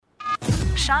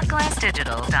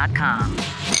shotglassdigital.com.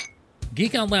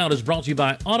 Geek Out Loud is brought to you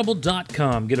by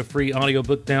Audible.com. Get a free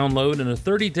audiobook download and a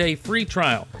 30-day free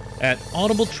trial at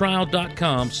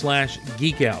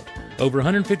audibletrial.com/geekout. Over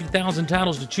 150,000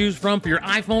 titles to choose from for your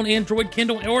iPhone, Android,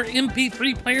 Kindle, or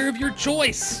MP3 player of your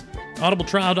choice.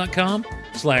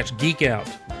 audibletrial.com/geekout.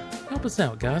 Help us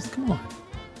out, guys. Come on.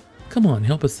 Come on,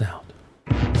 help us out.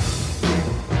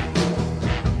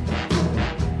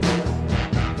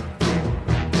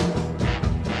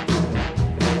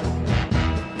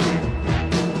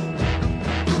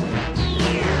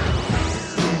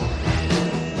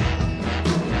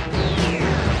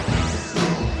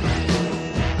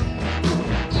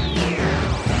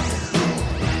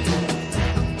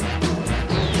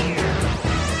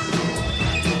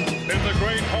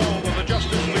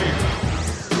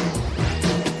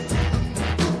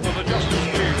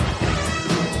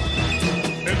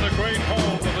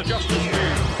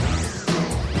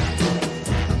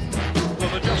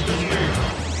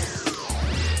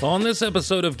 On this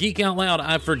episode of Geek Out Loud,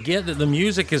 I forget that the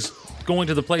music is going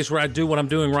to the place where I do what I'm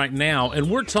doing right now, and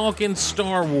we're talking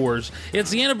Star Wars. It's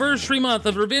the anniversary month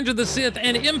of Revenge of the Sith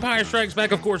and Empire Strikes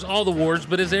Back, of course, all the wars,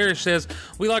 but as Erich says,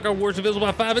 we like our wars divisible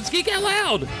by 5. It's Geek Out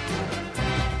Loud!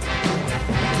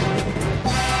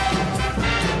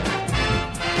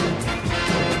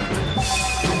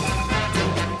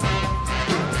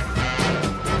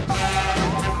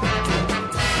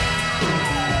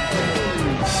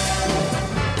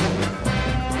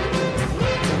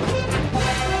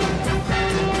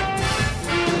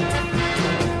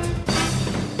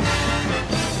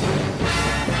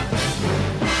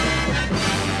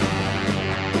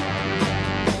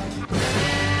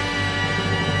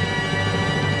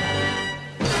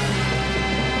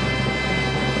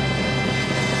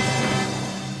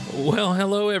 Well,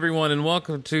 hello everyone, and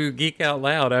welcome to Geek Out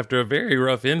Loud after a very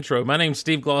rough intro. My name's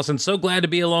Steve Glosson. So glad to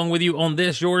be along with you on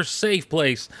this, your safe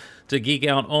place to geek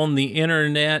out on the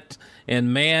internet.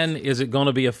 And man, is it going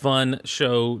to be a fun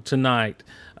show tonight.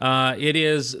 It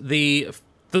is the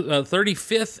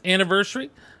 35th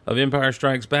anniversary of Empire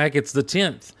Strikes Back. It's the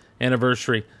 10th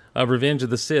anniversary of Revenge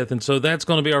of the Sith. And so that's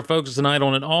going to be our focus tonight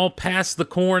on an all past the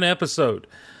corn episode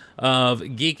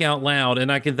of Geek Out Loud,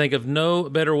 and I can think of no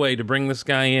better way to bring this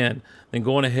guy in than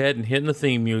going ahead and hitting the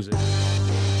theme music.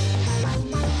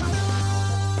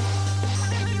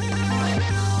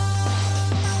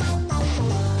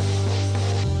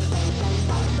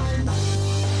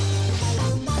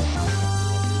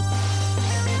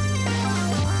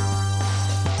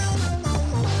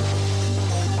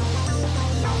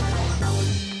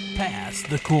 Pass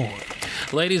the corn.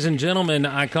 Ladies and gentlemen,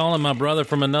 I call him my brother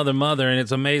from another mother, and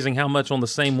it's amazing how much on the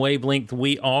same wavelength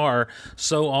we are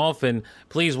so often.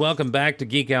 Please welcome back to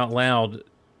Geek Out Loud,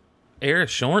 Erich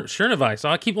Schoeneweiss.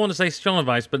 I keep wanting to say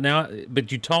Schoeneweiss, but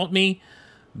you taught me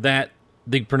that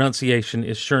the pronunciation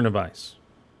is Schoeneweiss.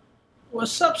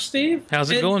 What's up, Steve?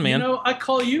 How's it going, man? You know, I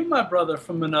call you my brother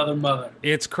from another mother.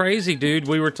 It's crazy, dude.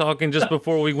 We were talking just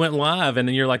before we went live, and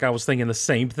you're like, I was thinking the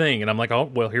same thing, and I'm like, oh,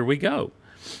 well, here we go.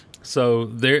 So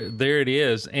there it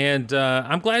is, and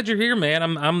I'm glad you're here,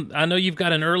 man. I know you've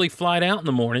got an early flight out in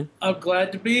the morning. I'm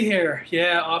glad to be here.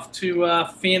 Yeah, off to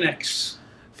Phoenix,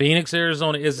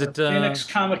 Arizona. Is it Phoenix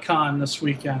Comic-Con this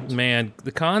weekend? Man,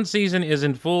 the con season is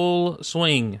in full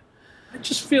swing. I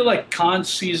just feel like con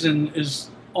season is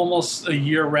almost a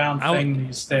year-round thing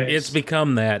these days. It's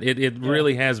become that. It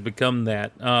really has become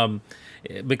that.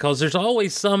 Because there's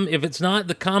always some, if it's not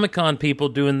the Comic-Con people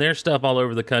doing their stuff all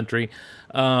over the country,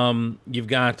 you've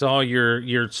got all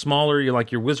your smaller,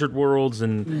 your Wizard Worlds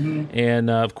and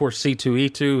of course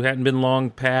C2E2 hadn't been long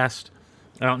past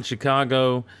out in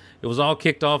Chicago. It was all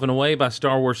kicked off in a way by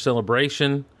Star Wars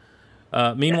Celebration.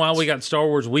 Meanwhile, we got Star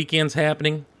Wars weekends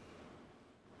happening.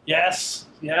 Yes.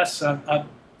 I'm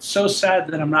so sad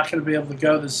that I'm not going to be able to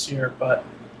go this year, but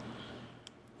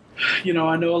you know,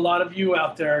 I know a lot of you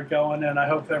out there are going, and I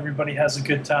hope everybody has a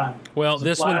good time. Well,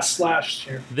 this one's last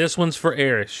year. This one's for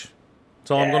Erich.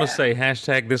 That's all I'm going to say.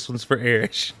 Hashtag this one's for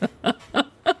Erich.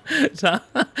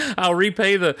 I'll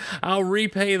repay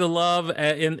the love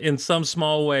in some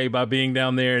small way by being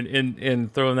down there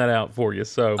and throwing that out for you.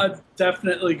 So I'm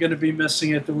definitely going to be missing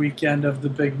it the weekend of the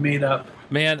big meetup.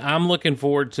 Man, I'm looking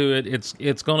forward to it.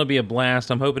 It's going to be a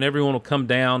blast. I'm hoping everyone will come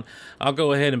down. I'll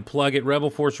go ahead and plug it. Rebel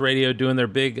Force Radio doing their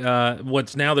big,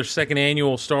 what's now their second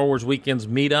annual Star Wars Weekends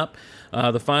meetup,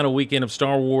 the final weekend of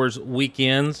Star Wars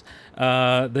Weekends.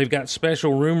 They've got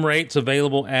special room rates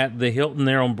available at the Hilton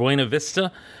there on Buena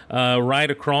Vista, right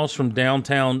across from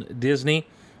downtown Disney.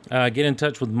 Get in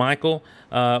touch with Michael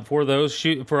for those.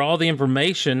 For all the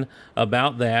information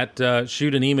about that,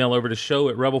 shoot an email over to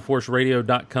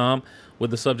show@rebelforceradio.com.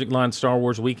 with the subject line Star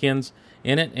Wars Weekends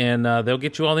in it, and they'll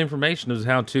get you all the information as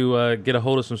how to get a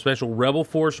hold of some special Rebel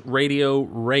Force Radio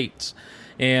rates.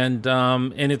 And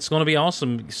it's going to be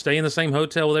awesome. Stay in the same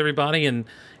hotel with everybody and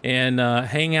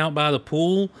hang out by the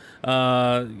pool,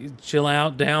 chill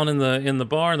out down in the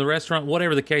bar, in the restaurant,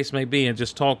 whatever the case may be, and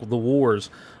just talk the wars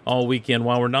all weekend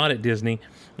while we're not at Disney.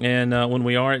 And when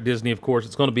we are at Disney, of course,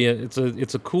 it's going to be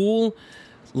it's a cool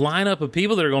lineup of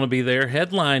people that are going to be there,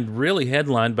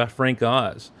 headlined by Frank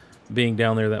Oz being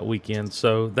down there that weekend.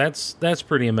 So that's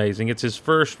pretty amazing. It's his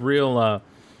first real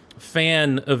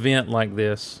fan event like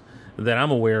this that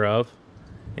I'm aware of.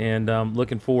 And I'm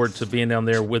looking forward to being down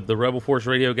there with the Rebel Force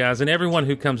Radio guys and everyone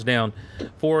who comes down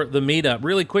for the meetup.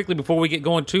 Really quickly, before we get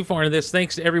going too far into this,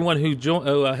 thanks to everyone who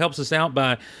helps us out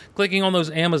by clicking on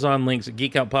those Amazon links at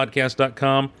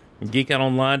geekoutpodcast.com and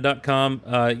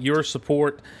geekoutonline.com. Your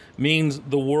support means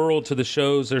the world to the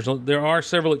shows. There are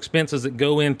several expenses that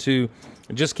go into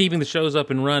just keeping the shows up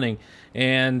and running,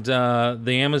 and the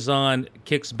Amazon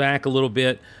kicks back a little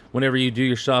bit whenever you do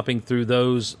your shopping through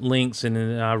those links,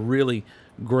 and I really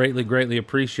greatly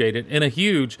appreciate it. And a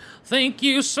huge thank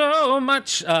you so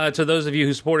much to those of you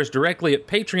who support us directly at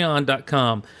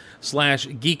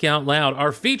patreon.com/geekoutloud.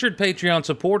 Our featured Patreon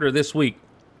supporter this week,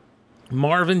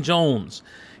 Marvin Jones.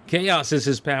 Chaos is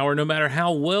his power. No matter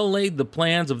how well laid the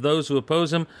plans of those who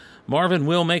oppose him, Marvin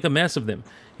will make a mess of them.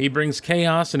 He brings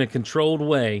chaos in a controlled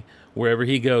way wherever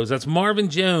he goes. That's Marvin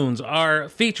Jones, our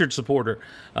featured supporter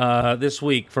this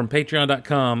week from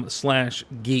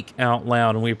patreon.com/geekoutloud.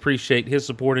 And we appreciate his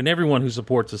support and everyone who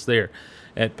supports us there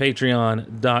at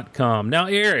patreon.com. Now,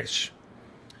 Erich,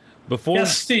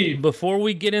 before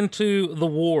we get into the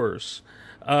wars,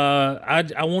 I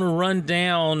want to run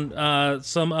down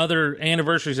some other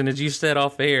anniversaries, and as you said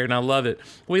off air, and I love it,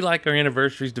 we like our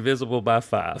anniversaries divisible by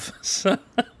 5. So,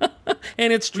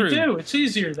 and it's true. We do. It's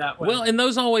easier that way. Well, and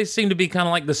those always seem to be kind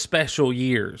of like the special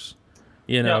years,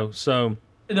 Yep. So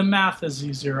the math is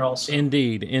easier also.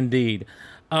 Indeed.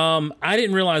 I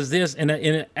didn't realize this, and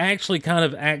it actually kind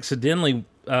of accidentally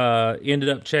ended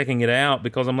up checking it out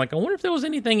because I'm like, I wonder if there was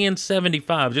anything in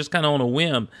 75, just kind of on a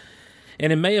whim.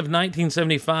 And in May of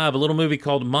 1975, a little movie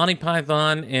called Monty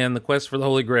Python and the Quest for the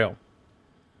Holy Grail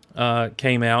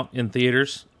came out in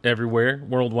theaters everywhere,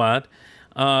 worldwide.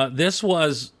 I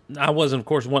wasn't, of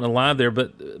course, wasn't alive there,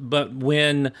 but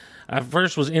when I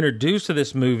first was introduced to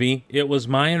this movie, it was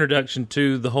my introduction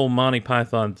to the whole Monty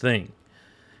Python thing.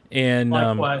 And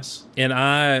likewise. And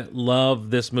I love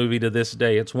this movie to this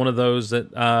day. It's one of those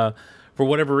that, for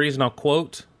whatever reason, I'll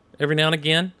quote every now and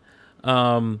again.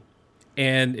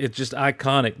 And it's just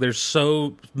iconic. There's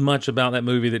so much about that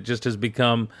movie that just has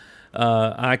become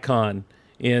icon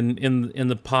in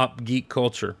the pop geek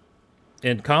culture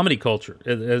and comedy culture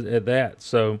at that.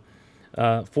 So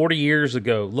 40 years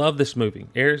ago, love this movie.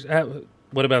 Eric,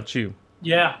 what about you?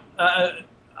 Yeah,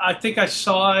 I think I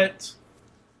saw it.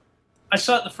 I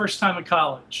saw it the first time in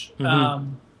college.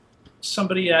 Mm-hmm.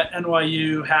 Somebody at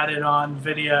NYU had it on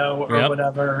video or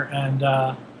whatever, and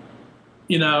I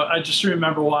just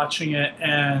remember watching it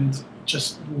and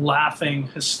just laughing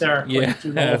hysterically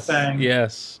through the whole thing.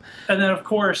 Yes. And then, of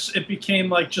course, it became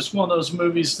like just one of those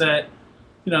movies that,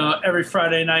 every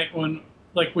Friday night when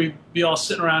we'd be all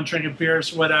sitting around drinking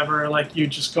beers or whatever, you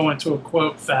just go into a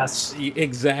quote fest.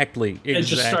 Exactly. And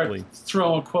just start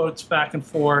throwing quotes back and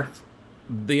forth.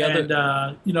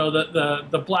 The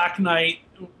Black Knight.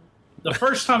 The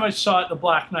first time I saw it, the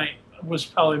Black Knight was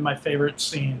probably my favorite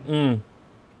scene.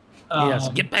 Yes,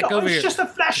 get back over here. It's just a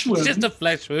flesh wound. It's just a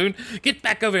flesh wound. Get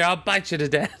back over here. I'll bite you to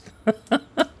death.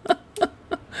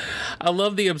 I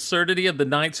love the absurdity of the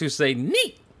knights who say,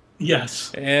 neat.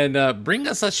 Yes. And bring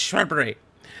us a shrubbery.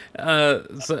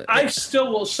 I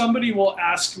still will. Somebody will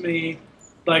ask me,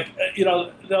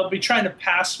 they'll be trying to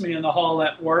pass me in the hall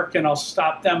at work, and I'll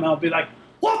stop them, and I'll be like,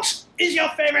 what is your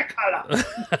favorite color?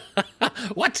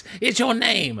 What is your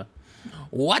name?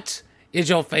 What is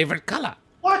your favorite color?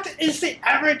 What is the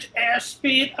average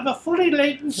airspeed of a fully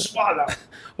laden swallow?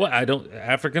 Well,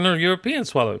 African or European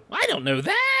swallow. I don't know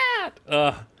that.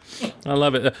 I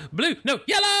love it. Blue, no,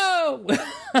 yellow.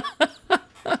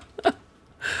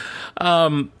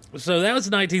 So that was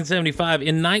 1975.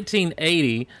 In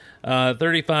 1980,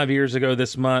 35 years ago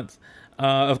this month,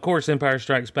 of course, Empire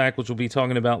Strikes Back, which we'll be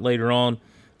talking about later on.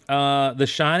 The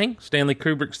Shining, Stanley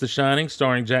Kubrick's The Shining,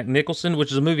 starring Jack Nicholson,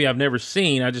 which is a movie I've never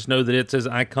seen. I just know that it's as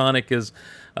iconic as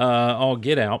all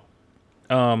get out.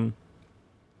 And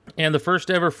the first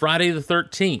ever Friday the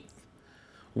 13th,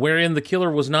 wherein the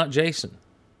killer was not Jason.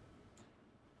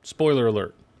 Spoiler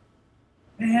alert.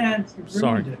 Man, you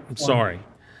ruined it.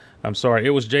 I'm sorry.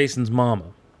 It was Jason's mama.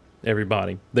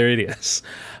 everybody. There it is.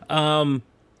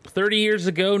 30 years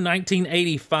ago,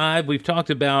 1985, we've talked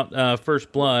about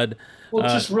First Blood. Well,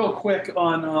 just real quick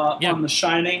on The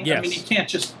Shining. Yes. I mean,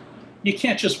 you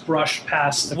can't just brush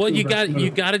past the. Well, you movie.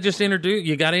 got to just introduce.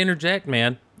 You got to interject,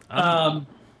 man. I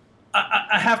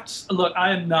have to look.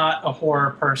 I am not a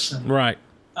horror person. Right.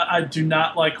 I do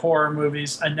not like horror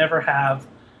movies. I never have.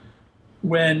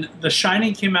 When The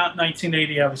Shining came out in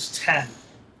 1980, I was 10,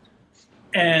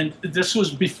 and this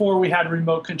was before we had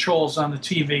remote controls on the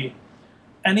TV.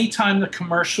 Anytime the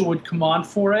commercial would come on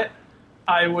for it,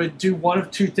 I would do one of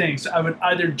two things. I would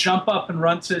either jump up and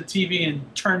run to the TV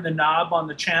and turn the knob on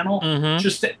the channel,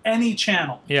 just to any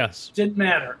channel. Yes. Didn't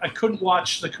matter. I couldn't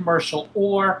watch the commercial.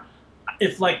 Or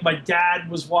if, like, my dad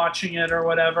was watching it or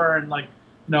whatever, and, like,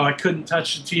 no, I couldn't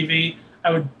touch the TV, I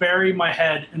would bury my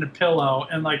head in a pillow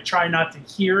and, like, try not to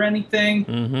hear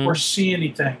anything or see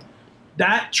anything.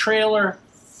 That trailer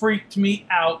freaked me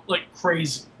out like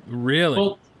crazy.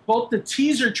 Really? Both the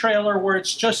teaser trailer, where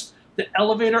it's just the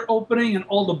elevator opening and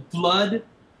all the blood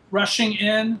rushing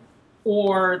in,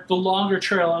 or the longer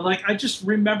trailer. Like, I just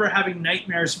remember having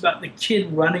nightmares about the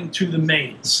kid running to the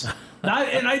maze. And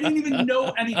I didn't even know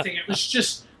anything. It was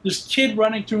just this kid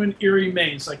running through an eerie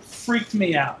maze. Like, freaked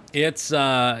me out. It's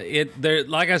there.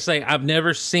 Like I say, I've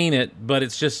never seen it, but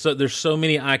it's just there's so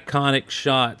many iconic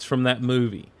shots from that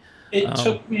movie. It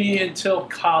took me until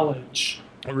college.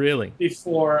 Really?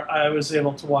 Before I was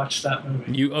able to watch that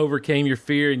movie. You overcame your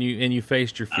fear and you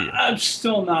faced your fear. I'm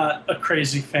still not a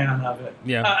crazy fan of it.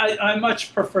 Yeah. I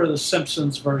much prefer the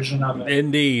Simpsons version of it.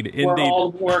 Indeed. Where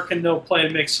all work and no play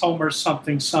makes Homer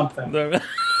something.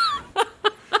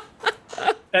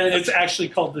 And it's actually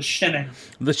called The Shinning.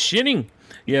 The Shinning.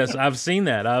 Yes, I've seen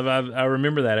that. I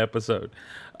remember that episode.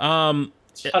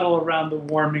 Huddle around the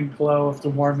warming glow of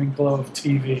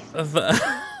TV.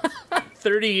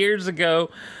 30 years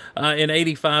ago, in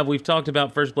 85, we've talked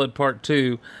about First Blood Part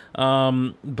 2,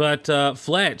 but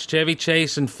Fletch, Chevy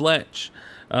Chase and Fletch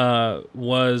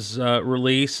was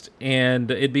released,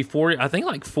 and it'd be 4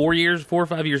 or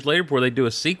 5 years later before they do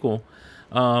a sequel.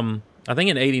 I think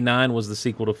in 89 was the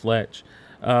sequel to Fletch.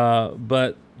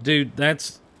 But, dude,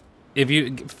 if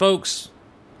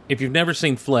you've never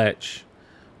seen Fletch,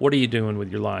 what are you doing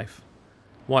with your life?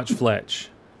 Watch Fletch.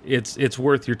 It's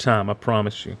worth your time, I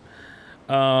promise you.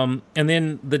 And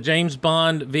then the James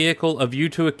Bond vehicle, A View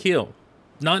to a Kill.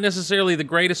 Not necessarily the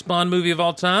greatest Bond movie of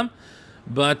all time,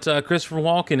 but Christopher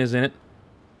Walken is in it.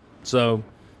 So,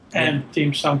 and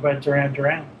theme song by Duran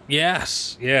Duran.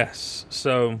 Yes.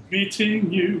 So,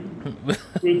 meeting you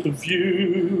with a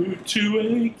view to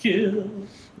a kill.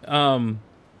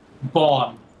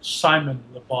 Bond. Simon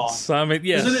Le Bon. Simon,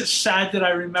 yes. Isn't it sad that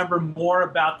I remember more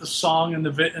about the song and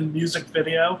the music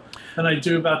video than I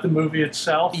do about the movie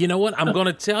itself? You know what? I'm going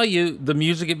to tell you, the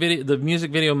music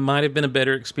video might have been a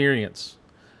better experience.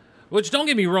 Which, don't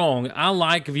get me wrong, I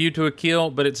like View to a Kill,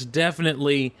 but it's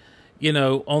definitely,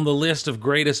 on the list of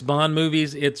greatest Bond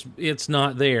movies. It's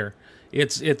not there.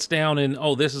 It's down in,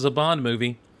 this is a Bond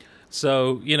movie.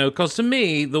 So, because to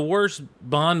me, the worst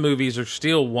Bond movies are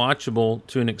still watchable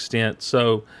to an extent.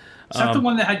 So, is that the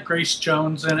one that had Grace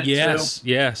Jones in it?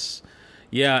 Yes.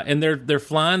 Yeah, and they're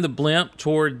flying the blimp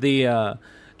toward the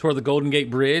Golden Gate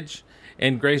Bridge,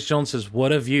 and Grace Jones says,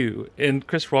 "What a view!" And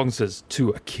Christopher Walken says,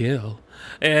 "To a kill."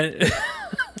 And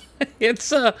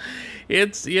it's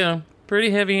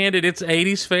pretty heavy-handed. It's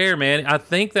 80s fare, man. I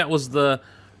think that was the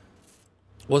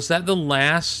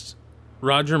last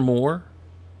Roger Moore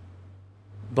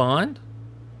Bond?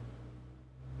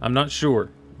 I'm not sure,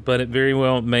 but it very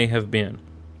well may have been.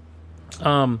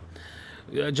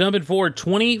 Jumping forward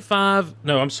 25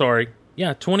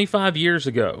 years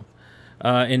ago,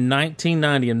 in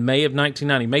 1990, in May of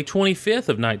 1990, May 25th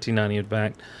of 1990, in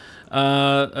fact,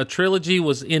 a trilogy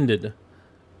was ended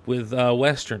with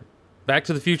Western. Back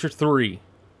to the Future 3.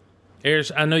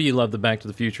 Erich, I know you love the Back to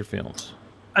the Future films.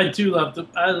 I do love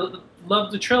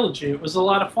the trilogy. It was a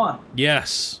lot of fun.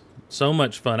 Yes. So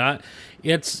much fun.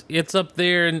 It's up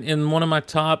there in one of my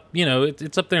top,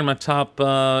 it's up there in my top,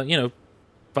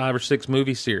 5 or 6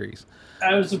 movie series.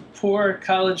 I was a poor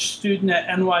college student at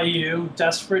NYU,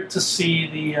 desperate to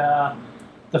see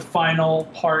the final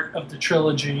part of the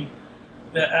trilogy.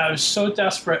 I was so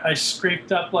desperate, I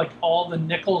scraped up like all the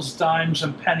nickels, dimes,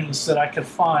 and pennies that I could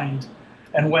find,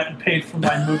 and went and paid for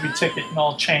my movie ticket and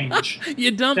all change.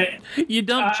 You dumped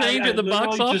change at the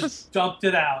box office? Just dumped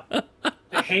it out.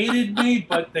 They hated me,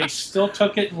 but they still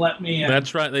took it and let me in.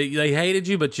 That's right. They hated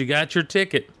you, but you got your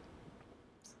ticket.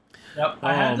 Yep,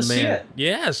 I had to see it.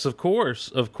 Yes, of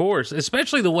course.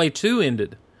 Especially the way 2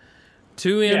 ended.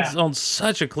 2 ends on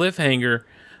such a cliffhanger.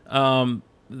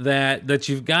 that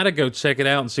you've got to go check it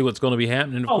out and see what's going to be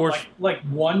happening. Of course, like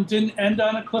one didn't end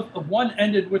on a cliff. One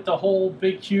ended with the whole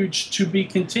big, huge to be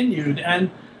continued,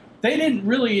 and they didn't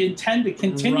really intend to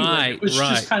continue it. It was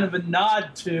just kind of a nod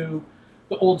to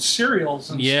the old serials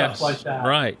and stuff like that.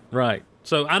 Right.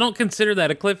 So I don't consider that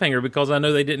a cliffhanger because I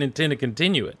know they didn't intend to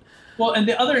continue it. Well, and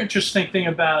the other interesting thing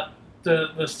about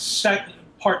the second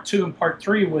part 2 and part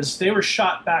 3 was they were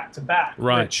shot back to back,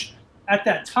 which at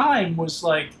that time was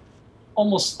like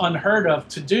almost unheard of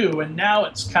to do, and now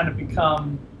it's kind of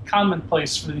become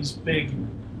commonplace for these big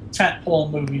tentpole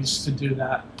movies to do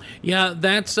that. Yeah,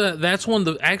 that's one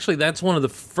of the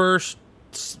first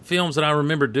films that I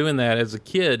remember doing that as a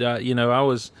kid. I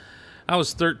was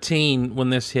 13 when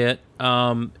this hit,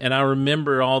 and I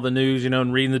remember all the news,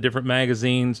 and reading the different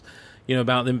magazines,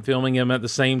 about them filming them at the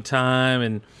same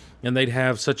time, and they'd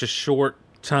have such a short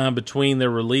time between their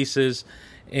releases.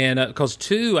 And because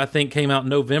 2, I think, came out in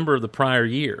November of the prior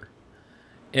year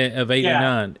of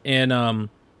 '89, and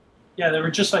they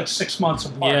were just like 6 months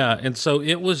apart. Yeah, and so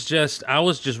I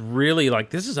was just really like,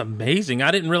 this is amazing.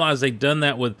 I didn't realize they'd done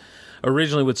that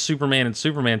originally with Superman and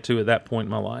Superman 2 at that point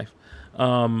in my life.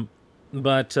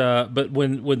 But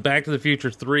when Back to the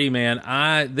Future 3,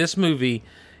 man, this movie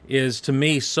is to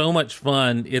me so much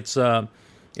fun. It's a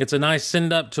nice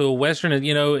send up to a Western,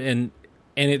 and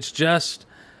it's just.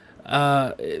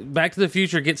 Back to the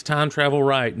Future gets time travel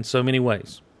right in so many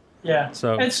ways. Yeah,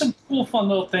 so and some cool, fun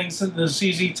little things. The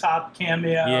ZZ Top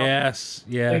cameo. Yes.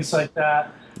 Things like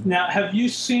that. Now, have you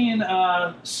seen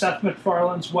Seth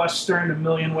MacFarlane's Western, A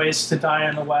Million Ways to Die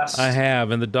in the West? I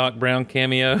have, and the Doc Brown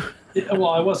cameo. Well,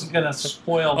 I wasn't going to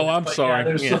spoil it. I'm sorry. Yeah,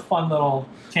 there's a fun little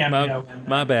cameo in there.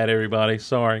 My bad, everybody.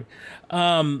 Sorry.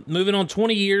 Moving on,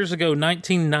 20 years ago,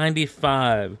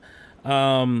 1995.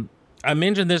 I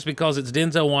mentioned this because it's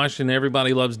Denzel Washington.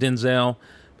 Everybody loves Denzel.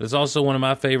 But it's also one of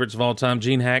my favorites of all time.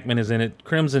 Gene Hackman is in it.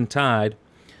 Crimson Tide.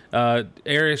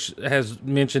 Erich has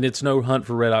mentioned it's no Hunt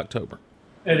for Red October.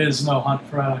 It is no Hunt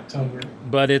for Red October.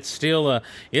 But it's still,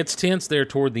 it's tense there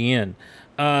toward the end.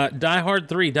 Die Hard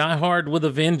 3, Die Hard with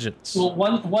a Vengeance. Well,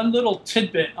 one little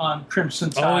tidbit on Crimson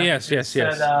Tide. Oh, yes.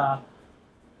 That,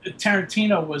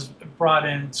 Tarantino was brought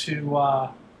in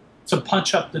to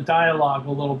punch up the dialogue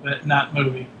a little bit in that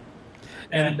movie.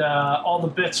 And all the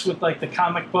bits with like the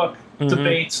comic book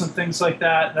debates and things like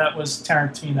that was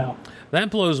Tarantino.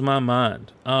 That blows my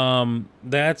mind.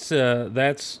 That's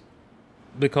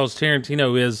because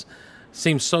Tarantino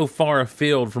seems so far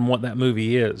afield from what that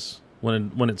movie is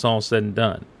when it's all said and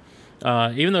done.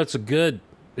 Even though it's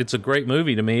a great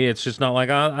movie to me, it's just not like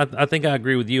I think I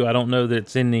agree with you. I don't know that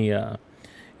it's in the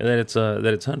that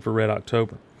it's Hunt for Red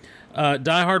October.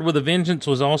 Die Hard with a Vengeance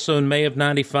was also in May of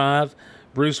 '95.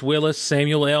 Bruce Willis,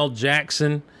 Samuel L.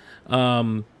 Jackson.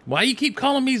 Why do you keep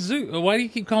calling me Zeus? Why do you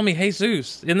keep calling me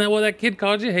Jesus? Isn't that what that kid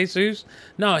called you, Jesus?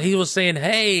 No, he was saying,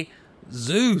 "Hey,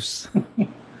 Zeus,"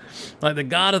 like the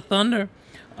god of thunder.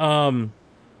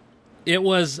 It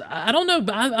was. I don't know.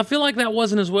 I feel like that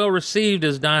wasn't as well received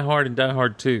as Die Hard and Die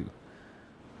Hard 2.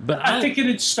 But I think it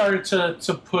had started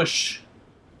to push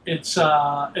its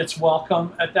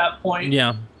welcome at that point.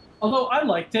 Yeah. Although I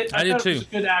liked it. I did thought too. It was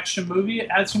a good action movie. It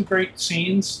had some great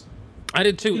scenes. I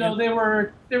did too. They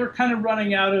were kind of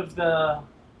running out of the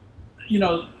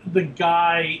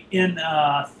guy in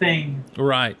a thing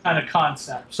right kind of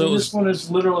concept. So this one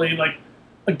is literally like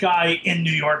a guy in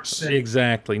New York City.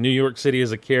 Exactly. New York City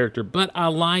as a character. But I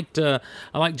liked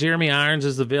Jeremy Irons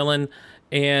as the villain,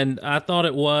 and I thought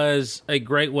it was a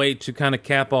great way to kind of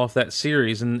cap off that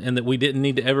series and that we didn't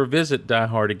need to ever visit Die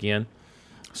Hard again.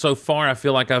 So far, I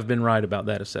feel like I've been right about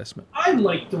that assessment. I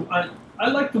like the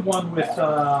one with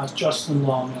Justin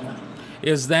Long in it.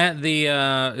 Is that the?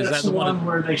 That's the one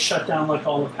where they shut down like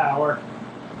all the power.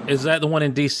 Is that the one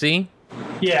in DC?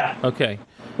 Yeah. Okay.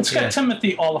 It's got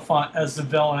Timothy Olyphant as the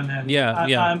villain, and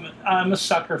I'm a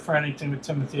sucker for anything with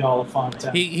Timothy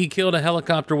Olyphant. He killed a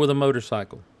helicopter with a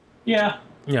motorcycle. Yeah.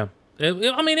 Yeah.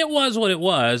 It was what it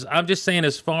was. I'm just saying,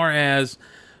 as far as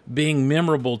being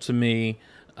memorable to me.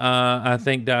 I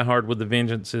think Die Hard with a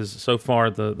Vengeance is so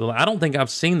far the I don't think I've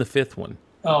seen the fifth one.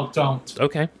 Oh, don't.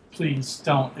 Okay. Please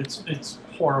don't. It's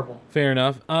horrible. Fair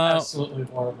enough. Absolutely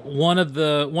horrible. One of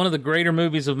the greater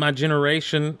movies of my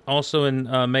generation, also in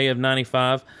May of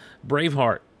 '95,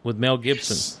 Braveheart with Mel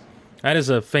Gibson. Yes. That is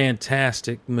a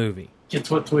fantastic movie. It's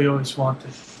what we always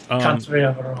wanted. Country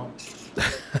of our own.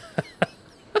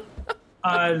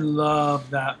 I love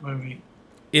that movie.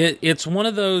 It's one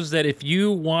of those that if you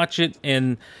watch it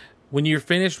and when you're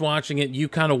finished watching it, you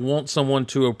kind of want someone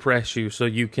to oppress you so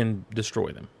you can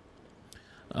destroy them.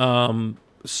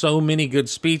 So many good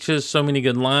speeches, so many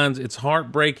good lines. It's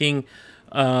heartbreaking.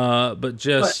 but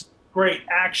just great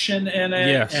action in it.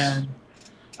 Yes. And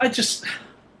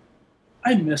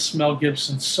I miss Mel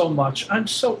Gibson so much. I'm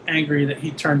so angry that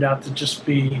he turned out to just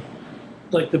be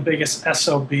like the biggest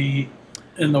SOB in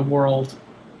the world.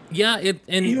 Yeah,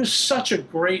 and he was such a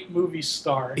great movie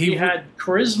star. He had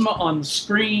charisma on the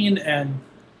screen, and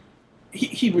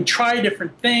he would try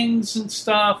different things and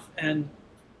stuff. And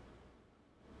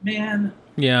man,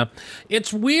 yeah,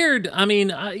 it's weird. I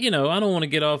mean, I don't want to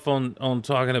get off on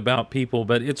talking about people,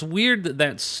 but it's weird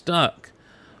that stuck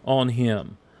on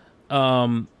him.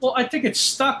 Well, I think it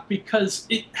stuck because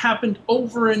it happened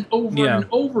over and over and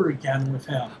over again with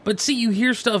him. But see, you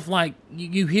hear stuff like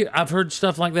I've heard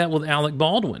stuff like that with Alec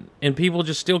Baldwin, and people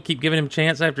just still keep giving him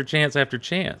chance after chance after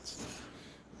chance.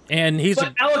 And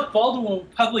Alec Baldwin will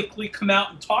publicly come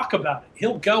out and talk about it.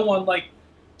 He'll go on like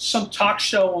some talk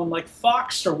show on like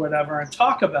Fox or whatever and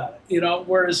talk about it.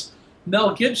 Whereas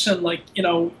Mel Gibson,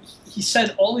 he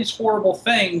said all these horrible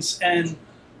things, and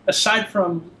aside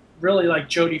from really like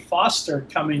Jodie Foster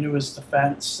coming to his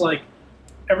defense, like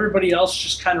everybody else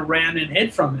just kind of ran and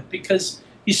hid from it because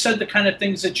he said the kind of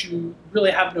things that you really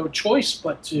have no choice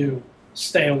but to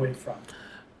stay away from.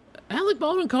 Alec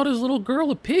Baldwin called his little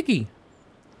girl a piggy.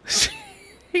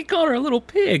 He called her a little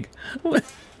pig.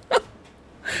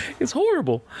 It's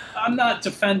horrible. I'm not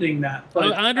defending that,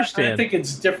 but I understand. I think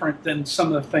it's different than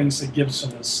some of the things that Gibson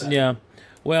has said. Yeah.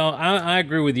 Well, I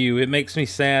agree with you. It makes me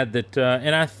sad that,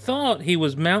 and I thought he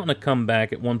was mounting a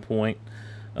comeback at one point,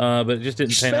 but it just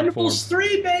didn't pan out for him. Expendables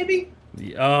 3, baby.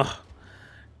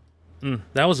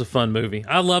 That was a fun movie.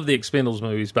 I love the Expendables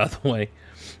movies, by the way.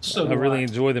 So I really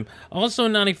enjoy them. Also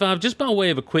in '95, just by way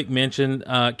of a quick mention,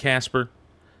 Casper,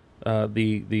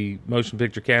 the motion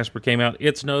picture Casper came out.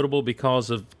 It's notable because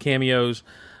of cameos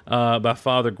by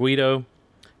Father Guido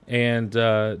and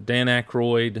Dan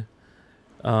Aykroyd.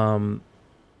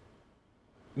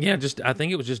 I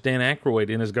think it was just Dan Aykroyd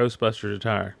in his Ghostbusters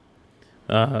attire.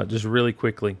 Just really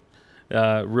quickly.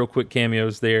 Real quick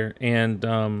cameos there.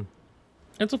 And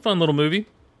it's a fun little movie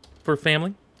for a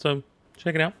family, so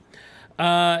check it out.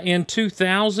 In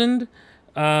 2000,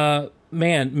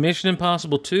 Mission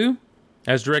Impossible 2,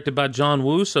 as directed by John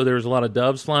Woo, so there was a lot of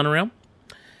doves flying around.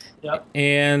 Yep.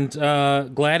 And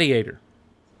Gladiator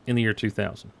in the year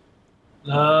 2000.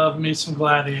 Love me some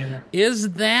Gladiator.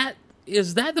 Is that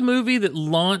the movie that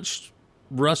launched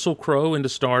Russell Crowe into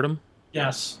stardom?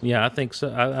 Yes. Yeah, I think so.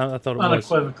 I thought it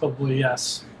was. Unequivocally,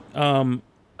 yes. I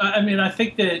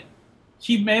think that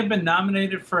he may have been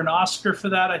nominated for an Oscar for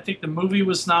that. I think the movie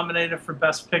was nominated for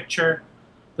Best Picture.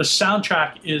 The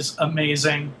soundtrack is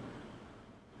amazing.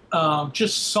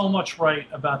 Just so much right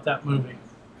about that movie.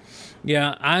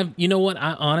 Yeah, you know what?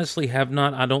 I honestly have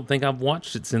not. I don't think I've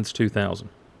watched it since 2000.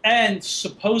 And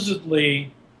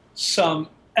supposedly some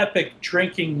epic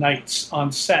drinking nights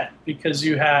on set because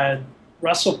you had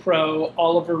Russell Crowe,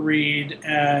 Oliver Reed,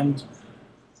 and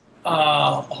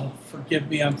forgive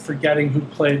me, I'm forgetting who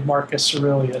played Marcus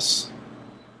Aurelius.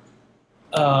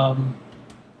 The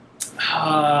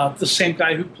same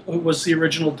guy who was the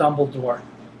original Dumbledore.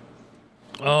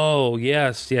 Oh,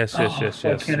 yes.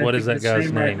 What is that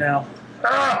guy's name? Right now?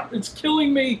 It's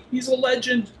killing me. He's a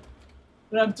legend.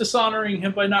 And I'm dishonoring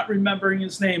him by not remembering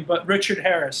his name. But Richard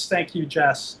Harris. Thank you,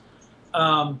 Jess.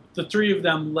 The three of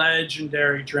them,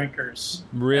 legendary drinkers.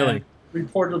 Really? And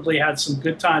reportedly had some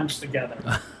good times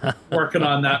together working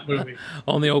on that movie.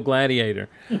 On the old Gladiator.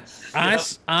 Yep.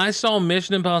 I saw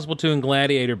Mission Impossible 2 and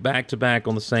Gladiator back-to-back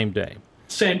on the same day.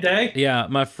 Same day? Yeah,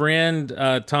 my friend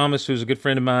Thomas, who's a good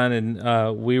friend of mine,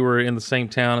 and we were in the same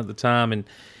town at the time, and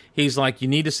he's like, you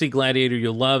need to see Gladiator,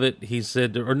 you'll love it. He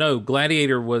said, or no,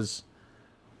 Gladiator was,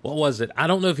 what was it? I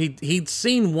don't know if he'd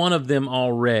seen one of them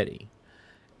already.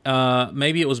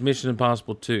 Maybe it was Mission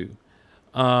Impossible 2.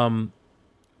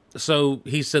 So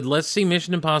he said, let's see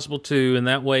Mission Impossible 2, and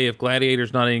that way if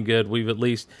Gladiator's not any good, we've at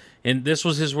least, and this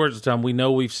was his words at the time, we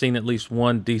know we've seen at least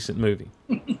one decent movie.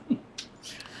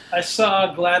 I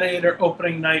saw Gladiator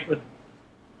opening night with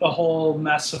a whole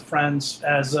mess of friends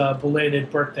as a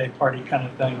belated birthday party kind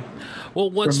of thing.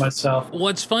 Well, for myself.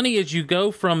 What's funny is you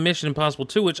go from Mission Impossible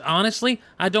 2, which honestly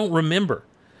I don't remember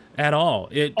at all.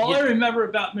 I remember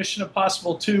about Mission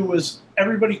Impossible 2 was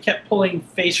everybody kept pulling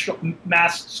facial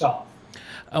masks off.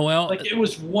 Well, like it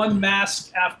was one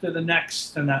mask after the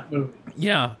next in that movie.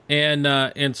 Yeah,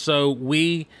 and so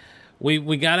we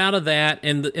got out of that,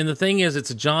 and the thing is, it's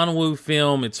a John Woo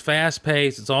film. It's fast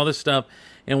paced. It's all this stuff,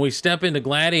 and we step into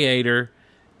Gladiator,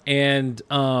 and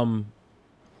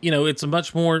it's a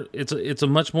much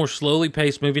more slowly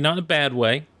paced movie, not in a bad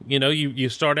way. You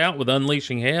start out with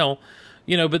unleashing hell,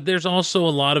 but there's also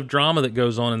a lot of drama that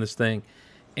goes on in this thing,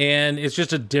 and it's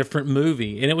just a different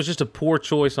movie. And it was just a poor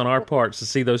choice on our parts to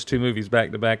see those two movies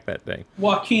back to back that day.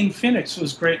 Joaquin Phoenix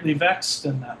was greatly vexed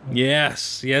in that movie.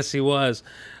 Yes, he was.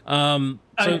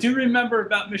 I do remember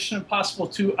about Mission Impossible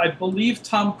 2. I believe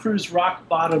Tom Cruise rock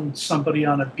bottomed somebody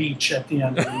on a beach at the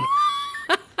end of the movie.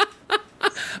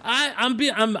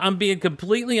 I'm being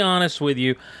completely honest with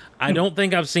you. I don't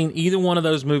think I've seen either one of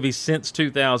those movies since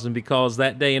 2000 because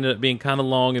that day ended up being kind of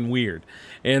long and weird,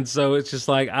 and so it's just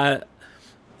like I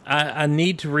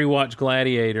need to rewatch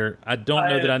Gladiator. I don't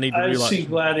know that I need to rewatch. I've seen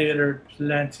Gladiator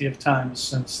plenty of times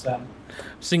since then.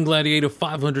 I've seen Gladiator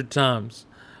 500 times.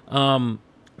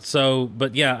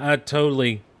 But yeah, I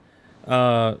totally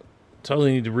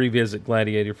need to revisit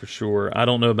Gladiator for sure. I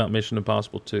don't know about Mission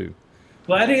Impossible 2.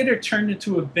 Gladiator turned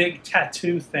into a big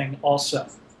tattoo thing also.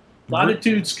 A lot of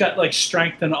dudes got like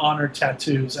strength and honor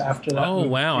tattoos after that. Oh,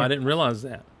 wow. I didn't realize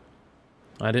that.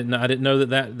 I didn't know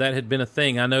that had been a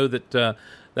thing. I know that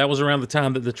that was around the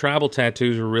time that the tribal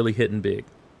tattoos were really hitting big.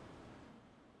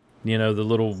 You know, the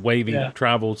little wavy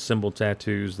tribal symbol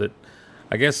tattoos that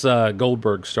I guess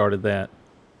Goldberg started that.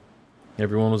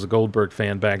 Everyone was a Goldberg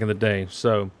fan back in the day.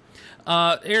 So,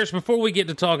 Erich, before we get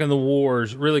to talking the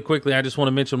wars, really quickly, I just want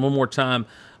to mention one more time,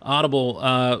 Audible.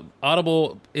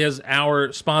 Audible is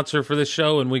our sponsor for this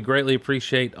show, and we greatly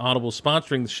appreciate Audible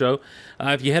sponsoring the show.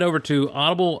 If you head over to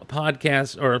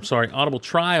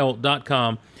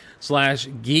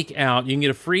audibletrial.com/geekout, you can get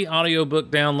a free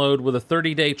audiobook download with a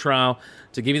 30-day trial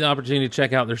to give you the opportunity to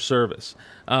check out their service.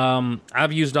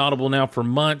 I've used Audible now for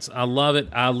months. I love it.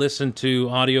 I listen to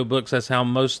audiobooks. That's how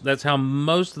most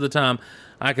of the time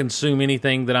I consume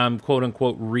anything that I'm quote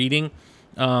unquote reading.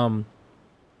 And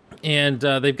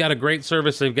they've got a great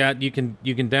service. You can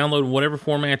download whatever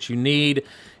format you need.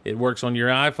 It works on your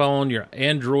iPhone, your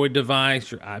Android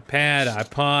device, your iPad,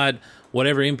 iPod,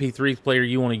 whatever MP3 player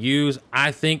you want to use.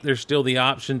 I think there's still the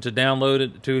option to download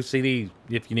it to a CD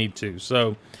if you need to.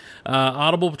 So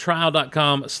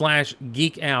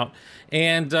audibletrial.com/geekout.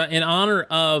 And in honor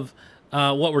of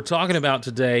what we're talking about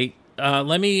today,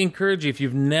 let me encourage you, if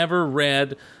you've never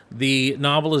read the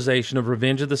novelization of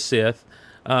Revenge of the Sith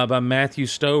by Matthew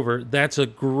Stover, that's a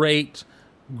great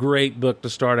book to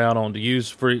start out on, to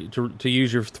use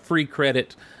your free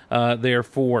credit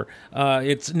therefore.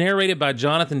 It's narrated by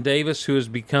Jonathan Davis, who has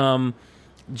become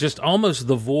just almost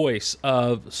the voice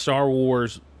of Star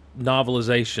Wars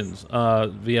novelizations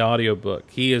via audiobook.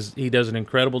 He does an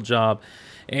incredible job,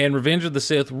 and Revenge of the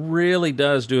Sith really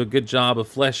does do a good job of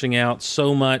fleshing out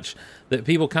so much that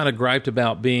people kind of griped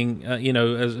about being,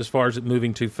 as far as it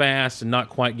moving too fast and not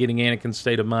quite getting Anakin's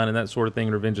state of mind and that sort of thing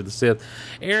in Revenge of the Sith.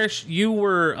 Erich, you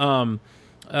were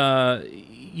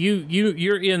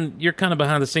you're kind of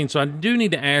behind the scenes, so I do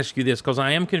need to ask you this because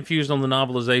I am confused on the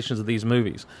novelizations of these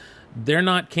movies. They're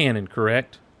not canon,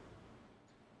 correct?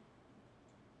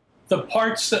 The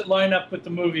parts that line up with the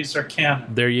movies are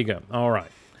canon. There you go. All right.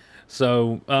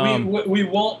 So we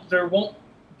won't. There won't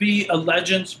be a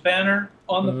Legends banner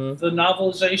on the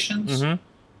novelizations. Mm-hmm.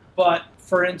 But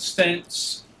for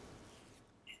instance,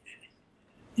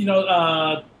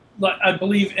 I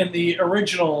believe in the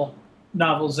original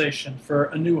novelization for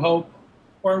A New Hope,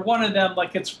 or one of them,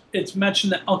 like it's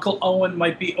mentioned that Uncle Owen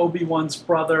might be Obi-Wan's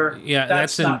brother. Yeah,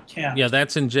 that's not canon. Yeah,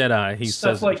 that's in Jedi. He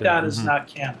Stuff says like Jedi. that is not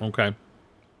canon. Okay.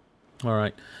 All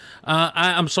right.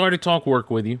 I'm sorry to talk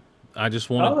work with you. I just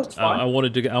wanted. I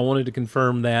wanted to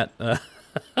confirm that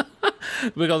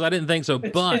because I didn't think so.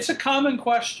 But it's a common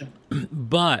question.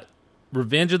 But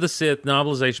Revenge of the Sith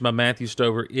novelization by Matthew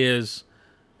Stover is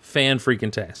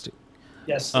fan-freaking-tastic.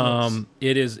 Yes,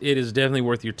 it is definitely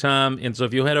worth your time. And so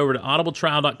if you'll head over to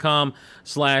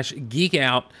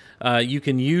audibletrial.com/geekout, you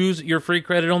can use your free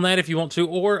credit on that if you want to,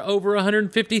 or over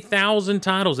 150,000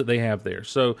 titles that they have there.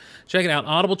 So check it out,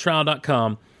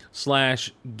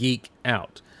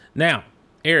 audibletrial.com/geekout. Now,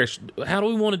 Erich, how do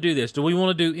we want to do this? Do we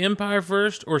want to do Empire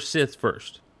first or Sith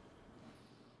first?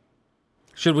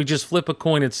 Should we just flip a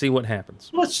coin and see what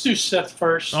happens? Let's do Sith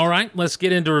first. All right, let's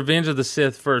get into Revenge of the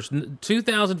Sith first.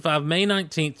 2005, May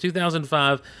 19th,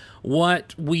 2005,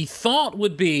 what we thought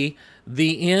would be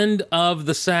the end of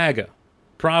the saga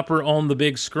proper on the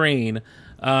big screen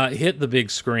hit the big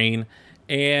screen.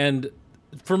 And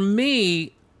for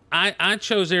me, I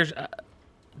chose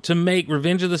to make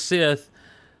Revenge of the Sith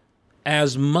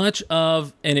as much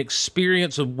of an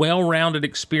experience, a well-rounded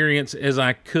experience as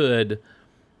I could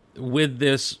with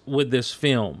this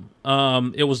film.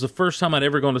 It was the first time I'd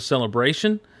ever gone to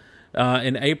Celebration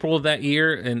in April of that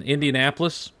year in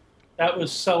Indianapolis. That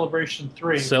was Celebration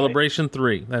 3. Celebration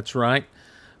 3, that's right.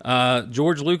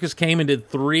 George Lucas came and did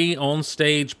 3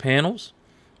 on-stage panels,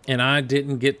 and I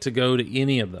didn't get to go to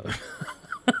any of those.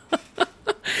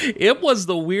 It was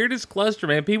the weirdest cluster,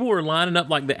 man. People were lining up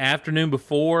like the afternoon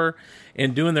before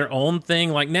and doing their own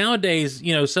thing. Like nowadays,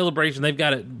 Celebration, they've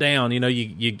got it down.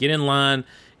 You get in line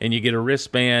and you get a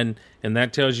wristband, and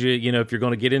that tells you, if you're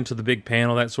going to get into the big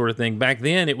panel, that sort of thing. Back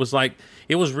then, it was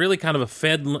really kind of a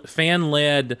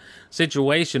fan-led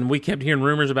situation. We kept hearing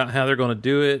rumors about how they're going to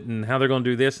do it and how they're going to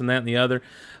do this and that and the other.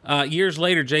 Years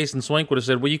later, Jason Swank would have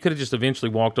said, well, you could have just eventually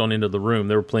walked on into the room.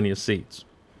 There were plenty of seats.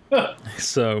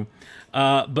 So,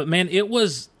 but man,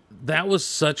 that was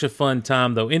such a fun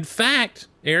time, though. In fact,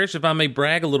 Erich, if I may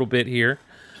brag a little bit here.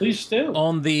 Please do.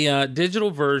 On the digital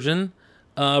version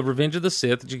of Revenge of the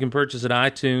Sith that you can purchase at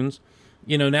iTunes,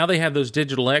 now they have those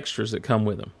digital extras that come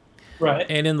with them. Right.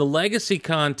 And in the legacy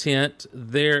content,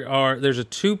 there's a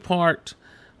 2-part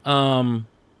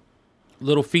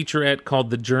little featurette called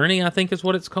The Journey, I think is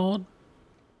what it's called.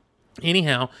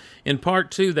 Anyhow, in part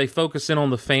 2, they focus in on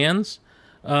the fans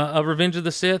of Revenge of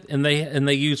the Sith, and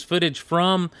they use footage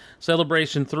from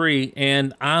Celebration 3,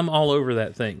 and I'm all over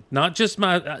that thing. Not just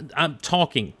I'm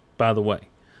talking, by the way,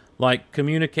 like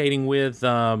communicating with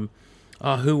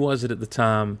who was it at the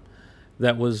time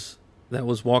that was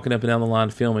walking up and down the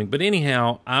line filming. But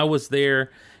anyhow, I was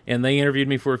there, and they interviewed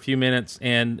me for a few minutes,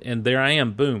 and there I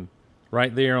am, boom,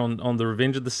 right there on the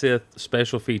Revenge of the Sith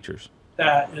special features.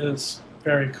 That is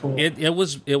very cool. It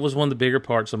was one of the bigger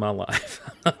parts of my life.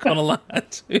 I'm not gonna lie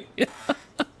to you.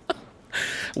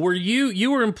 Were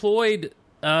you were employed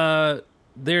there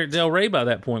at Del Rey by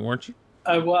that point, weren't you?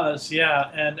 I was, yeah,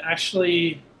 and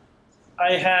actually,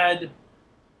 I had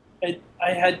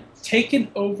taken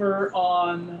over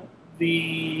on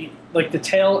the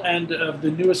tail end of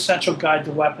the New Essential Guide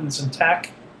to Weapons and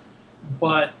Tech,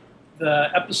 but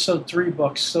the Episode 3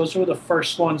 books, those were the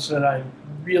first ones that I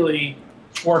really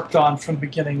worked on from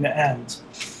beginning to end.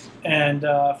 And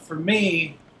for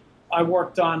me, I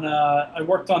worked on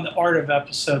the art of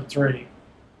Episode 3,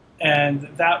 and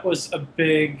that was a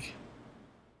big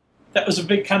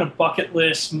kind of bucket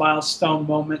list milestone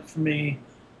moment for me,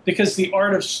 because the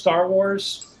art of Star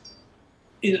Wars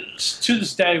is to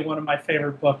this day one of my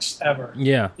favorite books ever.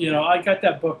 Yeah. I got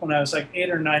that book when I was like 8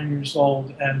 or 9 years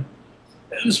old, and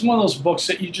it was one of those books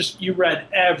that you read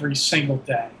every single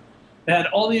day. It had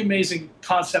all the amazing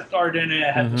concept art in it.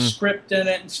 It had the script in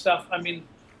it and stuff. I mean,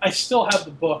 I still have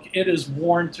the book. It is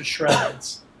worn to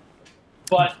shreds.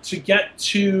 But to get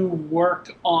to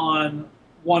work on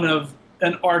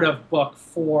an art of book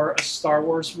for a Star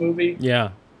Wars movie,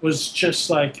 was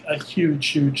just like a huge,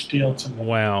 huge deal to me.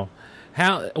 Wow.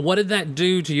 What did that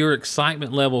do to your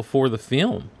excitement level for the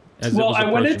film? Well, I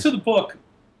went into the book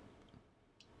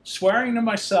swearing to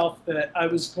myself that I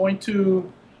was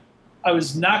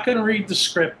not going to read the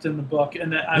script in the book,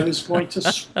 and that I was going to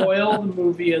spoil the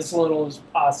movie as little as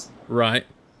possible. Right.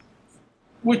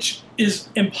 Which is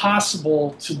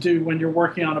impossible to do when you're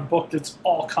working on a book that's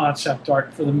all concept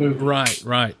art for the movie.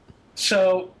 Right.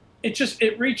 So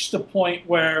it reached the point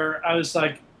where I was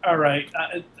like, all right,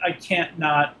 I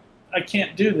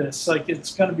can't do this. Like,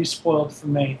 it's going to be spoiled for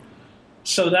me.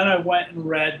 So then I went and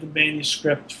read the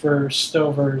manuscript for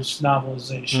Stover's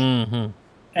novelization,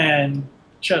 and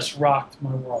just rocked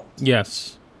my world.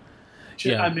 Yes.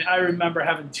 I mean, I remember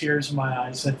having tears in my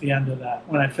eyes at the end of that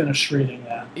when I finished reading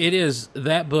that.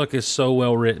 That book is so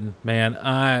well written, man.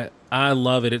 I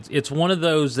love it. It's one of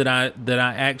those that I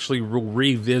actually will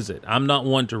revisit. I'm not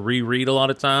one to reread a lot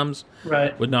of times,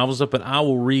 right, with novels up, but I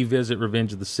will revisit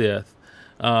Revenge of the Sith,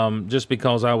 just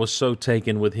because I was so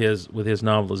taken with his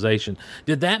novelization.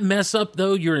 Did that mess up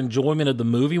though your enjoyment of the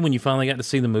movie when you finally got to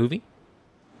see the movie?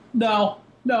 No,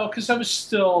 because I was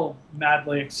still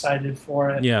madly excited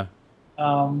for it. Yeah.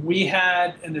 We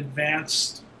had an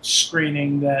advanced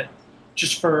screening that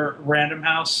just for Random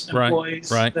House employees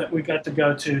that we got to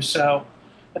go to. So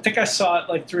I think I saw it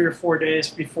like 3 or 4 days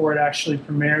before it actually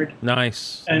premiered.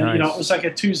 Nice. And, it was like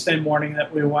a Tuesday morning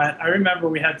that we went. I remember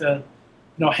we had to,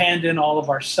 hand in all of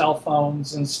our cell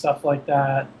phones and stuff like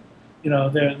that.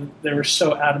 They were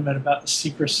so adamant about the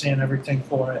secrecy and everything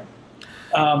for it.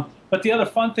 But the other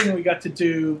fun thing we got to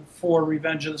do for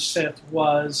Revenge of the Sith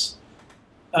was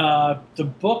the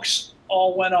books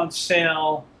all went on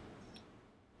sale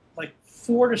like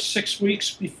 4 to 6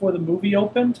 weeks before the movie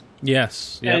opened.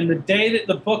 Yes. Yep. And the day that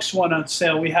the books went on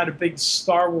sale, we had a big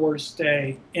Star Wars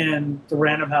day in the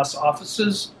Random House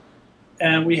offices.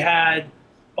 And we had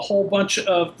a whole bunch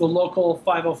of the local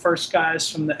 501st guys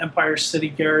from the Empire City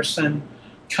Garrison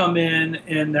come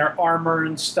in their armor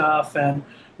and stuff. And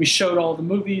we showed all the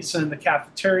movies in the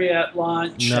cafeteria at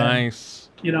lunch. Nice.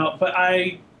 And, but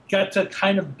I got to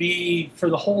kind of be, for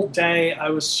the whole day, I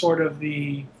was sort of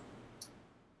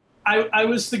I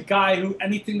was the guy who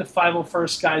anything the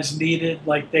 501st guys needed,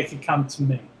 like they could come to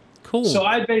me. Cool. So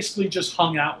I basically just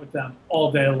hung out with them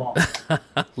all day long.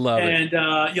 Love it. And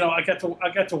I got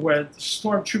to wear the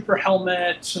stormtrooper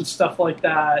helmets and stuff like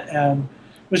that, and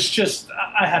was just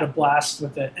I had a blast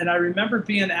with it. And I remember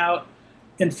being out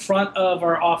in front of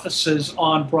our offices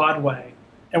on Broadway,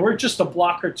 and we're just a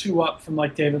block or two up from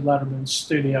like David Letterman's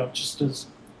studio, just as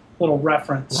little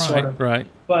reference, sort of. Right.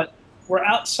 But we're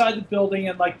outside the building,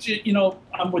 and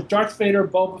I'm with Darth Vader,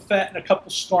 Boba Fett, and a couple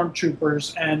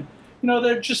stormtroopers, and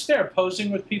they're just there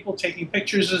posing with people, taking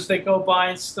pictures as they go by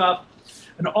and stuff.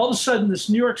 And all of a sudden, this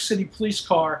New York City police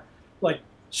car, like,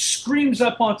 screams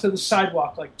up onto the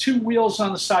sidewalk, like two wheels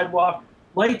on the sidewalk,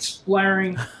 lights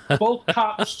blaring, both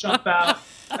cops jump out.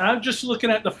 And I'm just looking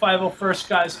at the 501st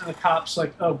guys and the cops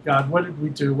like, oh, God, what did we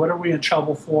do? What are we in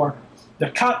trouble for?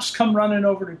 The cops come running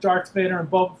over to Darth Vader and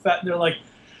Boba Fett, and they're like,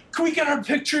 can we get our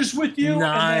pictures with you?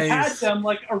 Nice. And they had them,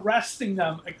 like, arresting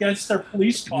them against their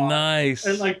police car. Nice.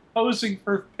 And, like, posing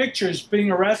for pictures,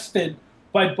 being arrested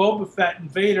by Boba Fett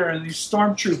and Vader and these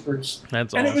stormtroopers.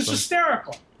 That's and awesome. It was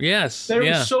hysterical. Yes. They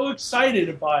were so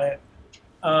excited by it.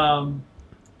 And,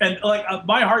 like,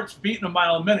 my heart's beating a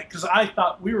mile a minute because I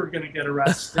thought we were going to get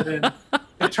arrested. And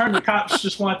it turned the cops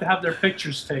just wanted to have their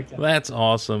pictures taken. That's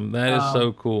awesome. That is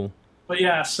so cool. But,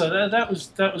 yeah, so that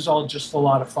was all just a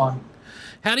lot of fun.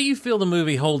 How do you feel the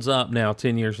movie holds up now,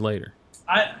 10 years later?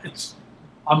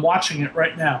 I'm watching it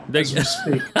right now as we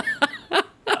speak.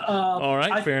 All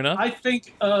right, fair enough. I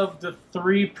think of the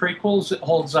three prequels, it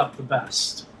holds up the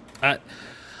best. I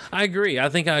agree. I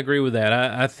think I agree with that.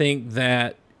 I think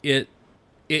that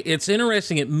it's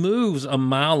interesting. It moves a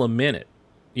mile a minute.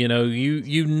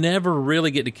 You never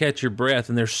really get to catch your breath,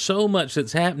 and there's so much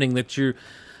that's happening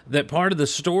that part of the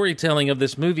storytelling of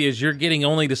this movie is you're getting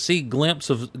only to see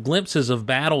glimpses of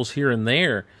battles here and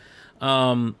there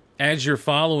as you're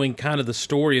following kind of the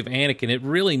story of Anakin. It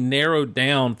really narrowed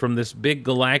down from this big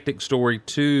galactic story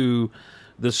to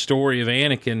the story of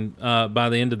Anakin by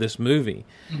the end of this movie.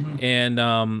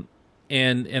 Mm-hmm.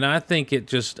 And I think it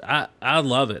just I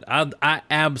love it. I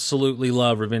absolutely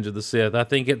love Revenge of the Sith. I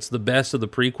think it's the best of the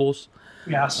prequels.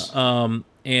 Yes. And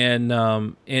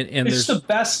it's the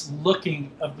best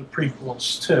looking of the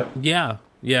prequels too. Yeah.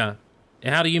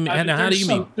 How do you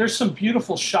mean? There's some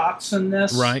beautiful shots in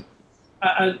this. Right.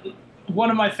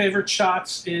 One of my favorite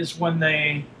shots is when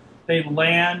they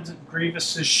land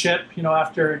Grievous's ship.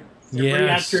 After it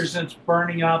re-enters and it's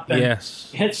burning up and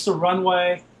hits the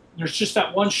runway. There's just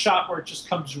that one shot where it just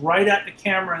comes right at the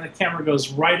camera, and the camera goes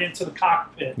right into the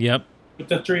cockpit. Yep. With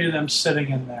the three of them sitting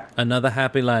in there. Another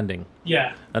happy landing.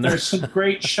 Yeah. There's some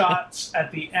great shots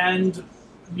at the end,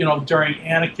 during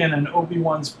Anakin and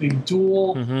Obi-Wan's big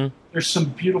duel. Mm-hmm. There's some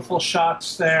beautiful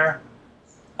shots there.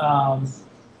 I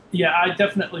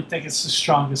definitely think it's the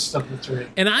strongest of the three.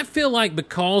 And I feel like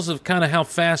because of kind of how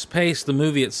fast-paced the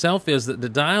movie itself is, that the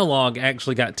dialogue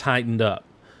actually got tightened up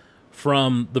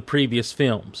from the previous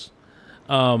films.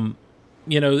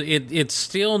 It's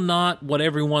still not what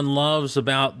everyone loves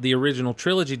about the original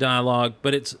trilogy dialogue,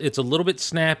 but it's a little bit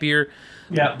snappier.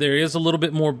 Yeah. There is a little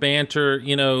bit more banter.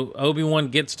 Obi-Wan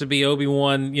gets to be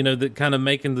Obi-Wan, that kind of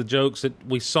making the jokes that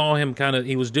we saw him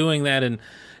he was doing that in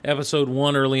episode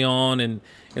 1 early on. And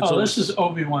so this is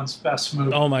Obi-Wan's best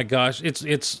movie. Oh my gosh.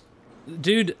 It's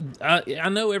dude, I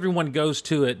know everyone goes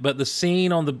to it, but the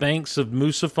scene on the banks of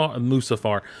Mustafar,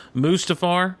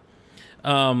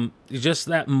 just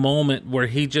that moment where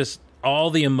he just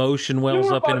all the emotion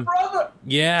wells up in him. Brother.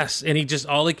 Yes, and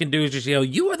all he can do is just yell,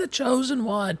 "You are the chosen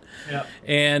one!" Yeah,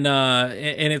 and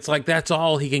it's like that's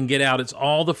all he can get out. It's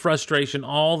all the frustration,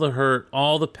 all the hurt,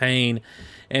 all the pain,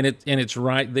 and it's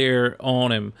right there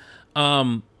on him.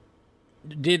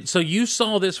 So you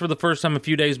saw this for the first time a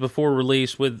few days before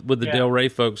release with the Del Rey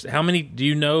folks. How many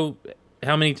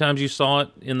times you saw it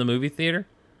in the movie theater?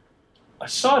 I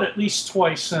saw it at least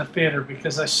twice in the theater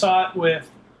because I saw it with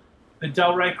the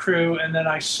Del Rey crew, and then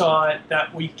I saw it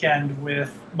that weekend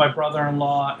with my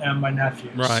brother-in-law and my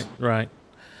nephews. Right.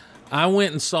 I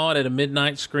went and saw it at a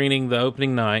midnight screening the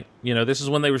opening night. This is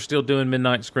when they were still doing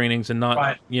midnight screenings and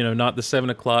not, not the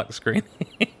 7:00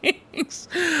 screenings.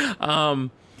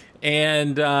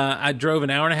 And I drove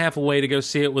an hour and a half away to go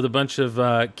see it with a bunch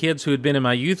of kids who had been in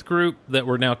my youth group that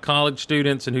were now college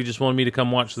students and who just wanted me to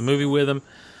come watch the movie with them.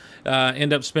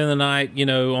 End up spending the night,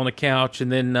 on the couch,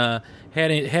 and then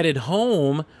headed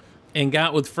home and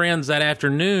got with friends that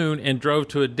afternoon and drove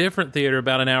to a different theater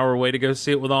about an hour away to go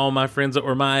see it with all my friends that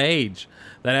were my age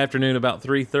that afternoon about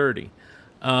 3:30.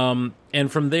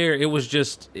 And from there, it was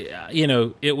just,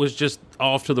 it was just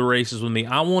off to the races with me.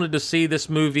 I wanted to see this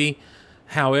movie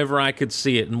however I could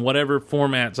see it, in whatever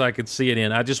formats I could see it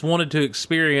in. I just wanted to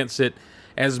experience it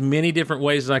as many different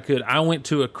ways as I could. I went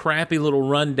to a crappy little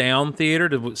rundown theater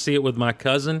to see it with my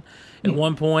cousin at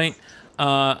one point.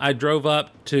 I drove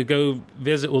up to go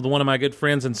visit with one of my good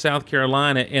friends in South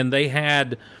Carolina, and they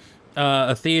had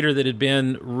a theater that had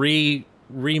been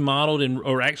remodeled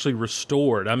or actually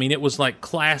restored. I mean, it was like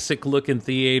classic looking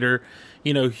theater,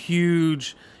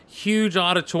 huge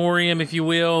auditorium, if you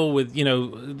will, with,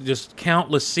 just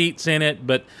countless seats in it,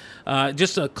 but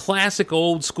just a classic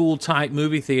old school type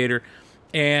movie theater.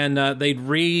 And they'd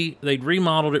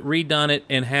remodeled it, redone it,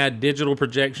 and had digital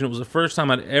projection. It was the first time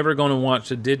I'd ever gone and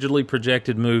watched a digitally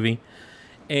projected movie,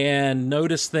 and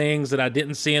noticed things that I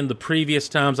didn't see in the previous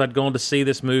times I'd gone to see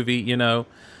this movie.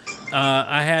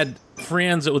 I had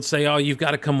friends that would say, "Oh, you've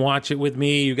got to come watch it with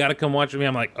me. You got to come watch it with me."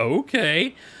 I'm like,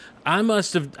 "Okay." I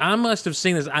must have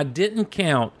seen this. I didn't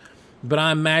count, but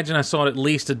I imagine I saw it at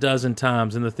least a dozen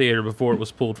times in the theater before it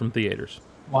was pulled from theaters.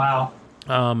 Wow.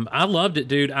 I loved it,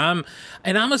 dude. I'm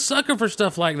a sucker for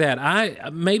stuff like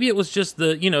that. Maybe it was just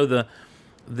the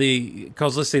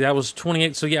because let's see, that was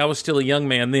 28. So yeah, I was still a young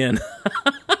man then.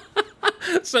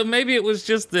 So maybe it was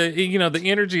just the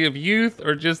energy of youth,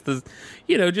 or just the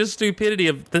just stupidity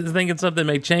of thinking something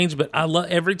may change. But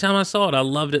every time I saw it, I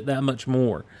loved it that much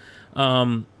more.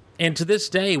 And to this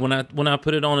day, when I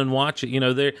put it on and watch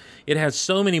it, it has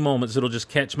so many moments that'll just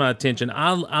catch my attention.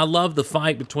 I love the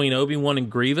fight between Obi-Wan and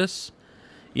Grievous,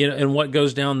 and what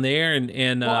goes down there.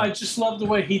 And well, I just love the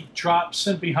way he drops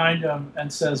in behind him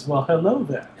and says, "Well, hello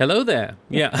there." Hello there.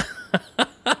 Yeah.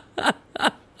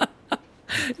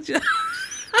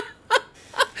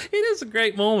 It is a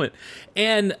great moment.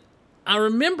 And I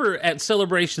remember at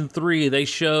Celebration 3, they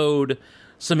showed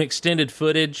some extended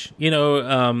footage,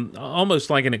 almost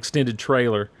like an extended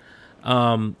trailer,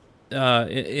 in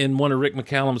one of Rick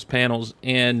McCallum's panels,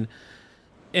 and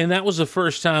that was the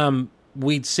first time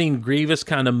we'd seen Grievous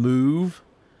kind of move,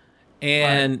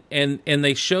 and right. and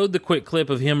they showed the quick clip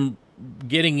of him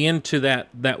getting into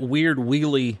that weird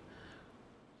wheelie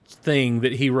thing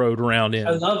that he rode around in.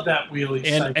 I love that wheelie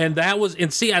cycle. And that was,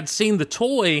 and see, I'd seen the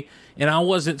toy and I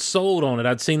wasn't sold on it.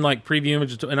 I'd seen like preview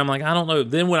images and I'm like, I don't know.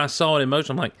 Then when I saw it in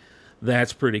motion, I'm like,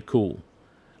 that's pretty cool.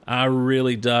 I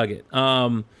really dug it.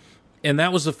 And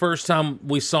that was the first time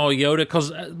we saw Yoda,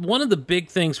 because one of the big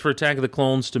things for Attack of the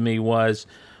Clones to me was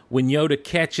when Yoda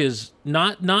catches,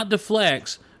 not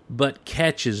deflects, but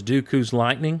catches Dooku's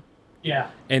lightning. Yeah.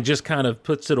 And just kind of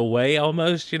puts it away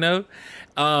almost,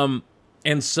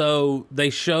 and so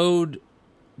they showed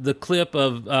the clip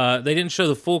of, they didn't show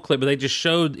the full clip, but they just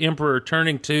showed Emperor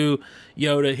turning to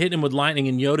Yoda, hitting him with lightning,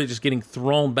 and Yoda just getting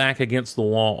thrown back against the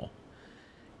wall.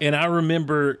 And I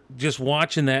remember just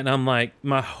watching that, and I'm like,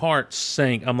 my heart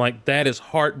sank. I'm like, that is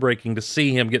heartbreaking to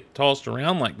see him get tossed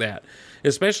around like that,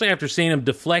 especially after seeing him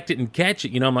deflect it and catch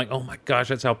it. I'm like, oh my gosh,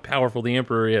 that's how powerful the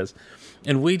Emperor is.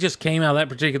 And we just came out of that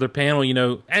particular panel,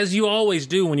 as you always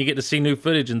do when you get to see new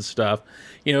footage and stuff,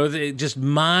 just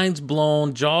minds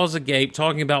blown, jaws agape,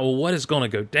 talking about, well, what is going to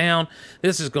go down?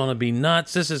 This is going to be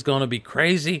nuts. This is going to be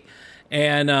crazy.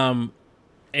 And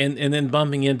then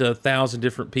bumping into 1,000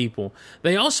 different people.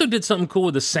 They also did something cool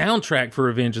with the soundtrack for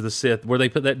Revenge of the Sith, where they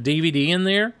put that DVD in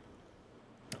there,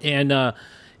 and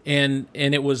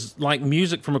it was like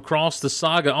music from across the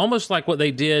saga, almost like what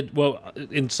they did. Well,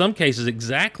 in some cases,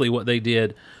 exactly what they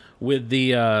did with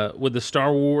the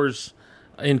Star Wars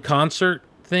in concert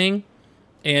thing,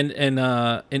 and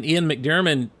Ian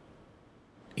McDiarmid,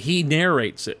 he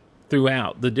narrates it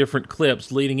throughout the different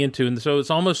clips leading into, and so it's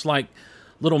almost like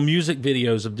little music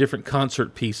videos of different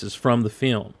concert pieces from the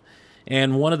film.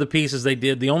 And one of the pieces they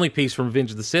did, the only piece from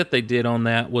Revenge of the Sith they did on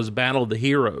that, was Battle of the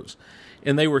Heroes.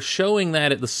 And they were showing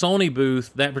that at the Sony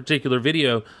booth, that particular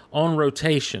video, on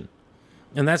rotation.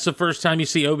 And that's the first time you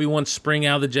see Obi-Wan spring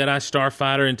out of the Jedi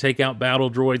Starfighter and take out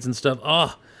battle droids and stuff.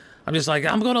 Oh, I'm just like,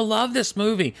 I'm going to love this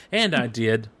movie. And I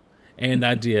did. I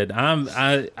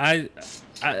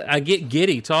get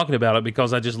giddy talking about it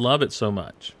because I just love it so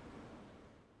much.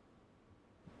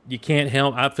 You can't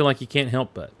help. I feel like you can't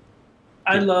help but.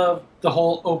 I love the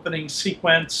whole opening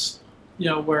sequence,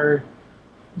 where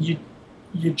you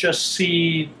just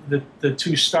see the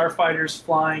two starfighters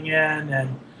flying in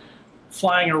and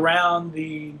flying around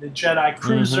the Jedi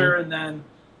cruiser, and then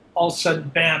all of a sudden,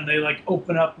 bam, they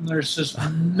open up and there's this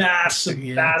massive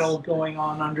battle going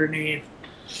on underneath.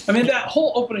 I mean, that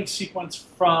whole opening sequence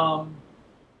from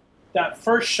that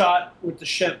first shot with the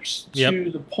ships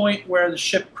to the point where the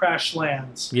ship crash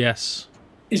lands. Yes.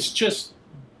 It's just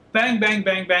bang, bang,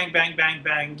 bang, bang, bang, bang,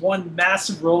 bang. One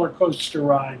massive roller coaster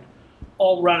ride,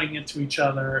 all running into each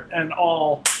other and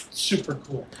all super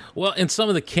cool. Well, and some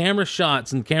of the camera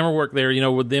shots and camera work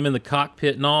there, with them in the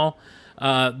cockpit and all.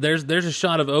 There's a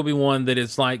shot of Obi-Wan that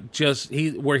is like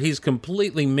where he's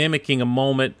completely mimicking a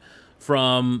moment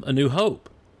from A New Hope.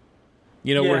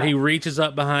 Where he reaches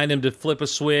up behind him to flip a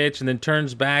switch and then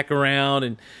turns back around,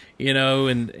 and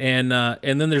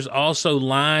then there's also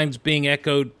lines being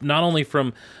echoed not only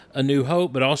from A New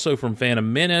Hope but also from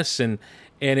Phantom Menace, and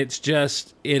it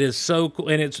is so cool.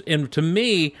 And to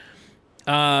me,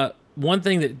 one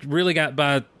thing that really got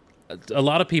by a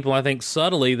lot of people, I think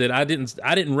subtly, that I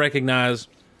didn't recognize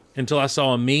until I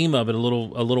saw a meme of it a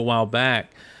little while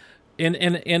back.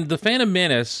 In the Phantom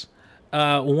Menace,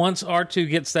 once R2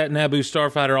 gets that Naboo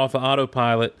starfighter off of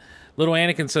autopilot, little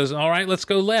Anakin says, "All right, let's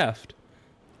go left."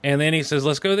 And then he says,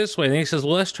 "Let's go this way." And then he says,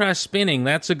 "Well, let's try spinning.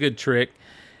 That's a good trick."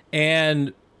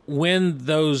 And when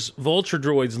those Vulture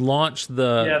droids launch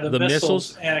the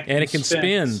missiles, Anakin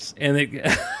spins. And it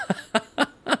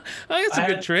that's a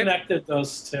good trick. Connected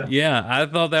those two. Yeah, I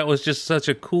thought that was just such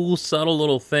a cool, subtle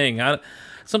little thing.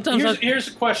 Here's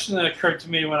a question that occurred to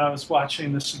me when I was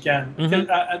watching this again.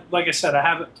 Mm-hmm. Like I said, I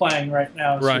have it playing right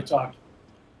now as we're talking.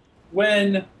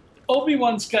 When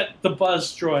Obi-Wan's got the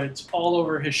buzz droids all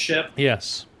over his ship,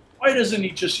 yes, why doesn't he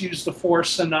just use the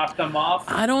Force and knock them off?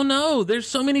 I don't know. There's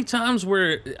so many times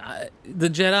where the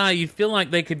Jedi, you feel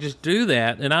like they could just do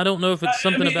that, and I don't know if it's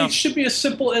something about... It should be as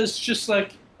simple as just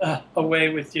like, away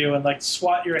with you, and like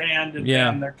swat your hand and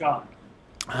bam, they're gone.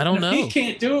 I don't know. If he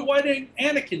can't do it, why didn't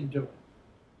Anakin do it?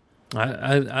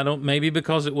 I don't. Maybe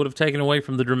because it would have taken away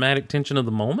from the dramatic tension of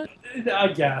the moment. I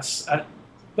guess,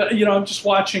 but I'm just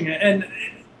watching it, and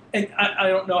I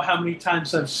don't know how many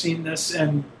times I've seen this,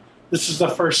 and this is the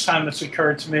first time it's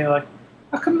occurred to me. Like,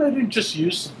 how come they didn't just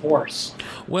use the Force?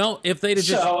 Well, if they'd have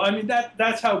just... So, I mean,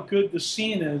 that's how good the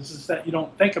scene is that you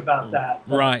don't think about that.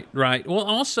 Right. Well,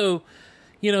 also,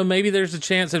 maybe there's a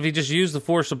chance that if he just used the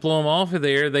Force to blow them off of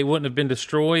there, they wouldn't have been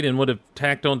destroyed and would have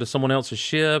tacked onto someone else's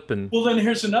ship. And well, then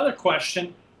here's another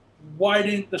question. Why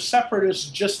didn't the Separatists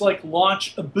just,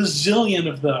 launch a bazillion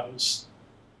of those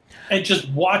and just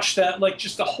watch that,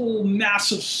 just a whole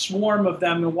massive swarm of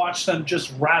them, and watch them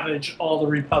just ravage all the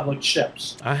Republic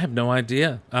ships? I have no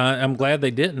idea. I'm glad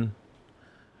they didn't.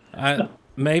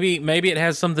 Maybe it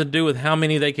has something to do with how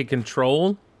many they could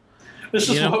control. This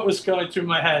is what was going through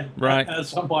my head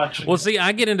as I'm watching. Well, see,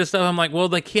 I get into stuff. I'm like, well,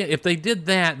 they can't. If they did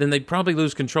that, then they'd probably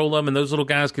lose control of them, and those little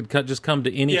guys could just come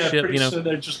to any ship. Pretty soon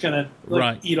they're just going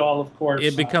to eat all of course.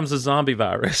 It becomes a zombie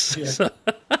virus. Yeah.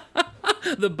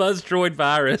 The Buzz Droid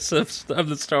virus of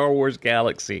the Star Wars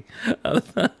galaxy. I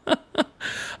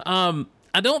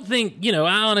don't think, I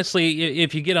honestly,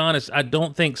 if you get honest, I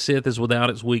don't think Sith is without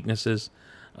its weaknesses.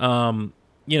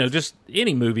 Just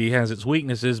any movie has its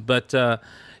weaknesses, but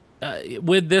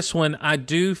with this one, I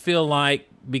do feel like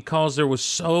because there was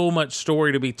so much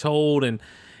story to be told, and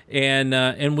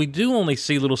we do only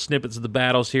see little snippets of the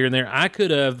battles here and there, I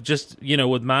could have just,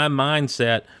 with my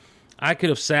mindset, I could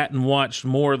have sat and watched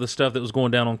more of the stuff that was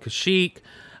going down on Kashyyyk.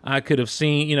 I could have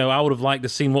seen, I would have liked to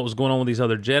see what was going on with these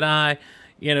other Jedi.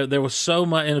 There was so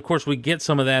much, and of course we get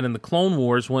some of that in the Clone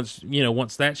Wars once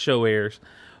that show airs.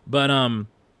 But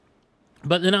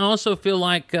then I also feel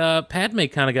like Padme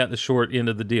kind of got the short end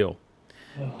of the deal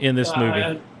in this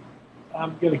movie.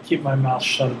 I'm going to keep my mouth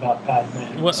shut about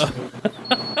Padme.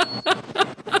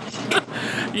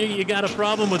 You got a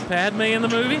problem with Padme in the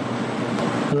movie?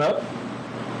 Hello?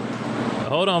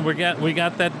 Hold on, we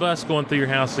got that bus going through your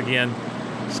house again.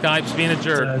 Skype's being a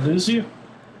jerk. Did I lose you?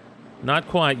 Not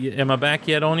quite. Am I back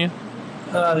yet on you?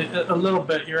 A little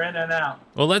bit. You're in and out.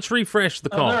 Well, let's refresh the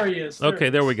call. Oh, there he is.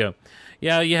 There we go.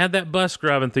 Yeah, you had that bus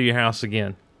driving through your house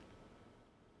again.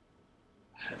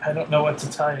 I don't know what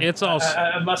to tell you. It's all.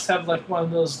 I must have one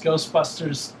of those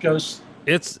Ghostbusters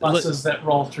buses that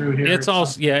roll through here. It's all.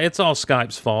 Yeah, it's all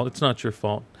Skype's fault. It's not your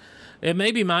fault. It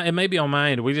may be on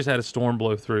my end. We just had a storm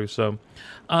blow through. So,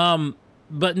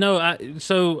 but no.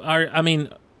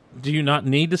 Do you not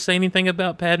need to say anything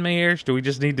about Padme, Erich? Do we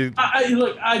just need to?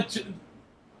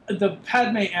 The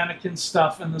Padme Anakin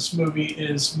stuff in this movie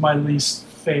is my least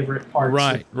favorite part.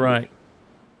 Right. Well,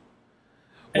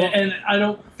 and I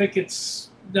don't think it's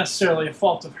necessarily a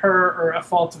fault of her or a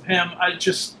fault of him. I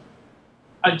just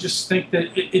think that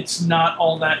it's not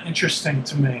all that interesting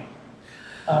to me.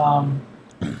 I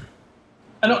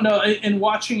don't know. In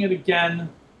watching it again,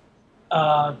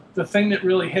 the thing that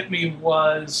really hit me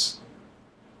was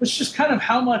just kind of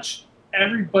how much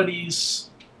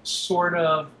everybody's sort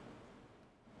of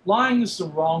lying is the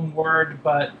wrong word,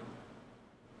 but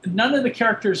none of the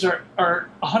characters are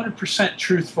 100%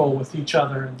 truthful with each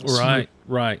other in this movie.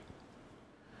 Right.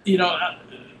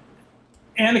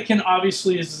 Anakin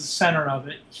obviously is the center of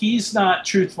it. He's not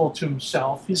truthful to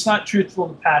himself. He's not truthful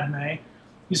to Padme.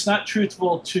 He's not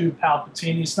truthful to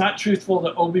Palpatine. He's not truthful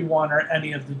to Obi-Wan or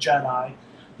any of the Jedi.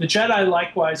 The Jedi,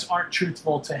 likewise, aren't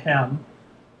truthful to him.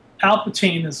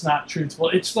 Palpatine is not truthful.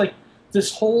 It's like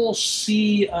this whole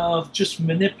sea of just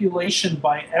manipulation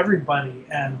by everybody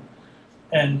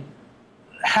and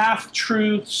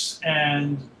half-truths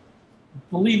and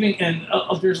believing. And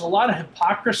there's a lot of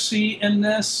hypocrisy in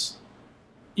this.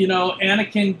 You know,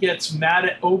 Anakin gets mad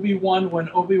at Obi-Wan when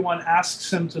Obi-Wan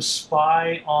asks him to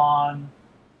spy on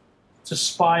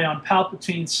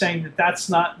Palpatine, saying that that's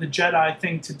not the Jedi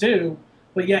thing to do.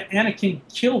 But yet Anakin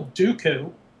killed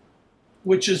Dooku,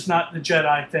 which is not the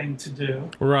Jedi thing to do.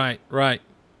 Right.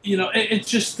 You know, it's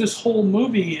just this whole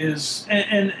movie is,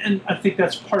 and I think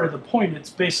that's part of the point. It's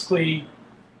basically,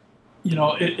 you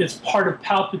know, it's part of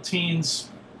Palpatine's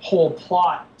whole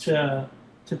plot to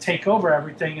take over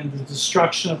everything and the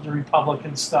destruction of the Republic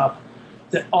and stuff,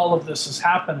 that all of this is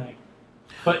happening.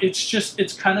 But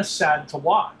it's kind of sad to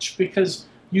watch because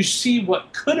you see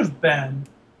what could have been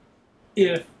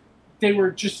if they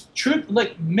were just true.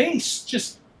 Like Mace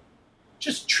just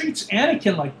treats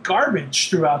Anakin like garbage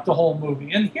throughout the whole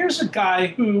movie. And here's a guy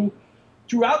who,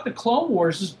 throughout the Clone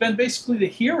Wars, has been basically the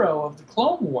hero of the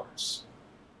Clone Wars.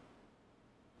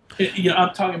 You know,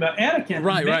 I'm talking about Anakin.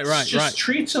 Right. Just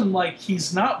treats him like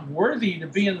he's not worthy to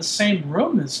be in the same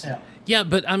room as him. Yeah,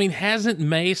 but I mean, hasn't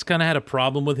Mace kind of had a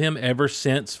problem with him ever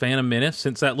since Phantom Menace,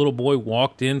 since that little boy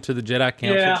walked into the Jedi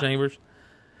Council chambers?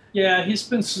 Yeah, he's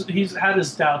had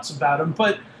his doubts about him,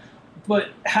 but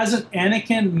hasn't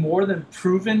Anakin more than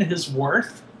proven his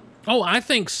worth? Oh, I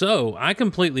think so. I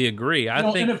completely agree. I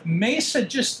think, and if Mace had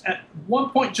just at one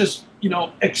point just, you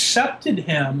know, accepted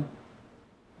him,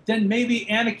 then maybe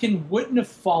Anakin wouldn't have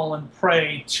fallen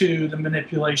prey to the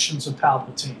manipulations of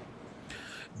Palpatine.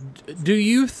 Do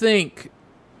you think,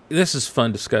 this is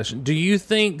fun discussion, do you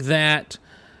think that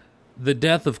the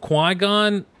death of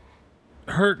Qui-Gon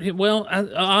hurt him? Well,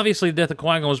 obviously the death of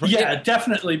Qui-Gon was... Yeah,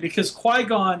 definitely, because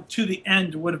Qui-Gon, to the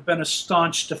end, would have been a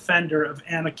staunch defender of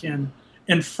Anakin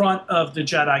in front of the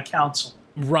Jedi Council.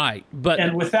 Right, but...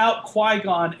 And without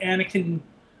Qui-Gon, Anakin...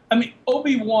 I mean,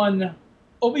 Obi-Wan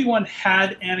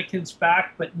had Anakin's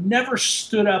back, but never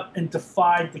stood up and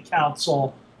defied the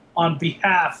Council on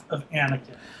behalf of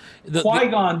Anakin.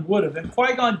 Qui-Gon would have, and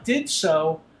Qui-Gon did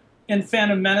so in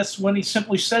Phantom Menace when he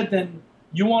simply said, then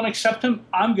you won't accept him,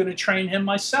 I'm going to train him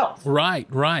myself. Right.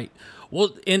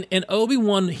 Well, and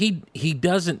Obi-Wan, he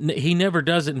never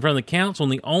does it in front of the Council,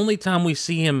 and the only time we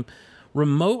see him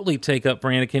remotely take up for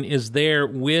Anakin is there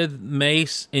with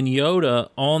Mace and Yoda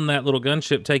on that little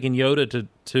gunship taking Yoda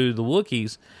to the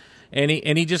Wookiees, and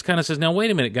he just kind of says, now wait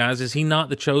a minute, guys, is he not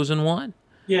the chosen one?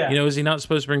 Yeah. You know, is he not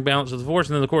supposed to bring balance to the Force?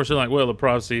 And then, of course, they're like, well, the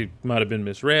prophecy might have been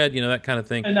misread, you know, that kind of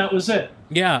thing. And that was it.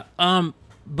 Yeah.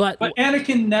 But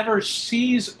Anakin never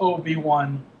sees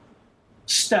Obi-Wan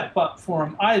step up for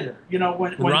him either. You know,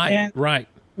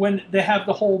 when they have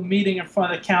the whole meeting in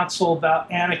front of the Council about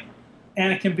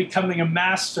Anakin becoming a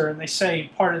master, and they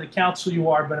say, part of the Council you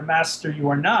are, but a master you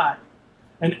are not,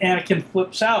 and Anakin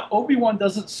flips out, Obi-Wan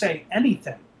doesn't say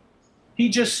anything. He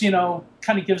just, you know,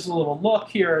 kind of gives a little look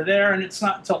here or there, and it's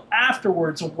not until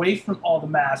afterwards, away from all the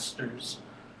masters,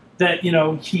 that, you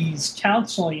know, he's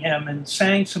counseling him and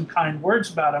saying some kind words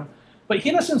about him. But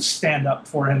he doesn't stand up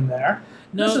for him there.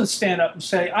 He doesn't stand up and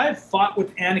say, I have fought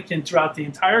with Anakin throughout the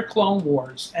entire Clone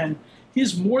Wars, and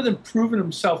he's more than proven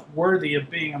himself worthy of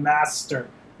being a master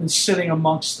and sitting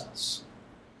amongst us.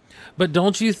 But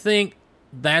don't you think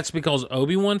that's because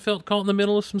Obi-Wan felt caught in the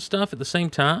middle of some stuff at the same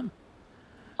time?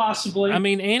 Possibly. I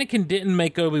mean, Anakin didn't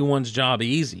make Obi-Wan's job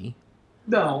easy.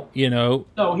 No. You know?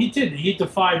 No, he didn't. He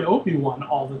defied Obi-Wan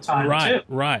all the time, too.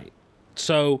 Right.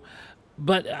 So,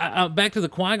 but back to the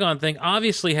Qui-Gon thing,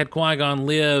 obviously had Qui-Gon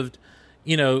lived,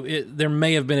 you know, there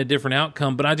may have been a different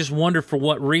outcome, but I just wonder for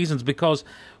what reasons, because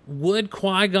would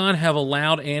Qui-Gon have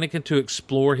allowed Anakin to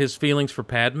explore his feelings for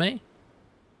Padme?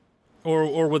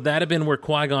 Or would that have been where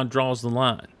Qui-Gon draws the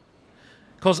line?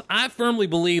 Because I firmly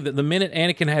believe that the minute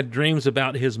Anakin had dreams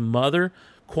about his mother,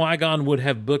 Qui-Gon would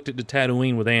have booked it to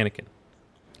Tatooine with Anakin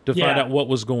to find out what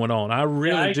was going on. I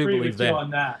really do believe that. You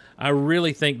on that. I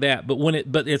really think that.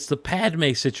 But it's the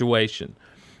Padme situation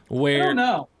where I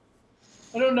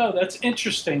don't know. That's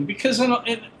interesting because in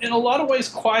a lot of ways,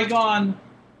 Qui-Gon.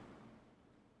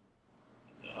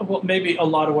 Well, maybe a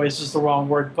lot of ways is the wrong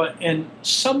word, but in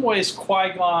some ways,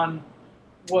 Qui-Gon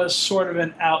was sort of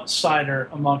an outsider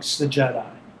amongst the Jedi.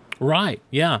 Right,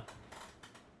 yeah.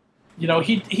 You know,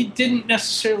 he didn't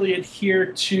necessarily adhere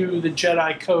to the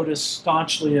Jedi Code as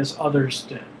staunchly as others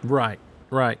did. Right.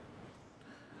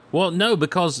 Well, no,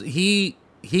 because he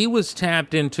was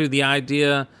tapped into the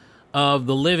idea of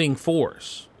the living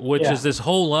force, which is this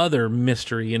whole other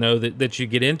mystery, you know, that you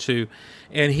get into.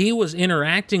 And he was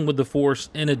interacting with the force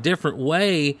in a different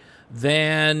way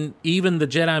than even the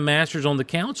Jedi Masters on the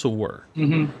Council were.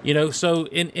 Mm-hmm. You know, so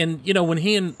and you know, when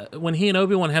he and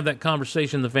Obi-Wan have that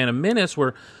conversation in The Phantom Menace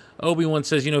where Obi-Wan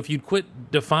says, you know, if you'd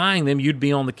quit defying them, you'd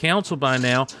be on the Council by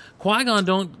now. Qui-Gon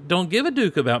don't give a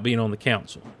duke about being on the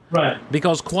Council. Right.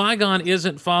 Because Qui-Gon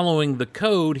isn't following the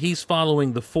code, he's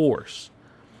following the Force.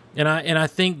 And I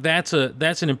think that's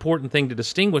an important thing to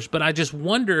distinguish. But I just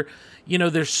wonder, you know,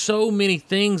 there's so many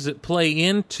things that play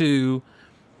into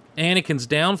Anakin's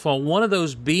downfall. One of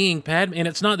those being Padme, and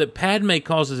it's not that Padme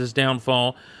causes his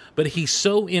downfall, but he's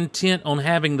so intent on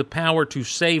having the power to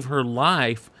save her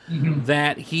life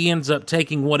that he ends up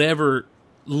taking whatever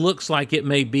looks like it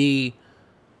may be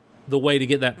the way to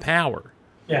get that power.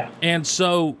 Yeah. And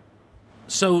so,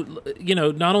 you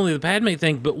know, not only the Padme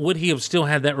thing, but would he have still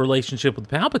had that relationship with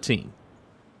Palpatine?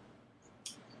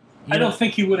 I don't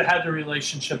think he would have had the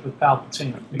relationship with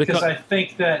Palpatine because I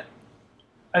think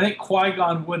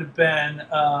Qui-Gon would have been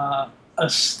a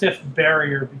stiff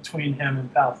barrier between him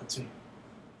and Palpatine.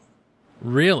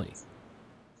 Really?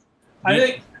 I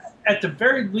think at the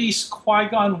very least,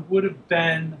 Qui-Gon would have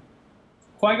been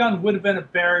a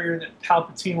barrier that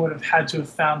Palpatine would have had to have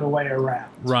found a way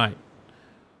around. Right.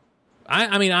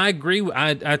 I mean, I agree. I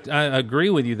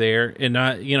agree with you there, and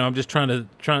I'm just trying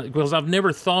because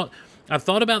I've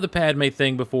thought about the Padme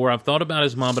thing before. I've thought about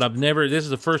his mom, but this is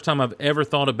the first time I've ever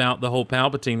thought about the whole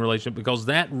Palpatine relationship because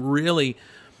that really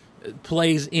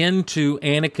plays into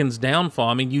Anakin's downfall.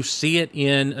 I mean, you see it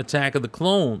in Attack of the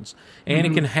Clones.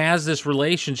 Anakin has this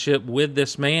relationship with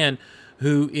this man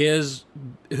who is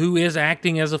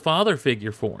acting as a father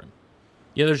figure for him.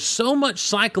 Yeah, there's so much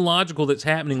psychological that's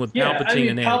happening with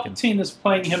Palpatine and Anakin. Palpatine is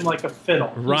playing him like a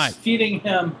fiddle. Right. He's feeding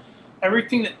him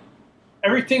everything that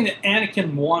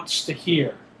Anakin wants to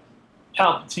hear.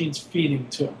 Palpatine's feeding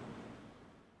to him.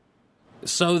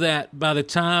 So that by the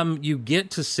time you get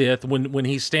to Sith, when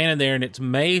he's standing there and it's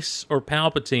Mace or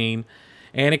Palpatine,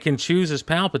 Anakin chooses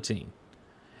Palpatine,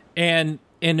 and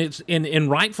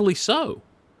rightfully so,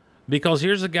 because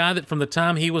here's a guy that from the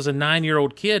time he was a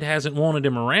 9-year-old kid hasn't wanted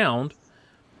him around.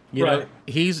 You know,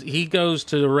 he goes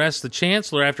to arrest the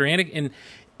Chancellor after Anakin,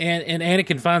 and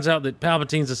Anakin finds out that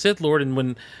Palpatine's a Sith Lord,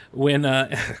 and when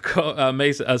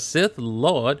Mace a Sith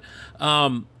Lord.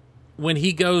 When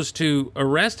he goes to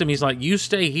arrest him, he's like, you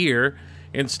stay here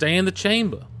and stay in the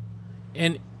chamber.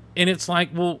 And it's like,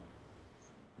 well,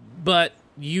 but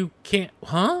you can't,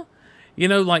 huh? You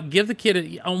know, like give the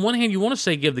kid, on one hand, you want to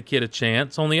say give the kid a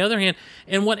chance. On the other hand,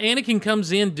 and what Anakin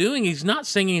comes in doing, he's not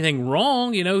saying anything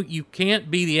wrong. You know, you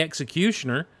can't be the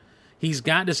executioner. He's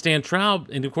got to stand trial.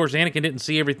 And of course, Anakin didn't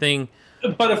see everything.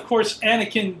 But of course,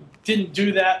 Anakin didn't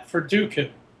do that for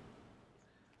Dooku.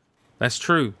 That's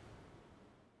true.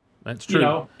 That's true. You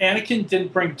know, Anakin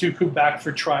didn't bring Dooku back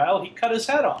for trial. He cut his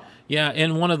head off. Yeah,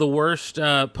 and one of the worst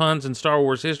puns in Star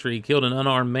Wars history, he killed an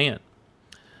unarmed man.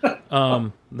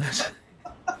 That's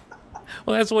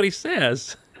what he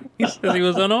says. He says he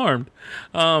was unarmed.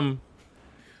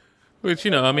 Which,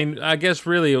 you know, I mean, I guess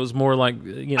really it was more like,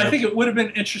 you know. I think it would have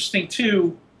been interesting,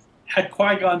 too, had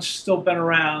Qui-Gon still been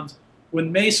around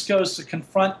when Mace goes to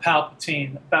confront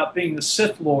Palpatine about being the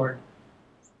Sith Lord.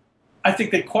 I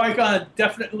think that Qui-Gon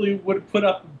definitely would have put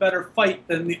up a better fight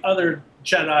than the other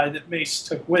Jedi that Mace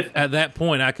took with him. At that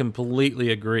point, I completely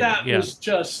agree. That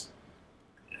was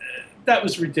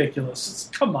ridiculous.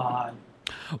 Come on.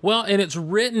 Well, and it's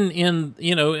written in,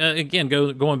 you know, again,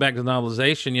 going back to the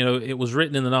novelization, you know, it was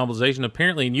written in the novelization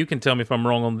apparently, and you can tell me if I'm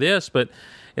wrong on this, but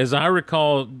as I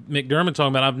recall McDermott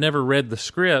talking about, I've never read the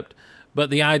script,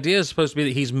 but the idea is supposed to be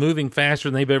that he's moving faster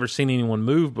than they've ever seen anyone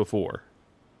move before.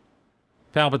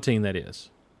 Palpatine, that is.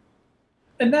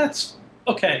 And that's,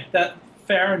 okay, that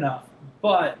fair enough.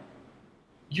 But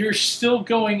you're still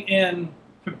going in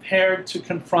prepared to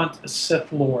confront a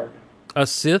Sith Lord. A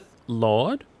Sith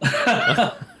Lord?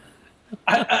 I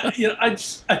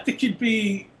think you'd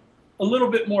be a little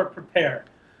bit more prepared.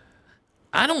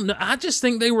 I don't know. I just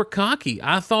think they were cocky.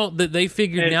 I thought that they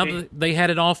figured now that they had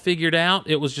it all figured out.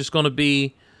 It was just going to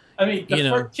be. I mean,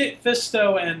 Kit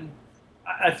Fisto and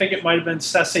I think it might have been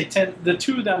Sessetin. The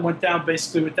two of them went down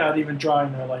basically without even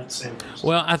drawing their lightsabers.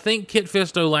 Well, I think Kit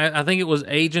Fisto. I think it was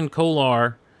Agent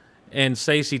Kolar and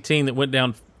Sessetin that went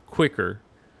down quicker,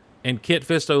 and Kit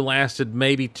Fisto lasted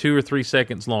maybe 2 or 3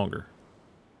 seconds longer.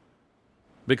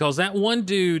 Because that one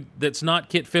dude that's not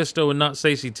Kit Fisto and not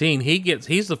Sessetin,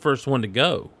 he's the first one to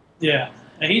go. Yeah,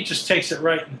 and he just takes it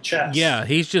right in the chest. Yeah,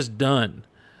 he's just done.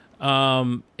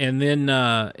 And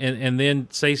then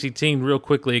Stacey teamed real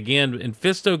quickly again, and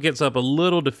Fisto gets up a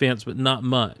little defense, but not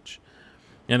much.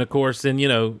 And of course, then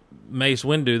Mace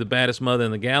Windu, the baddest mother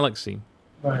in the galaxy,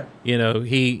 Right.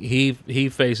 He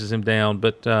faces him down.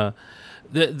 But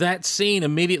that scene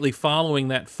immediately following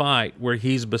that fight, where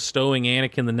he's bestowing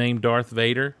Anakin the name Darth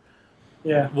Vader,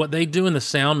 what they do in the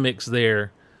sound mix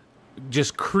there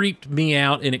just creeped me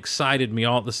out and excited me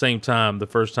all at the same time. The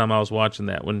first time I was watching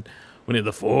that, when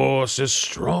the Force is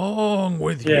strong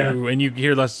with you, and you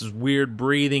hear this weird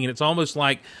breathing, and it's almost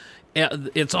like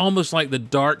the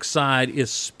dark side is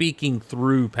speaking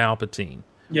through Palpatine.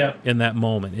 Yeah. In that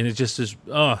moment, and it just is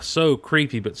so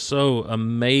creepy, but so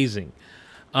amazing.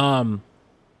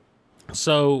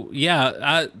 So yeah,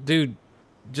 I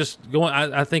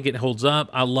think it holds up.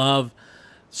 I love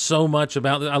so much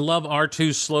about it. I love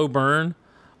R2's slow burn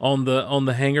on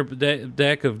the hangar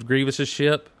deck of Grievous's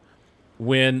ship,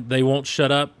 when they won't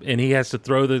shut up and he has to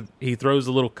throws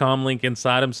the little comm link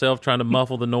inside himself, trying to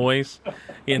muffle the noise.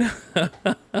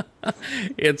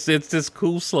 It's this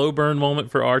cool slow burn moment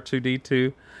for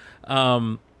R2D2.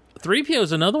 3PO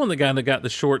is another one, that got the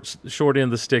short end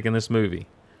of the stick in this movie.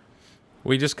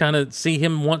 We just kind of see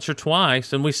him once or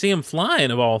twice, and we see him flying,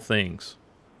 of all things,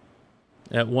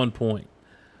 at one point.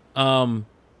 And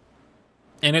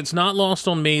it's not lost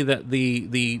on me that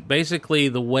the basically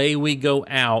the way we go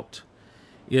out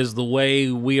is the way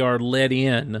we are led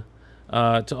in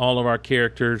to all of our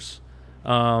characters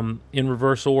in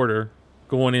reverse order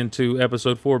going into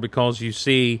Episode 4, because you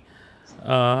see,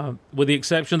 with the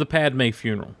exception of the Padme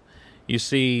funeral, you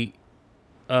see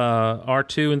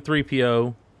R2 and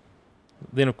 3PO.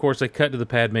 Then, of course, they cut to the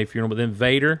Padme funeral, but then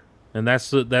Vader, and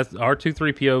that's R2,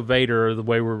 3PO, Vader are the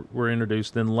way we're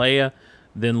introduced. Then Leia,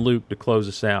 then Luke to close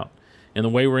us out. And the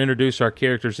way we're introduced our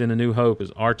characters in A New Hope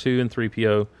is R2 and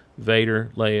 3PO,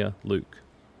 Vader, Leia, Luke.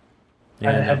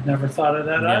 And, I had never thought of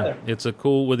that either. It's a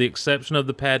cool, with the exception of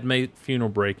the Padme funeral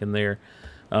break in there,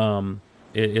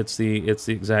 it's the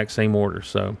exact same order.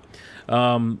 So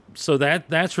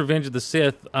that's Revenge of the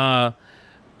Sith. To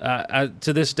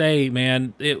this day,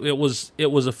 man, it was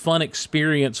a fun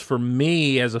experience for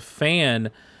me as a fan,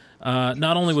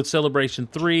 not only with Celebration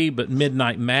 3, but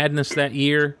Midnight Madness that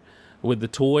year with the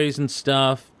toys and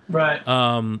stuff. Right.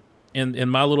 In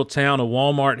my little town, a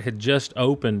Walmart had just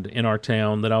opened in our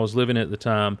town that I was living at the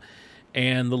time,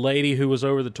 and the lady who was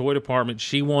over the toy department,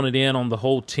 she wanted in on the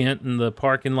whole tent and the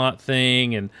parking lot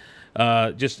thing, and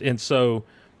so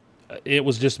it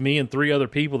was just me and 3 other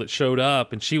people that showed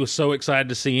up, and she was so excited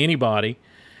to see anybody,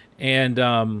 and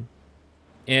I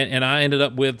ended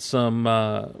up with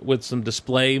some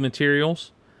display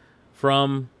materials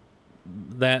from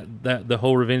the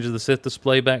whole Revenge of the Sith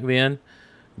display back then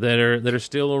that are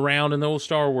still around in the old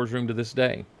Star Wars room to this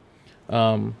day.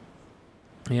 It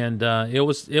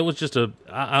was just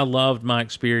I loved my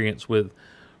experience with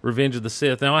Revenge of the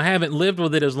Sith. Now, I haven't lived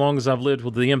with it as long as I've lived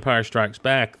with The Empire Strikes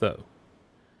Back, though.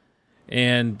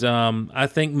 And I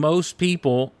think most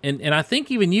people, and I think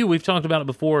even you, we've talked about it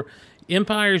before,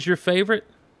 Empire is your favorite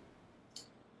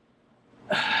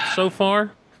so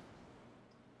far?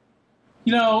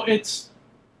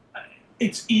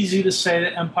 It's easy to say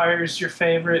that Empire is your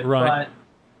favorite, right,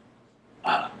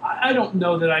 but I don't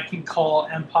know that I can call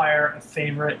Empire a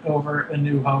favorite over A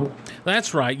New Hope.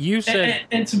 That's right. You said...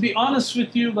 And to be honest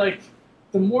with you,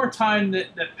 the more time that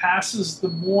passes, the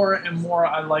more and more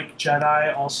I like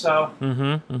Jedi also.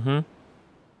 Mm-hmm.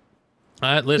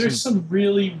 There's some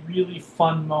really, really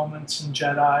fun moments in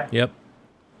Jedi. Yep.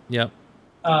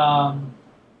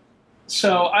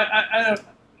 So I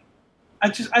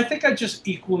think I just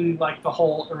equally like the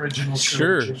whole original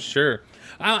trilogy. Sure.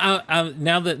 I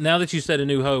now that you said A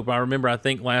New Hope, I remember, I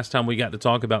think last time we got to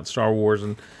talk about Star Wars,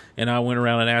 and I went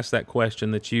around and asked that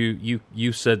question that you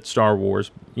said Star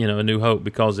Wars, A New Hope,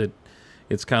 because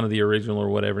it's kind of the original or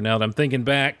whatever. Now that I'm thinking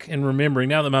back and remembering,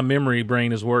 now that my memory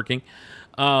brain is working,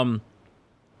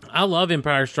 I love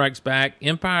Empire Strikes Back.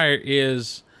 Empire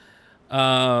is,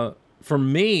 for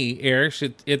me, Erich,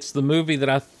 it's the movie that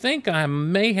I think I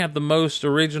may have the most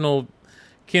original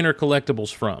Kenner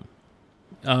collectibles from.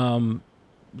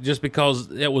 Just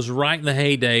because it was right in the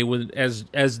heyday,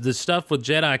 as the stuff with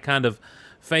Jedi kind of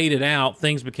faded out,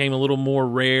 things became a little more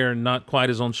rare and not quite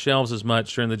as on shelves as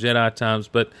much during the Jedi times.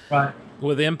 But right.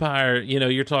 With Empire,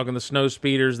 you're talking the Snow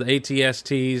Speeders, the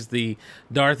AT-STs, the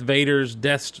Darth Vader's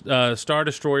Star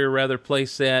Destroyer play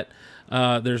set.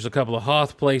 There's a couple of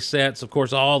Hoth play sets, of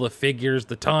course, all the figures,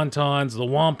 the Tauntauns, the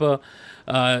Wampa,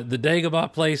 the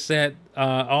Dagobah play set,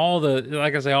 all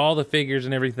the figures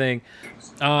and everything.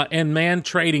 And man,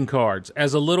 trading cards.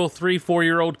 As a little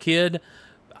 3-4-year-old kid,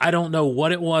 I don't know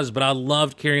what it was, but I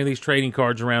loved carrying these trading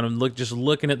cards around and just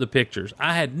looking at the pictures.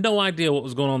 I had no idea what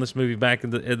was going on in this movie back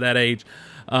at that age,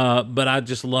 but I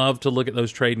just loved to look at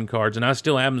those trading cards, and I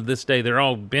still have them to this day. They're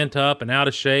all bent up and out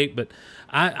of shape, but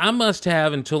I must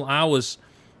have until I was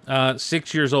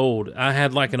 6 years old. I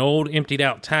had like an old emptied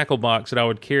out tackle box that I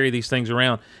would carry these things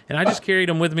around, and I just carried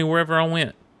them with me wherever I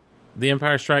went. The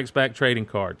Empire Strikes Back trading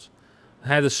cards. I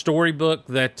had the storybook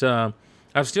that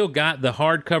I've still got the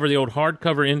hardcover, the old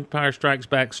hardcover Empire Strikes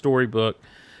Back storybook,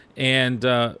 and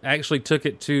actually took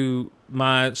it to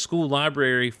my school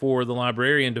library for the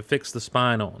librarian to fix the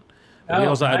spine on.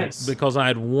 Because I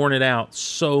had worn it out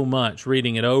so much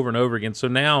reading it over and over again. So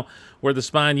now where the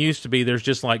spine used to be, there's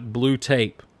just like blue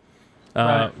tape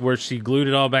where she glued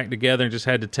it all back together and just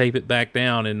had to tape it back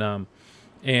down.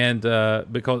 And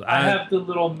because I have the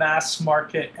little mass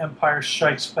market Empire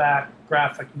Strikes Back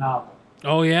graphic novel.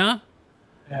 Oh, yeah?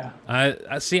 Yeah.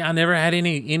 I see. I never had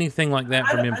anything like that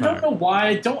from Empire. I don't know why.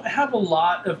 I don't have a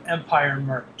lot of Empire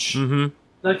merch. Mm-hmm.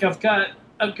 Like I've got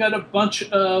a bunch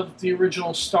of the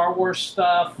original Star Wars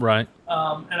stuff, right?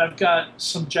 And I've got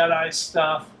some Jedi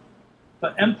stuff.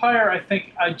 But Empire, I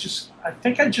think I just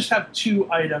have 2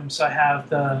 items. I have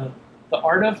the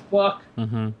Art of book,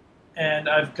 mm-hmm. and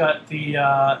I've got the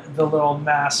little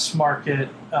mass market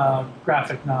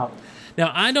graphic novel. Now,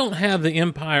 I don't have the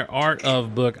Empire Art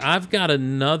of book. I've got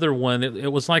another one.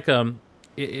 It was like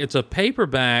it's a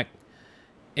paperback,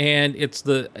 and is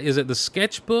it the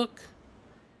sketchbook?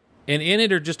 And in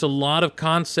it are just a lot of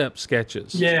concept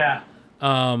sketches. Yeah.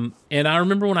 And I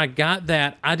remember when I got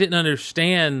that, I didn't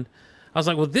understand. I was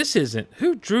like, well, this isn't.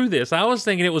 Who drew this? I was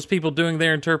thinking it was people doing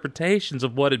their interpretations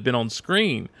of what had been on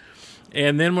screen.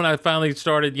 And then when I finally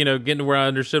started, getting to where I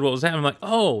understood what was happening, I'm like,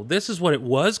 oh, this is what it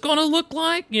was going to look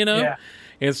like, Yeah.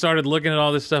 And started looking at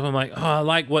all this stuff. I'm like, oh, I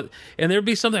like what, and there'd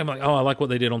be something I'm like, oh, I like what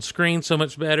they did on screen so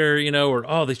much better, or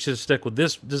oh, they should have stuck with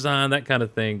this design, that kind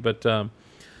of thing. But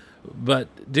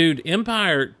dude,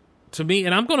 Empire to me,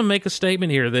 and I'm going to make a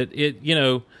statement here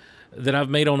that that I've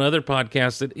made on other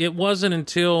podcasts, that it wasn't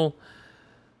until,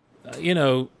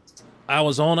 I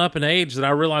was on up in age that I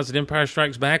realized that Empire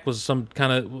Strikes Back was some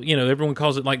kind of, everyone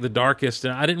calls it like the darkest,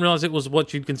 and I didn't realize it was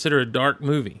what you'd consider a dark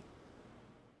movie.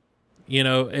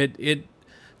 It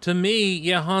to me,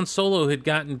 yeah, Han Solo had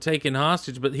gotten taken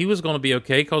hostage, but he was going to be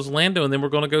okay because Lando and them were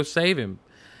going to go save him.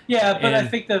 Yeah, but I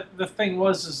think that the thing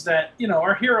is that,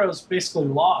 our heroes basically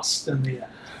lost in the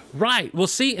end. Right. Well,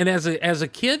 see, and as a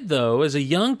kid, though, as a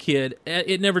young kid,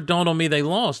 it never dawned on me they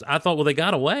lost. I thought, well, they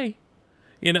got away.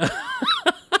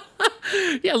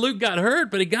 Yeah, Luke got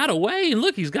hurt, but he got away, and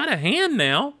look, he's got a hand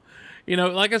now.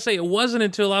 Like I say, it wasn't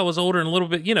until I was older and a little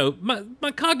bit,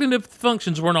 my cognitive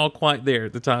functions weren't all quite there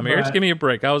at the time. Right. Erich, give me a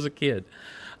break. I was a kid.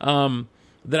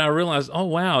 That I realized, oh,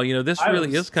 wow, this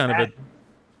really is kind 10. Of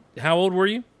a... How old were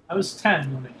you? I was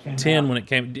 10 when it came 10 out. when it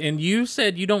came. And you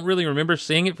said you don't really remember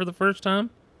seeing it for the first time?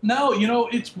 No,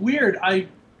 it's weird. I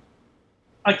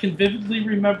can vividly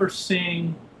remember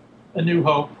seeing A New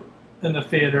Hope in the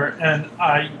theater, and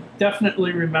I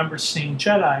definitely remember seeing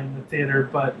Jedi in the theater,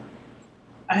 but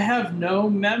I have no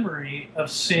memory of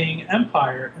seeing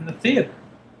Empire in the theater.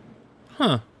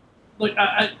 Huh. Like,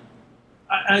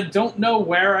 I don't know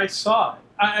where I saw it.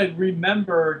 I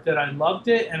remember that I loved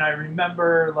it, and I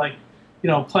remember,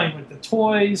 playing with the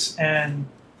toys, and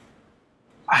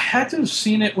I had to have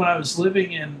seen it when I was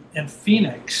living in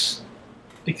Phoenix,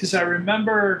 because I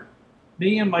remember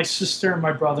me and my sister and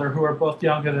my brother, who are both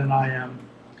younger than I am,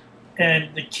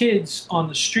 and the kids on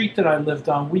the street that I lived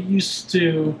on, we used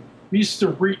to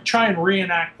try and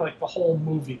reenact like the whole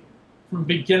movie from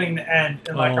beginning to end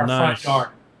in our front yard.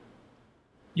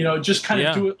 Just kind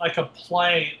of do it like a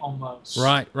play almost.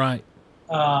 Right.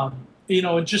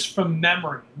 And just from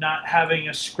memory, not having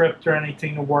a script or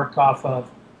anything to work off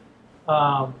of.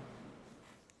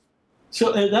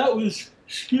 So that was,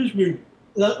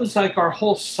 that was like our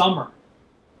whole summer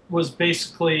was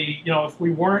basically, if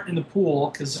we weren't in the pool,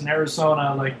 because in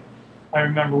Arizona, I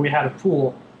remember we had a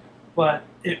pool, but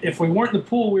if we weren't in the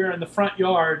pool, we were in the front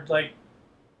yard,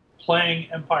 playing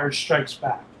Empire Strikes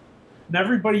Back. And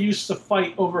everybody used to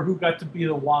fight over who got to be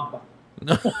the Wampa.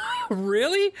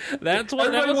 Really? That's what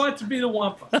everybody wanted to be the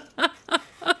Wampa.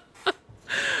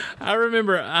 I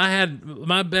remember I had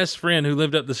my best friend who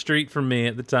lived up the street from me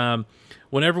at the time.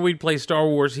 Whenever we'd play Star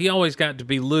Wars, he always got to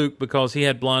be Luke because he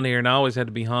had blonde hair, and I always had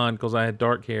to be Han because I had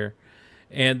dark hair.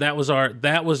 And that was our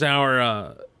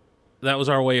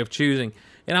way of choosing.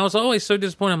 And I was always so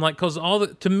disappointed. I'm like, because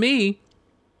to me,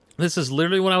 this is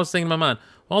literally what I was thinking in my mind.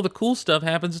 All the cool stuff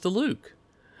happens to Luke.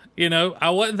 You know, I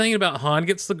wasn't thinking about Han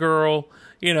gets the girl.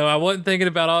 You know, I wasn't thinking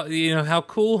about how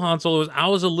cool Han Solo was. I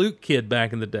was a Luke kid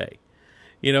back in the day.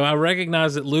 You know, I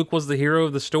recognized that Luke was the hero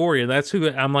of the story, and that's who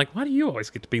I'm like. Why do you always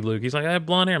get to be Luke? He's like, I have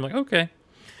blonde hair. I'm like, okay.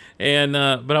 And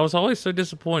but I was always so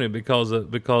disappointed because of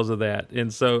that.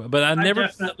 And so, but I never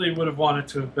definitely would have wanted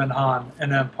to have been Han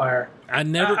in Empire.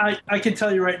 I can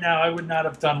tell you right now, I would not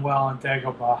have done well on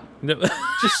Dagobah. No.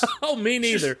 Just me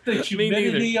neither. Just the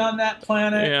humidity on that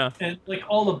planet, and like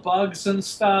all the bugs and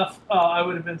stuff. I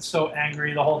would have been so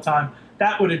angry the whole time.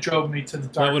 That would have drove me to the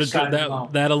dark side alone.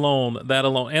 That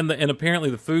alone, and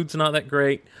apparently the food's not that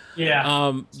great.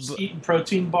 Yeah, eating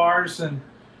protein bars and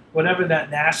whatever that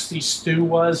nasty stew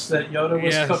was that Yoda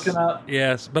was cooking up.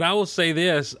 Yes, but I will say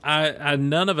this: I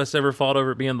none of us ever fought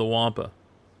over it being the Wampa,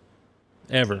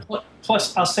 ever.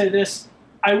 Plus, I'll say this: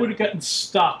 I would have gotten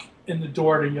stuck in the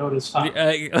door to Yoda's hut,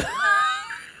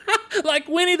 like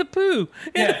Winnie the Pooh.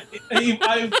 Yeah,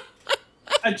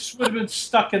 I just would have been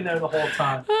stuck in there the whole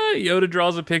time. Yoda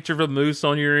draws a picture of a moose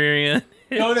on your ear end.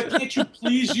 Yoda, can't you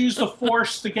please use the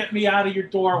Force to get me out of your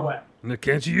doorway?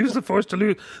 Can't you use the Force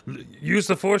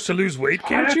to lose weight?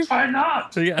 Can't you? Why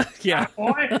not? Yeah.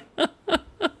 Boy.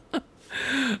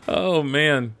 Oh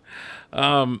man,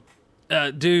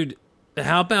 dude,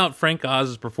 how about Frank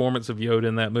Oz's performance of Yoda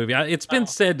in that movie? It's been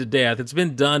said to death. It's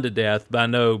been done to death. I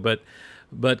know, but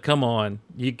come on,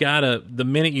 you gotta. The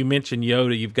minute you mention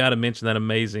Yoda, you've got to mention that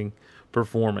amazing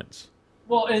performance.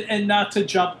 Well, and not to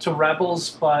jump to Rebels,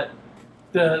 but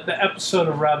the episode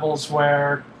of Rebels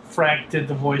where Frank did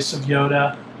the voice of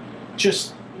Yoda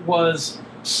just was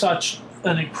such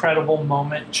an incredible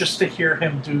moment. Just to hear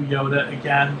him do Yoda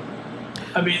again.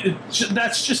 I mean,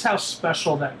 that's just how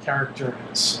special that character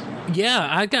is. Yeah,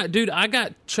 I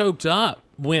got choked up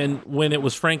when it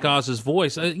was Frank Oz's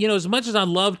voice. As much as I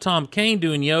love Tom Kane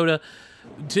doing Yoda,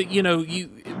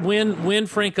 when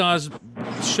Frank Oz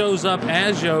shows up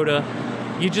as Yoda,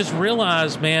 you just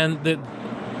realize, man, that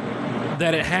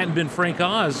it hadn't been Frank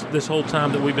Oz this whole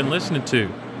time that we've been listening to.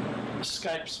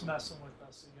 Skype's messing with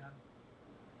us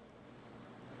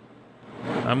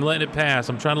again. I'm letting it pass.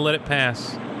 I'm trying to let it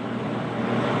pass.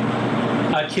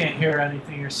 I can't hear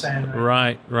anything you're saying.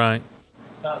 Right.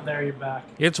 Oh, there you're back.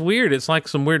 It's weird. It's like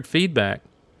some weird feedback.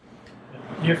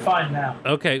 You're fine now.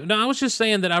 Okay. No, I was just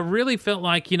saying that I really felt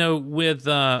like, with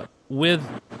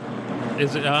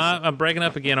is it? I'm breaking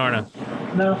up again, aren't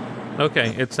I? No.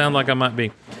 Okay. It sounded like I might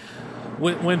be.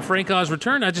 When Frank Oz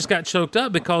returned, I just got choked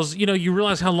up because, you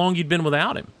realize how long you'd been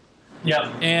without him.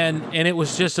 Yep. And it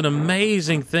was just an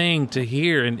amazing thing to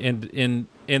hear, and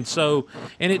so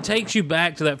it takes you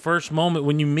back to that first moment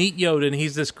when you meet Yoda and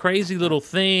he's this crazy little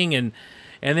thing, and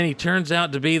then he turns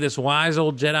out to be this wise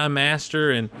old Jedi Master,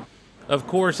 and of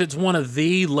course it's one of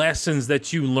the lessons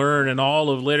that you learn in all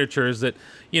of literature is that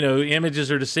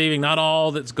images are deceiving, not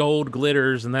all that's gold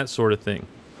glitters and that sort of thing.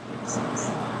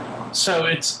 So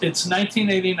it's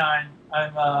 1989.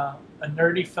 I'm a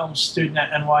nerdy film student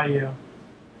at NYU.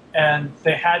 And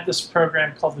they had this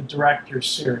program called the Director's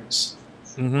Series,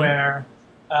 where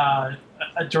a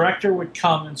director would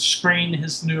come and screen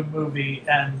his new movie,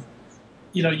 and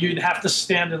you'd have to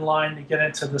stand in line to get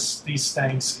into these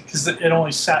things because it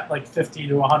only sat like 50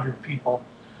 to 100 people.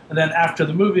 And then after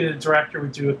the movie, the director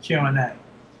would do a Q&A.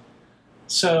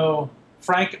 So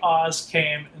Frank Oz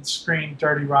came and screened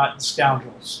Dirty Rotten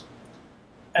Scoundrels,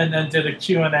 and then did a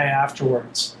Q&A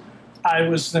afterwards. I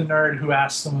was the nerd who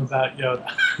asked them about Yoda.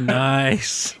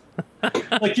 Nice.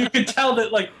 Like, you could tell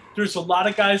that, like, there's a lot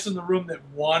of guys in the room that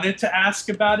wanted to ask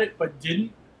about it but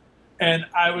didn't. And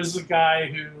I was the guy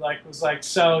who, like, was like,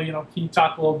 so, can you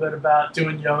talk a little bit about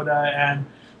doing Yoda, and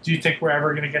do you think we're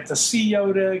ever going to get to see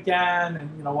Yoda again?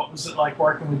 And, what was it like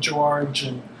working with George?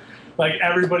 And, like,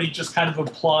 everybody just kind of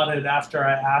applauded after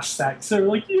I asked that. Because they were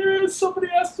like, yeah, somebody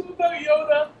asked him about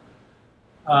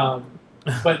Yoda.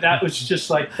 But that was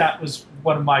just like, that was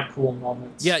one of my cool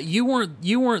moments. Yeah, you weren't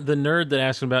the nerd that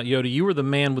asked about Yoda. You were the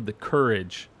man with the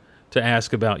courage to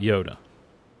ask about Yoda.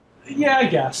 Yeah, I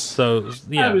guess. So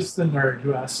yeah. I was the nerd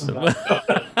who asked him about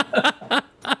Yoda.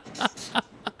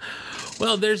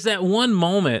 Well, there's that one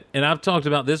moment, and I've talked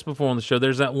about this before on the show.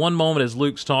 There's that one moment as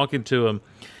Luke's talking to him,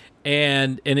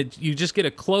 and you just get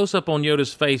a close up on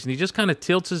Yoda's face, and he just kind of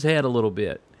tilts his head a little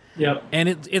bit. Yep. And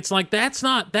it's like that's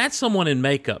someone in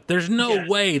makeup. There's no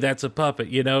way that's a puppet,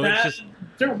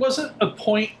 There wasn't a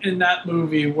point in that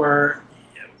movie where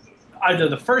either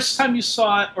the first time you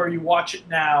saw it or you watch it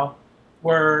now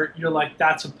where you're like,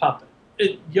 that's a puppet.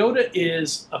 Yoda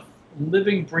is a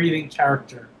living, breathing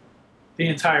character the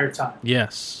entire time.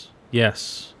 Yes.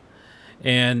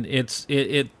 And it's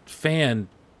fan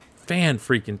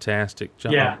freaking tastic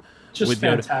job. Yeah. Just with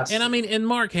fantastic. Yoda. And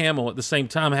Mark Hamill at the same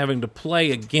time having to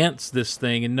play against this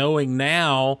thing and knowing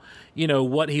now,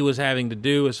 what he was having to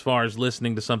do as far as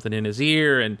listening to something in his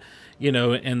ear and,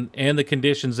 and the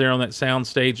conditions there on that sound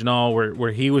stage and all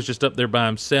where he was just up there by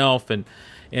himself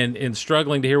and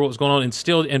struggling to hear what was going on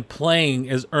and playing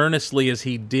as earnestly as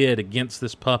he did against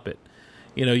this puppet.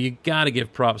 You got to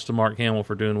give props to Mark Hamill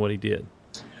for doing what he did.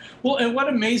 Well, and what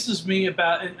amazes me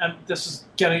about, and this is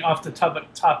getting off the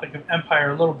topic of Empire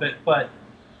a little bit, but,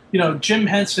 Jim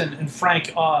Henson and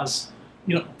Frank Oz,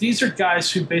 these are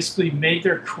guys who basically made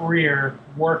their career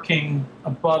working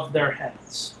above their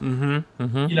heads. Mm-hmm.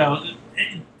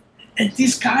 Mm-hmm. And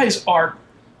these guys are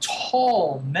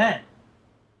tall men.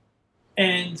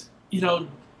 And,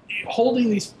 holding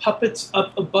these puppets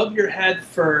up above your head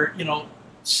for,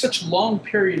 such long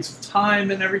periods of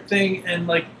time and everything, and,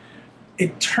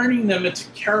 turning them into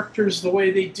characters the way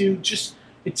they do,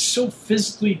 it's so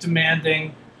physically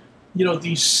demanding.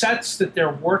 These sets that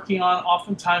they're working on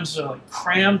oftentimes are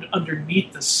crammed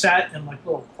underneath the set and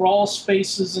little crawl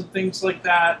spaces and things like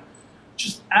that.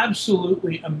 Just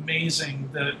absolutely amazing,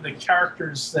 the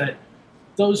characters that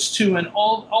those two and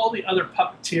all the other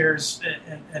puppeteers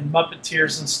and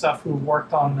Muppeteers and stuff who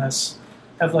worked on this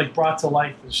have brought to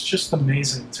life. Is just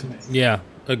amazing to me. Yeah,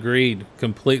 agreed.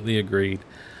 Completely agreed.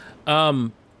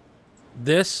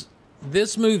 This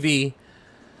movie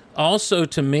also,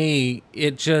 to me,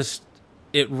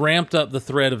 it ramped up the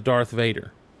threat of Darth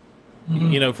Vader.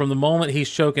 Mm-hmm. From the moment he's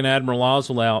choking Admiral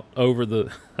Ozzel out over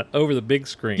the big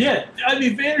screen. Yeah,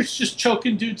 Vader's just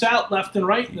choking dudes out left and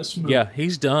right in this movie. Yeah,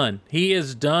 he's done. He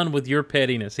is done with your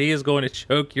pettiness. He is going to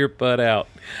choke your butt out.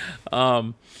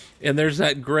 And there's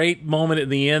that great moment at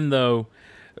the end, though.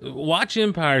 Watch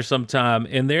Empire sometime,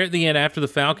 and there at the end, after the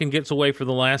Falcon gets away for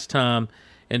the last time,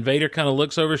 and Vader kind of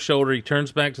looks over his shoulder, he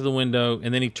turns back to the window,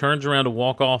 and then he turns around to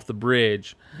walk off the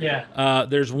bridge. Yeah.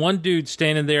 There's one dude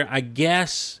standing there, I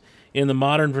guess, in the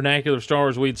modern vernacular of Star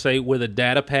Wars, we'd say, with a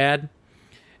data pad,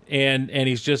 and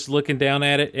he's just looking down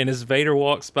at it, and as Vader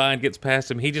walks by and gets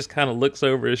past him, he just kind of looks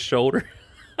over his shoulder.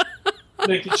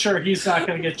 Making sure he's not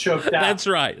going to get choked out. That's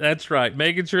right.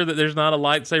 Making sure that there's not a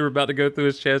lightsaber about to go through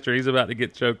his chest or he's about to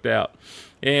get choked out.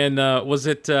 And it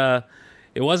wasn't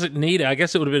Nita. I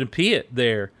guess it would have been Piet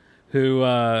there who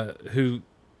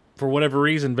for whatever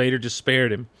reason, Vader just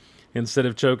spared him instead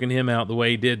of choking him out the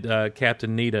way he did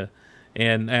Captain Nita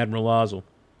and Admiral Ozzel.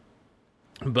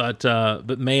 But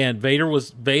man,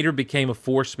 Vader became a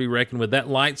force to be reckoned with. That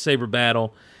lightsaber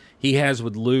battle he has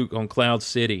with Luke on Cloud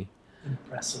City.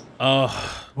 Impressive.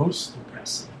 Oh, most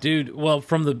impressive, dude. Well,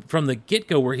 from the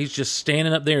get-go, where he's just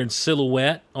standing up there in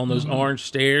silhouette on those orange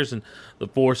stairs, and the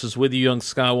Force is with you, young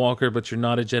Skywalker, but you're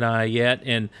not a Jedi yet,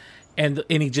 and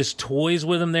he just toys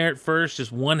with him there at first,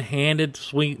 just one-handed,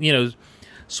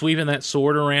 sweeping that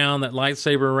sword around, that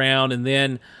lightsaber around, and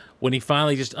then when he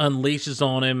finally just unleashes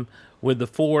on him with the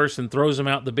Force and throws him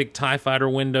out the big TIE fighter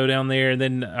window down there, and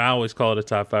then I always call it a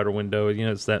TIE fighter window.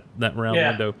 It's that round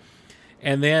window.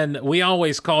 And then we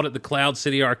always called it the Cloud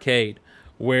City Arcade,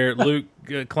 where Luke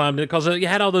climbed in, because you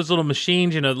had all those little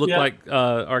machines, that looked like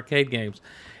arcade games.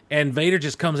 And Vader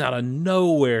just comes out of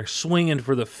nowhere swinging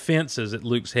for the fences at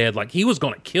Luke's head like he was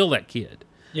going to kill that kid.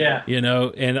 Yeah.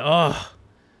 And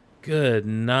good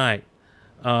night.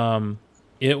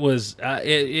 It was,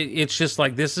 it's just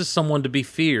like, this is someone to be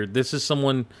feared. This is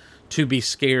someone to be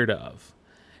scared of.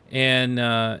 And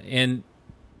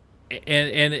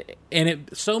it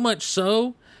so much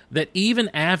so that even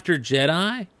after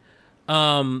Jedi,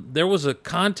 there was a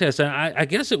contest. I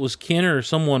guess it was Kenner or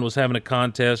someone was having a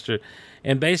contest,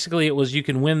 and basically it was, you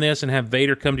can win this and have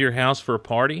Vader come to your house for a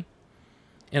party.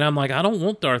 And I'm like, I don't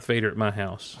want Darth Vader at my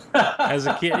house. As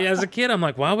a kid, I'm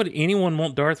like, why would anyone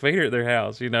want Darth Vader at their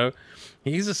house?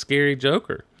 He's a scary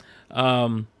joker.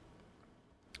 Now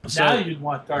you'd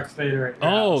want Darth Vader at your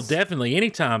house. Oh, definitely.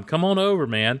 Anytime. Come on over,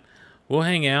 man. We'll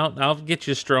hang out. I'll get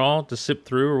you a straw to sip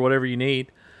through or whatever you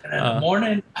need. And in the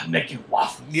morning, I'm making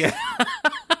waffles. Yeah.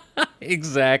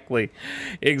 Exactly.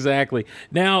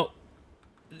 Now,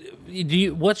 do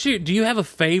you have a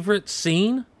favorite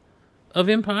scene of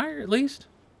Empire, at least?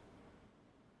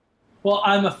 Well,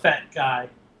 I'm a Fett guy.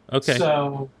 Okay.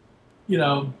 So,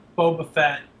 Boba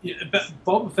Fett.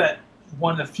 Boba Fett,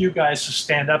 one of the few guys to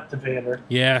stand up to Vader.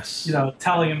 Yes.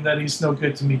 Telling him that he's no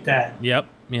good to me dead. Yep.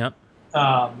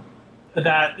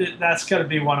 That's got to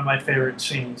be one of my favorite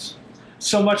scenes.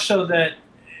 So much so that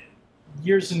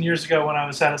years and years ago, when I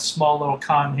was at a small little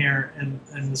con here in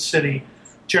the city,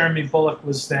 Jeremy Bullock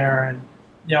was there, and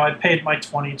I paid my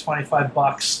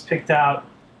 $25, picked out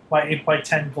my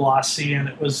 8x10 glossy, and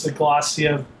it was the glossy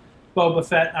of Boba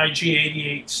Fett and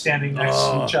IG-88 standing next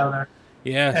to each other.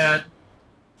 Yes. And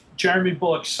Jeremy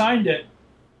Bulloch signed it,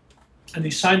 and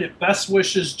he signed it "Best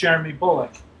Wishes, Jeremy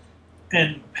Bulloch,"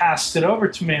 and passed it over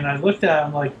to me. And I looked at it,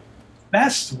 I'm like,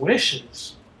 "Best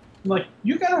wishes." I'm like,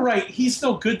 "You got to write, he's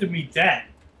no good to me dead."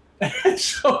 And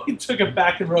so he took it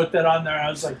back and wrote that on there. I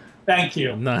was like, "Thank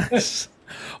you." Nice.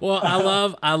 Well,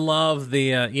 I love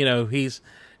the he's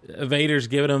Vader's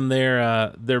giving them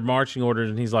their marching orders,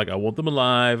 and he's like, "I want them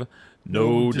alive,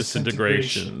 no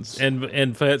disintegrations."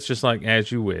 And Fett's just like,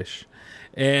 "As you wish."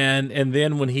 And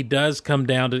then when he does come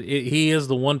down to it, he is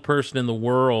the one person in the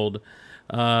world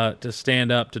to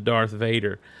stand up to Darth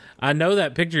Vader. I know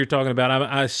that picture you're talking about.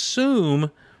 I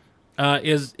assume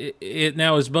is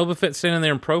Boba Fett standing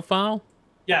there in profile?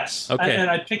 Yes. Okay. And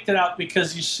I picked it out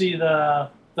because you see the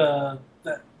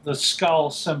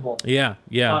skull symbol. Yeah.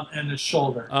 In his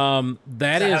shoulder. I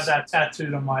have that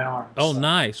tattooed on my arm. Oh, so.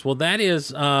 Nice. Well, that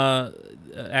is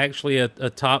actually a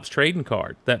Topps trading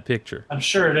card. That picture. I'm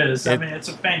sure it is. I mean, it's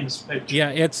a famous picture.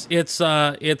 Yeah,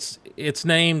 it's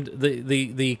named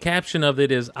the caption of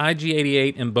it is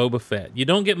IG-88 and Boba Fett. You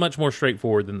don't get much more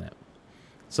straightforward than that.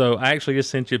 So I actually just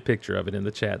sent you a picture of it in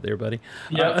the chat there, buddy.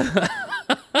 Yep.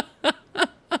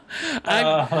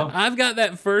 I've got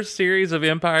that first series of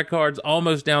Empire cards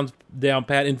almost down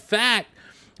pat. In fact,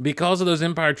 because of those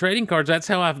Empire trading cards, that's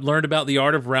how I've learned about the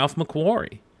art of Ralph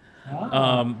McQuarrie.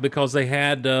 Because they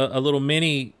had a little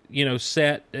mini,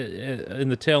 set in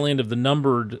the tail end of the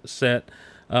numbered set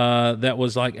that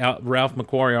was like Ralph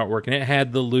McQuarrie artwork, and it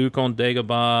had the Luke on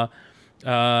Dagobah.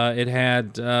 It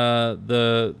had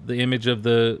the image of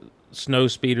the snow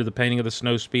speeder, the painting of the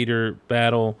snow speeder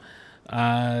battle.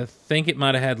 I think it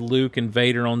might have had Luke and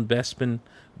Vader on Bespin.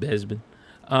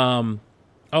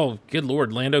 Oh, good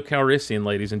Lord. Lando Calrissian,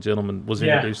 ladies and gentlemen, was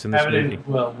introduced in this movie.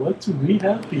 Well, what do we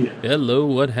have here? Hello,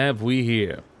 what have we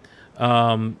here?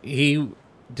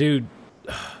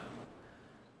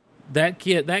 That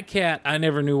cat, I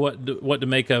never knew what to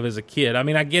make of as a kid. I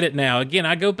mean, I get it now. Again,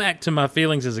 I go back to my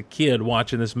feelings as a kid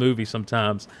watching this movie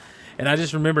sometimes, and I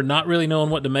just remember not really knowing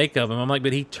what to make of him. I'm like,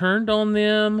 but he turned on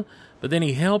them, but then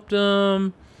he helped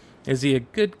them. Is he a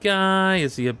good guy?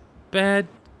 Is he a bad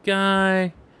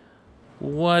guy?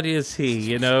 What is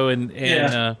he? And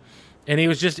he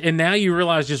was just, and now you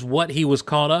realize just what he was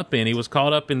caught up in. He was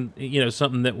caught up in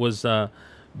something that was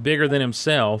bigger than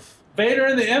himself. Vader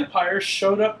and the Empire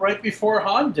showed up right before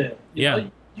Han did.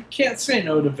 You can't say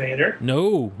no to Vader.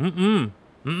 No, and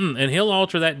he'll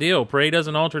alter that deal. Pray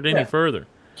doesn't alter it any further.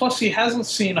 Plus, he hasn't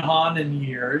seen Han in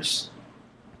years.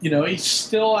 He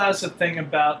still has a thing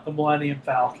about the Millennium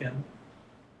Falcon.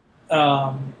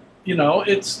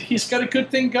 He's got a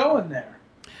good thing going there.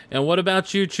 And what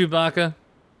about you, Chewbacca?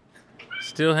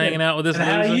 Still hanging out with this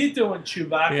loser? How you doing,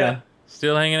 Chewbacca? Yeah,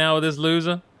 still hanging out with this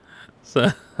loser?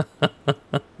 So,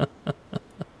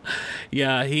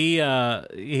 yeah,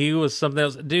 he was something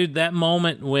else. Dude, that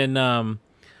moment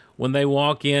when they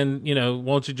walk in,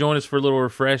 won't you join us for a little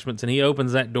refreshments? And he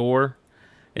opens that door,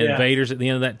 and Vader's at the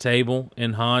end of that table,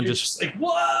 and Han just like,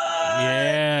 what?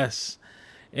 Yes.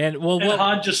 And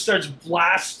Han just starts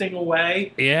blasting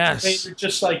away. Yes. Vader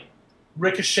just like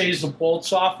ricochets the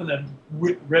bolts off and then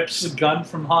rips the gun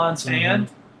from Han's hand.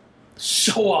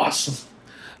 So awesome.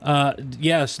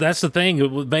 Yes, that's the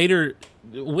thing. Vader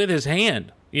with his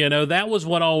hand. That was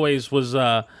what always was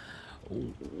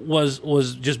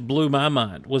just blew my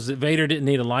mind. Was that Vader didn't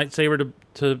need a lightsaber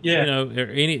to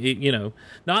or any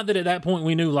not that at that point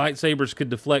we knew lightsabers could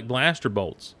deflect blaster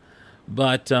bolts,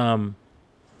 but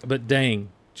dang,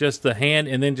 just the hand,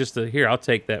 and then just here, I'll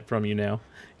take that from you now.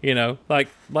 Like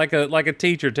a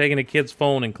teacher taking a kid's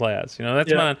phone in class.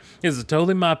 That's mine. This is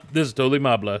totally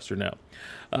my blaster now.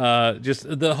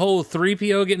 Just the whole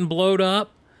 3PO getting blowed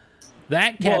up.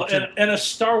 That captured... and a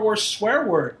Star Wars swear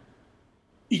word,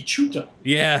 Ichuto.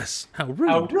 Yes, how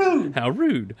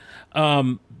rude.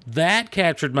 That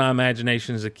captured my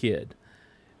imagination as a kid.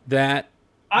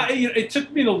 It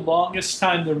took me the longest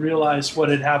time to realize what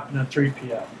had happened to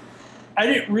 3PO. I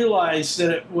didn't realize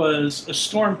that it was a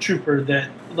stormtrooper that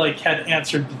had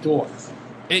answered the door.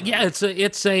 Because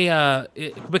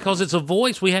it's a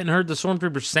voice. We hadn't heard the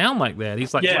stormtrooper sound like that.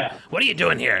 He's like, what are you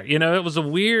doing here? It was a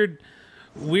weird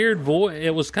voice.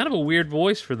 It was kind of a weird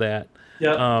voice for that.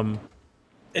 Yeah.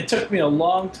 It took me a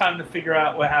long time to figure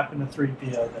out what happened to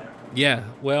 3PO there. Yeah.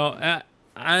 Well,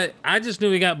 I just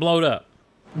knew he got blowed up.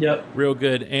 Yep. Real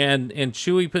good. And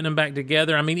Chewie putting them back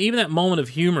together. I mean, even that moment of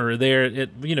humor there,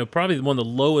 probably one of the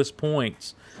lowest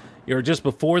points or just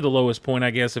before the lowest point,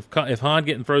 I guess, if Han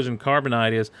getting frozen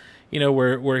carbonite is,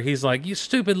 where he's like, "You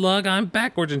stupid lug, I'm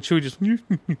backwards," and Chewie just,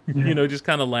 just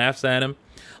kind of laughs at him.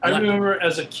 I remember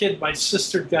as a kid, my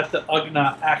sister got the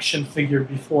Ugnaught action figure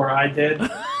before I did,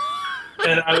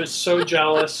 and I was so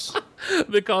jealous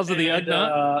because of the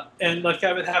Ugnaught. And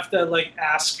I would have to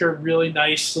ask her really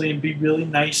nicely and be really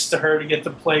nice to her to get to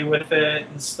play with it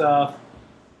and stuff.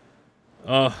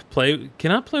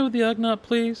 Can I play with the Ugnaught,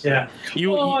 please? Yeah. Come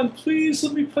on, please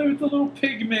let me play with the little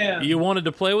pig man. You wanted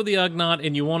to play with the Ugnaught,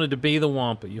 and you wanted to be the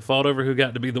Wampa. You fought over who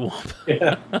got to be the Wampa.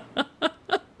 Yeah.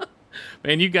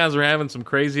 Man, you guys are having some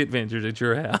crazy adventures at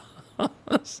your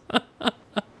house.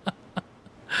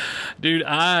 Dude,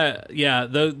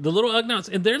 the little Ugnaughts,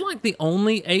 and they're like the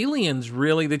only aliens,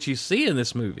 really, that you see in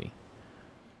this movie.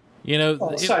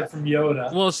 Aside from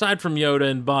Yoda. Well, aside from Yoda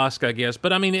and Bosk, I guess.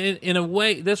 But, I mean, in a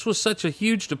way, this was such a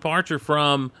huge departure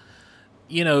from,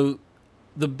 the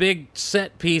big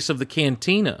set piece of the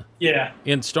cantina. Yeah.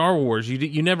 In Star Wars.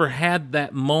 You never had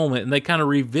that moment, and they kind of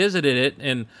revisited it,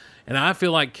 and I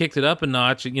feel like kicked it up a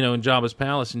notch, in Jabba's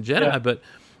palace and Jedi. Yeah.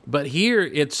 But here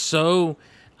it's so,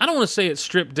 I don't want to say it's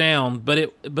stripped down,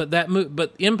 but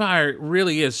Empire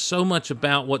really is so much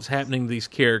about what's happening to these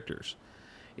characters.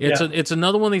 It's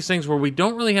another one of these things where we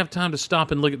don't really have time to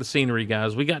stop and look at the scenery,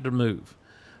 guys. We got to move.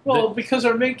 Well, because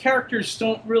our main characters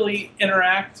don't really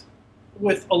interact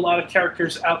with a lot of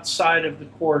characters outside of the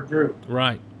core group.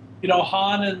 Right.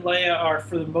 Han and Leia are,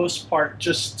 for the most part,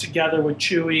 just together with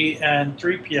Chewie and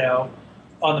 3PO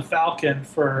on the Falcon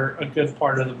for a good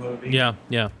part of the movie. Yeah,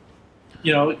 yeah.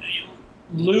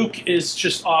 Luke is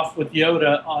just off with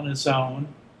Yoda on his own.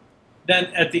 Then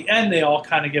at the end, they all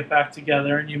kind of get back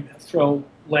together, and you throw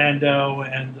Lando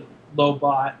and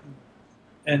Lobot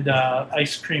and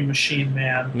Ice Cream Machine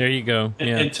Man. There you go.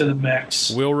 Into the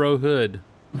mix. Wilro Hood.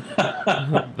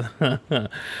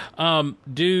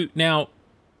 Now,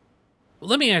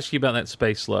 let me ask you about that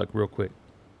space slug real quick.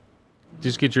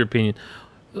 Just get your opinion.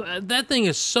 That thing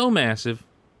is so massive,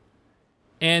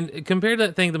 and compared to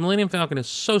that thing, the Millennium Falcon is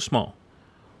so small.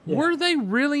 Yeah. Were they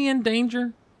really in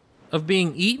danger of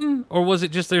being eaten, or was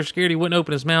it just they're scared he wouldn't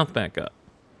open his mouth back up?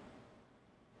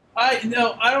 I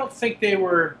don't think they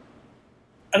were.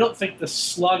 I don't think the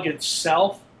slug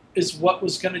itself is what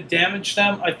was going to damage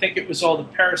them. I think it was all the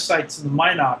parasites and the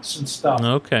Minox and stuff.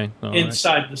 Okay,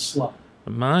 inside the slug.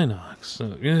 The Minox.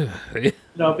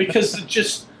 Because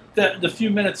just the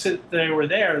few minutes that they were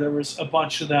there was a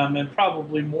bunch of them, and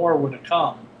probably more would have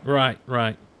come. Right.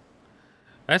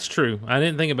 That's true. I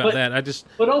didn't think about that.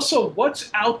 But also, what's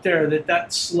out there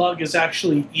that slug is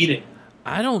actually eating?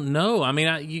 I don't know. I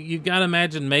mean, you got to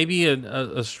imagine maybe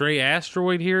a stray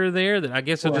asteroid here or there that I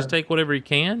guess he'll just take whatever he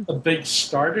can. A big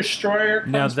Star Destroyer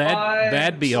comes by.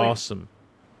 That'd be awesome.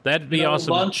 That'd be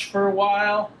awesome. Lunch for a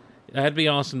while. That'd be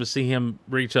awesome to see him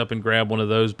reach up and grab one of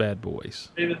those bad boys.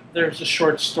 Maybe there's a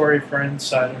short story for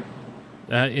Insider.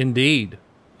 Indeed.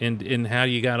 In How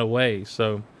You Got Away.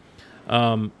 So,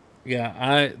 that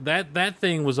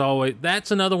thing was always... That's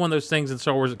another one of those things in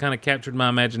Star Wars that kind of captured my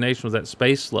imagination, was that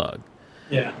space slug.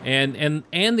 Yeah. And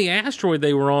the asteroid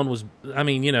they were on was... I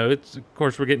mean, it's... Of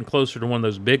course, we're getting closer to one of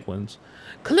those big ones.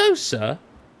 Closer?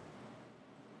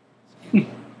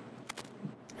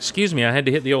 Excuse me, I had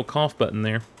to hit the old cough button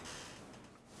there.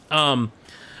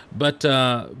 But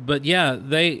yeah,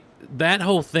 that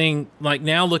whole thing, like,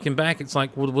 now looking back, it's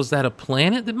like, well, was that a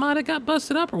planet that might have got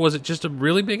busted up, or was it just a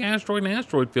really big asteroid in an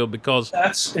asteroid field? Because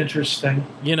that's interesting.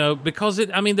 Because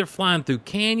they're flying through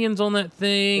canyons on that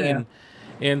thing,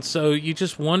 and so you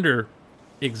just wonder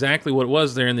exactly what it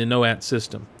was there in the NOAT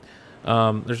system.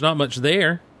 There's not much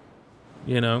there,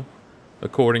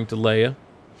 according to Leia.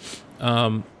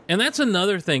 And that's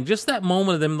another thing, just that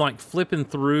moment of them like flipping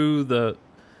through the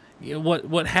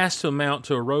what has to amount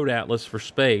to a road atlas for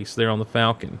space there on the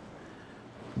Falcon.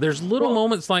 There's little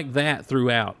moments like that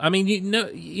throughout. I mean,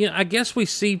 I guess we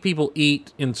see people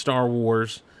eat in Star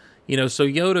Wars, so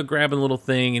Yoda grabbing a little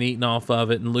thing and eating off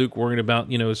of it, and Luke worrying about,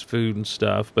 his food and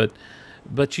stuff. But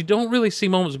you don't really see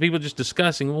moments of people just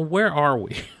discussing, well, where are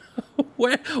we?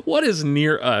 What is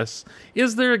near us?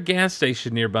 Is there a gas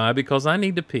station nearby? Because I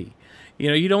need to pee.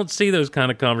 You don't see those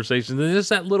kind of conversations. And just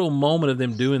that little moment of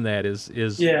them doing that is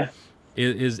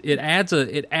it adds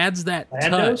that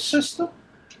Lando's touch. System?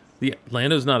 Yeah,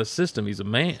 Lando's not a system; he's a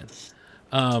man.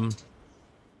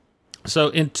 So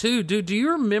in 2, do you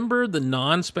remember the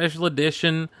non-special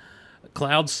edition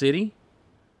Cloud City?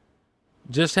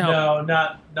 Just how?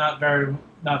 No, not very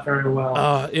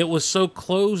well. It was so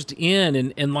closed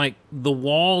in, and like the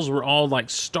walls were all like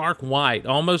stark white,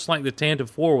 almost like the Tantive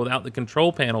 4 without the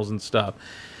control panels and stuff.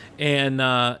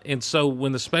 And so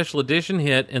when the special edition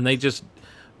hit and they just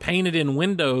painted in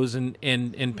windows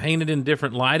and painted in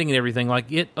different lighting and everything,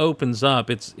 like, it opens up.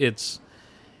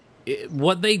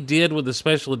 What they did with the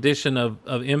special edition of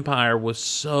Empire was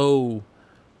so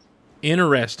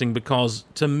interesting, because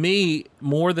to me,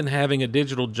 more than having a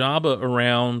digital Jabba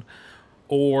around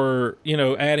or,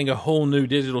 adding a whole new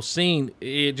digital scene,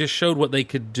 it just showed what they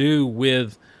could do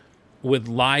with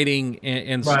lighting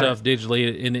and stuff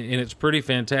digitally, and it's pretty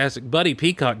fantastic. Buddy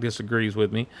Peacock disagrees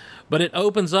with me, but it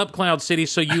opens up Cloud City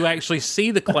so you actually see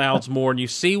the clouds more and you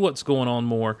see what's going on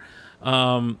more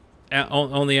on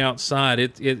the outside.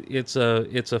 It's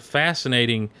a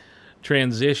fascinating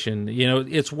transition.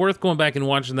 It's worth going back and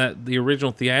watching the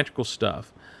original theatrical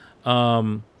stuff,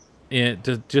 and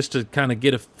to kind of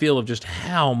get a feel of just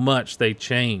how much they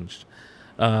changed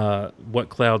what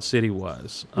Cloud City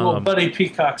was. Well, Buddy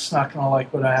Peacock's not going to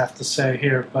like what I have to say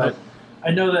here, but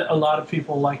I know that a lot of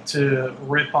people like to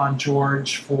rip on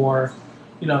George for,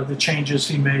 the changes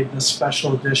he made in the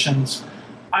special editions.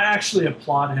 I actually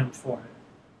applaud him for it.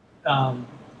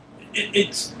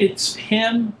 It's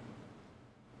him,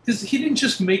 because he didn't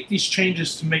just make these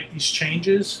changes to make these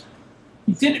changes.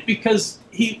 He did it because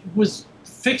he was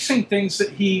fixing things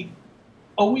that he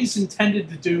always intended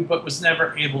to do but was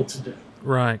never able to do.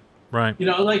 Right.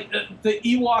 Like the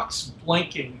Ewoks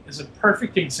blinking is a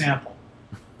perfect example.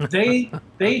 They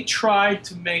tried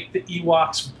to make the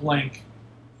Ewoks blink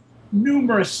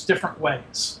numerous different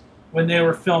ways when they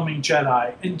were filming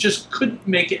Jedi and just couldn't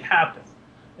make it happen.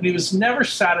 And he was never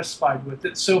satisfied with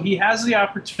it. So he has the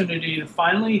opportunity to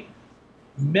finally,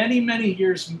 many, many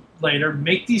years later,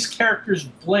 make these characters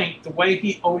blink the way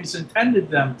he always intended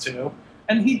them to.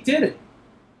 And he did it.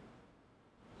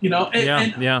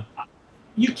 And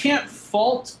you can't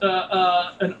fault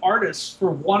an artist for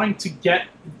wanting to get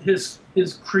his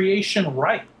creation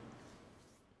right.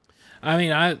 I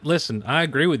mean, I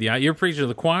agree with you. You're preaching to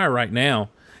the choir right now,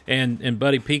 and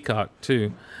Buddy Peacock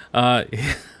too.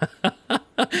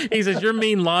 He says you're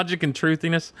mean logic and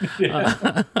truthiness.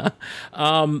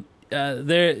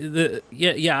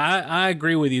 I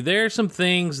agree with you. There are some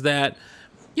things that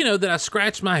that I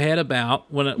scratch my head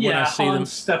about when I see them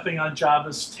stepping on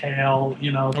Jabba's tail,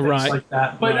 things like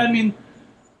that. But I mean,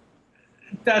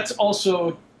 that's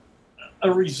also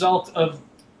a result of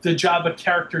the Jabba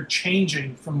character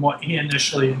changing from what he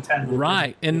initially intended.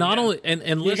 Right, and not only and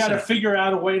you listen, got to figure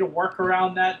out a way to work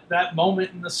around that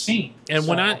moment in the scene. And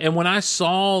when I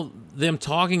saw them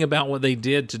talking about what they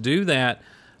did to do that,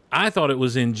 I thought it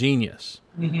was ingenious.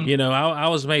 Mm-hmm. I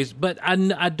was amazed, but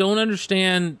I don't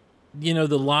understand.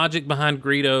 The logic behind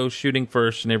Greedo shooting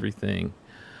first and everything.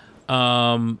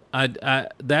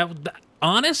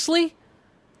 Honestly,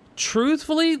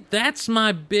 truthfully, that's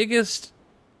my biggest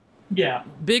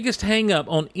hang up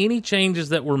on any changes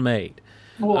that were made.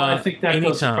 Well, I think that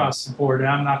goes across the board, and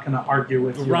I'm not going to argue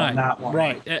with you on that one.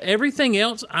 Right. Everything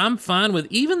else, I'm fine with.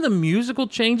 Even the musical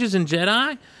changes in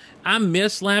Jedi, I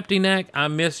miss Lapty Neck. I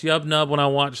miss Yub Nub when I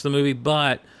watch the movie,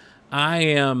 but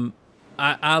I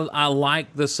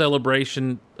like the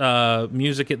celebration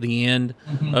music at the end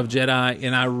of Jedi,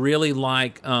 and I really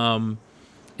like, and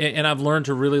I've learned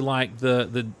to really like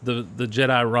the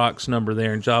Jedi Rocks number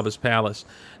there in Jabba's palace.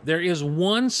 There is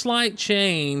one slight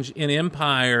change in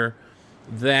Empire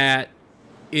that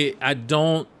I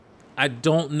don't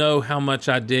know how much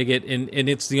I dig it, and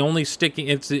it's the only sticking.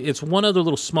 It's one other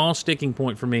little small sticking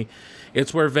point for me.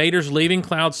 It's where Vader's leaving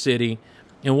Cloud City.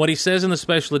 And what he says in the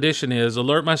special edition is,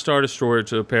 alert my Star Destroyer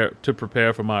to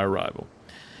prepare for my arrival.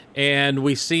 And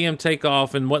we see him take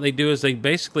off, and what they do is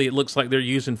it looks like they're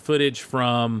using footage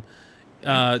from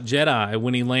Jedi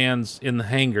when he lands in the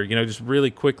hangar. Just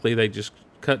really quickly, they just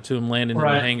cut to him landing in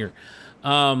the hangar.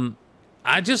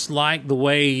 I just like the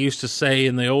way he used to say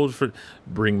in the old,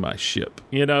 bring my ship.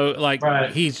 He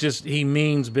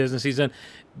means business. He's done.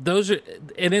 Those are,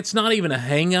 and it's not even a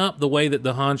hang up the way that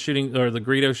the Han shooting or the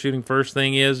Greedo shooting first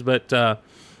thing is, but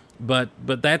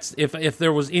that's if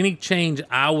there was any change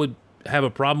I would have a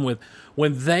problem with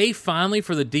when they finally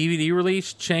for the DVD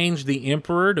release changed the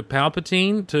Emperor to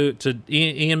Palpatine to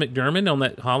Ian McDiarmid on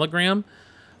that hologram.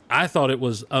 I thought it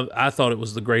was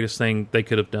the greatest thing they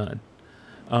could have done.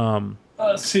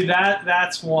 See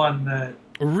that's one that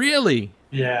really,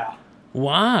 yeah.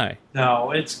 Why?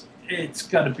 No, it's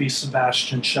got to be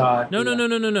Sebastian Shaw. No,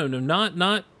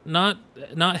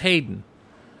 not Hayden.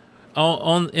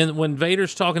 When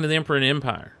Vader's talking to the Emperor in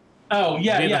Empire. Oh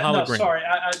yeah. No, sorry,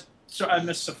 I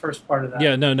missed the first part of that.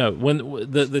 Yeah, no. When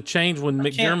the change when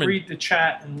McDiarmid, I can't read the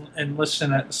chat and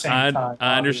listen at the same time.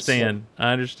 I understand.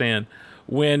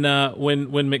 When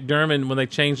McDiarmid, when they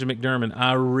changed to McDiarmid,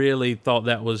 I really thought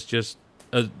that was just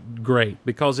great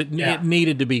because it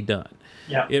needed to be done.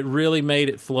 Yeah. It really made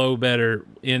it flow better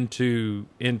into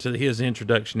his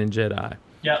introduction in Jedi.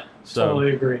 Yeah, So,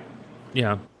 totally agree.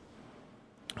 Yeah.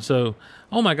 So,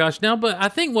 oh my gosh, now, but I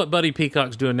think what Buddy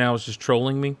Peacock's doing now is just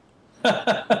trolling me.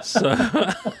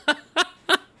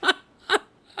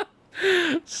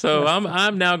 So,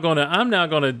 I'm now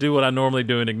gonna do what I normally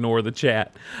do and ignore the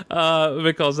chat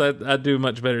because I do a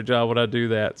much better job when I do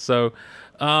that. So,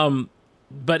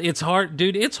 but it's hard,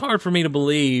 dude. It's hard for me to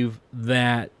believe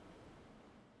that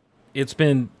it's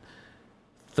been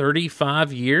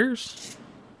 35 years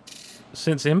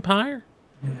since Empire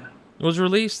was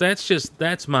released.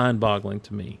 That's mind-boggling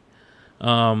to me.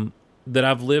 That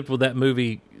I've lived with that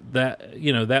movie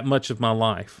that much of my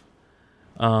life.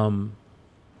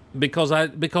 Because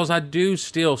I do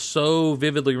still so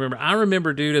vividly remember. I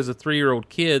remember, dude, as a 4-year-old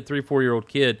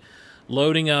kid,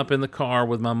 loading up in the car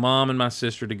with my mom and my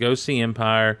sister to go see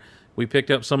Empire. We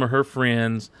picked up some of her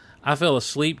friends. I fell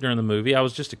asleep during the movie. I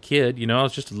was just a kid, I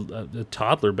was just a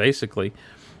toddler, basically.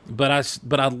 But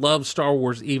I loved Star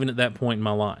Wars even at that point in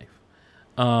my life,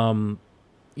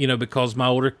 because my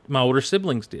older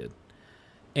siblings did,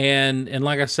 and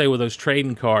like I say, with those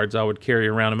trading cards I would carry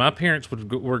around, and my parents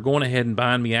were going ahead and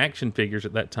buying me action figures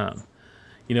at that time,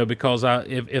 because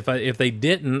if they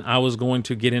didn't, I was going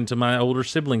to get into my older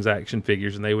siblings' action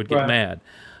figures, and they would get mad,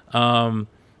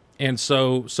 and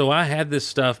so I had this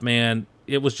stuff, man.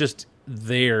 It was just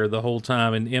there the whole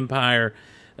time. And Empire,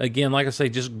 again, like I say,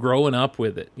 just growing up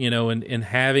with it, and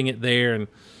having it there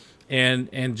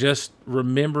and just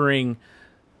remembering,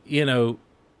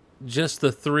 just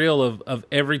the thrill of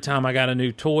every time I got a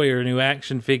new toy or a new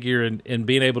action figure and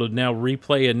being able to now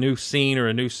replay a new scene or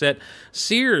a new set.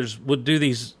 Sears would do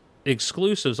these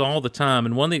exclusives all the time.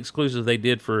 And one of the exclusives they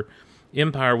did for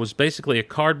Empire was basically a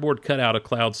cardboard cutout of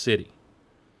Cloud City.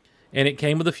 And it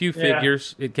came with a few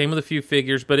figures. It came with a few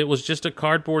figures, but it was just a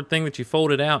cardboard thing that you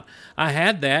folded out. I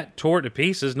had that, tore it to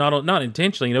pieces, not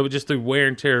intentionally, but just through wear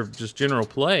and tear of just general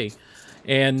play.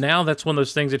 And now that's one of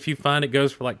those things, if you find it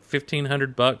goes for like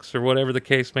 $1,500 or whatever the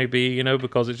case may be,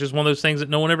 because it's just one of those things that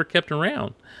no one ever kept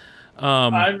around.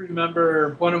 I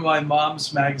remember one of my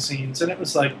mom's magazines, and it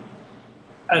was like,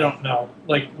 I don't know,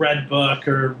 like Red Book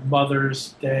or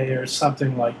Mother's Day or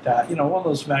something like that. One of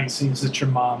those magazines that your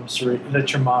mom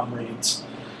reads.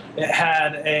 It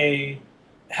had a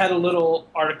little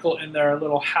article in there, a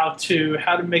little how to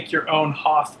make your own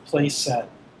Hoth playset,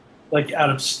 like out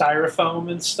of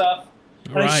styrofoam and stuff.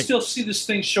 And I still see this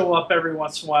thing show up every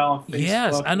once in a while on Facebook.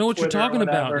 Yes, I know what Twitter, you're talking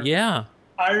about. Yeah.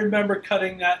 I remember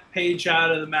cutting that page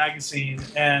out of the magazine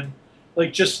and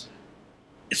like just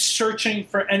searching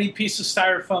for any piece of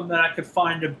styrofoam that I could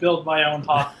find to build my own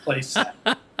Hoth playset.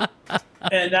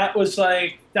 And that was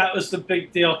the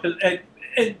big deal.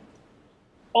 And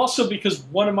also because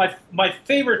one of my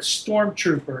favorite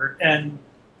Stormtrooper and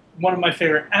one of my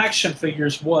favorite action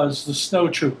figures was the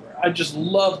Snowtrooper. I just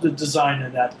loved the design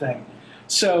of that thing.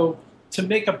 So to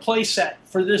make a playset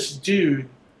for this dude,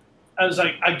 I was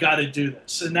like, I got to do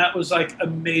this. And that was like a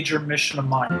major mission of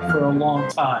mine for a long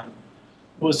time,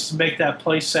 was to make that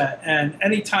playset. And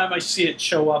anytime I see it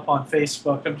show up on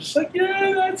Facebook, I'm just like,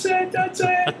 yeah, that's it.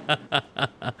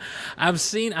 I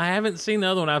haven't seen the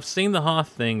other one. I've seen the Hoth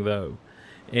thing, though.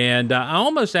 And I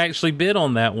almost actually bid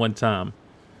on that one time.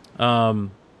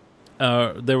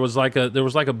 There was like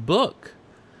a book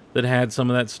that had some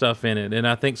of that stuff in it, and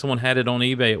I think someone had it on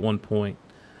eBay at one point.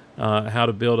 How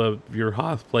to build your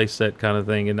Hoth playset kind of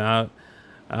thing, and I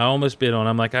almost bid on.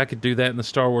 I'm like, I could do that in the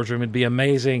Star Wars room; it'd be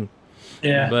amazing.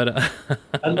 Yeah, but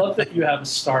I love that you have a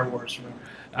Star Wars room.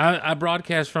 I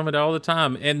broadcast from it all the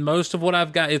time, and most of what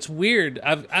I've got, it's weird.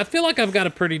 I feel like I've got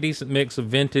a pretty decent mix of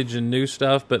vintage and new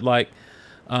stuff, but but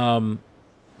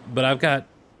I've got,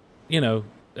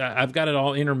 I've got it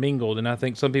all intermingled, and I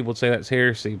think some people would say that's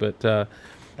heresy, but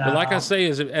like I say,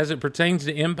 as it pertains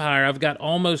to Empire, I've got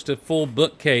almost a full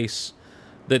bookcase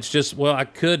that's just, I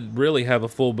could really have a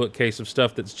full bookcase of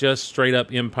stuff that's just straight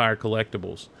up Empire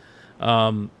collectibles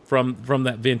from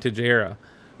that vintage era,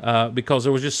 because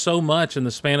there was just so much in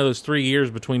the span of those 3 years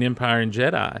between Empire and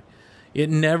Jedi. It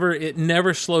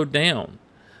never slowed down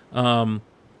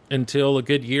until a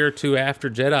good year or two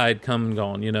after Jedi had come and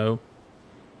gone,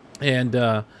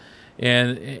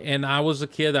 And I was a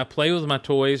kid. I played with my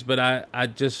toys, but I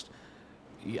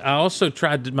also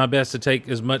tried my best to take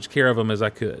as much care of them as I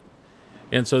could.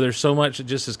 And so there's so much that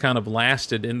just has kind of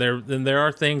lasted. And there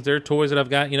are toys that I've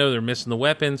got, they're missing the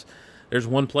weapons. There's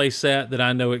one play set that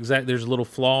I know exactly. There's a little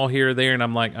flaw here or there, and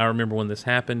I'm like, I remember when this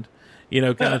happened.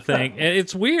 kind of thing.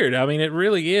 It's weird. I mean, it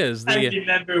really is. I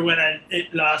remember when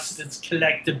it lost its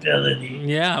collectability.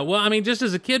 Yeah, well, I mean, just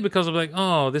as a kid, because I'm like,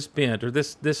 oh, this bent or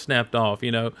this snapped off,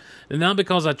 and not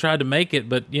because I tried to make it,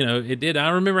 but it did. I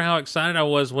remember how excited I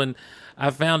was when I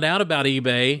found out about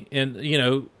eBay, and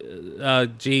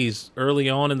early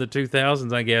on in the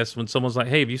 2000s, I guess, when someone's like,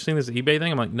 "Hey, have you seen this eBay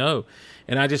thing?" I'm like, "No,"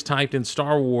 and I just typed in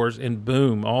Star Wars, and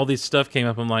boom, all this stuff came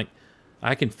up. I'm like,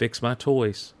 I can fix my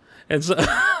toys, and so.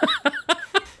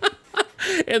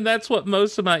 And that's what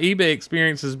most of my eBay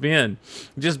experience has been,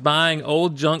 just buying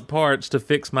old junk parts to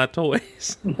fix my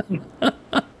toys.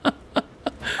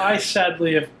 I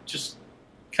sadly have just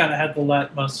kind of had to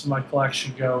let most of my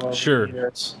collection go over Sure. the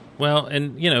years. Well,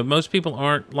 and most people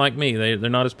aren't like me. They're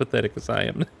not as pathetic as I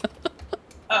am.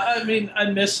 I mean, I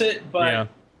miss it, but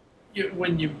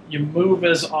when you move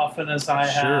as often as I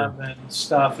have and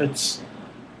stuff, it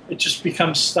just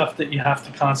becomes stuff that you have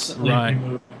to constantly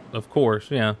remove. Of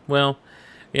course, yeah. Well,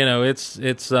 it's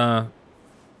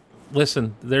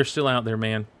listen, they're still out there,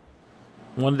 man.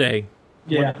 One day.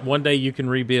 Yeah. One day you can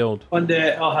rebuild. One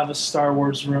day I'll have a Star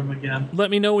Wars room again. Let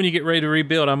me know when you get ready to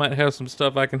rebuild. I might have some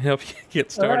stuff I can help you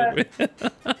get started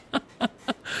with.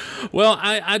 Well,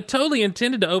 I totally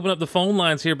intended to open up the phone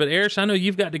lines here, but Erich, I know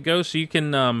you've got to go, so you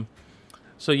can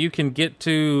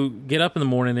get up in the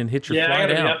morning and hit your flight out.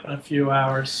 Yeah, I gotta be up in a few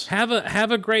hours. Have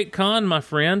a great con, my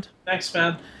friend. Thanks,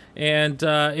 man. And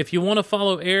if you want to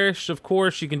follow Erich, of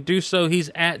course, you can do so. He's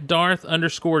at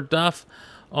Darth_Duff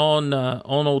on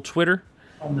old Twitter.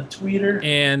 On the Tweeter.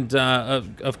 And,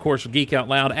 of course, Geek Out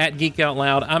Loud, at Geek Out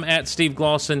Loud. I'm at Steve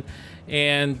Glosson.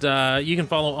 And you can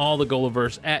follow all the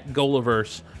Golaverse at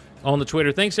Golaverse on the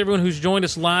Twitter. Thanks, everyone who's joined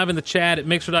us live in the chat at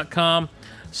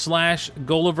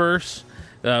mixer.com/Golaverse.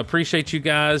 Appreciate you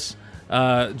guys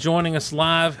joining us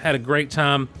live. Had a great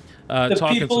time. The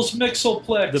People's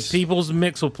Mixelplex. The People's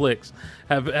Mixelplex.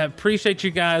 Appreciate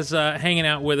you guys hanging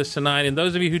out with us tonight. And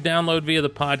those of you who download via the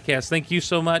podcast, thank you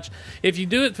so much. If you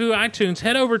do it through iTunes,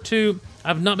 head over to,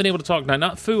 I've not been able to talk tonight,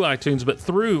 not through iTunes, but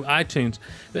through iTunes.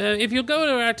 If you'll go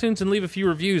to iTunes and leave a few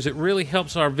reviews, it really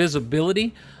helps our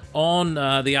visibility on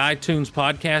the iTunes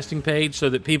podcasting page so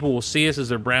that people will see us as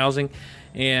they're browsing.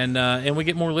 And we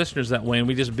get more listeners that way, and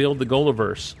we just build the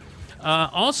Golaverse.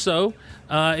 Also,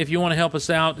 if you want to help us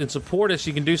out and support us,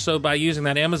 you can do so by using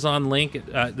that Amazon link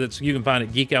that you can find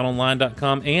at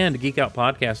geekoutonline.com and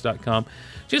geekoutpodcast.com.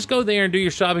 Just go there and do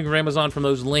your shopping for Amazon from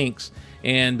those links,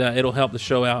 and it'll help the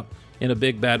show out in a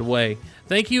big, bad way.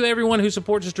 Thank you, everyone who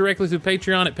supports us directly through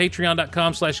Patreon at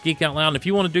patreon.com/geekoutloud. And if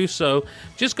you want to do so,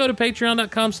 just go to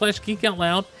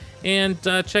patreon.com/geekoutloud and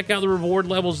check out the reward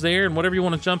levels there and whatever you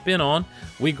want to jump in on.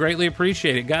 We greatly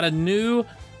appreciate it. Got a new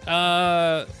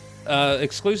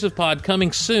exclusive pod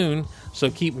coming soon, so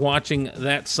keep watching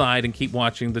that side and keep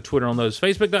watching the Twitter on those.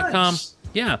 Facebook.com,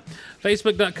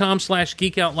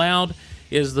 Facebook.com/geekoutloud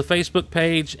is the Facebook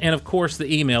page, and of course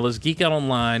the email is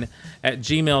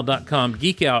geekoutonline@gmail.com,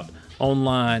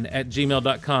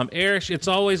 geekoutonline@gmail.com. Erich, it's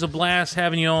always a blast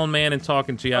having you on, man, and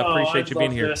talking to you. I appreciate you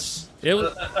being here.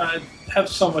 I have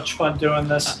so much fun doing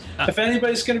this. If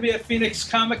anybody's going to be at Phoenix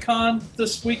Comic-Con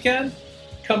this weekend,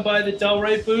 come by the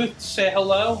Delray booth, say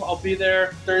hello. I'll be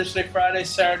there Thursday, Friday,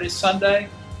 Saturday, Sunday.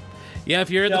 Yeah, if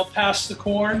you're yell pass the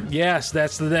corn. Yes,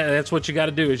 that's what you got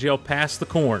to do is yell pass the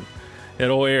corn at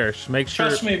old Erich. Make sure.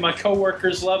 Trust me, my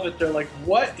coworkers love it. They're like,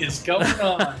 "What is going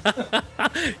on?"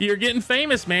 You're getting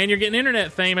famous, man. You're getting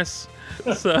internet famous.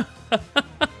 So,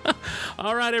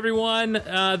 all right, everyone,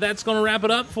 that's going to wrap it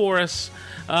up for us.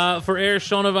 For Erich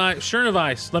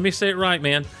Schoeneweiss. Let me say it right,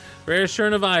 man. For Erich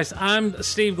Schoeneweiss, I'm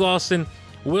Steve Glosson.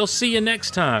 We'll see you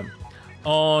next time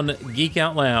on Geek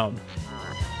Out Loud.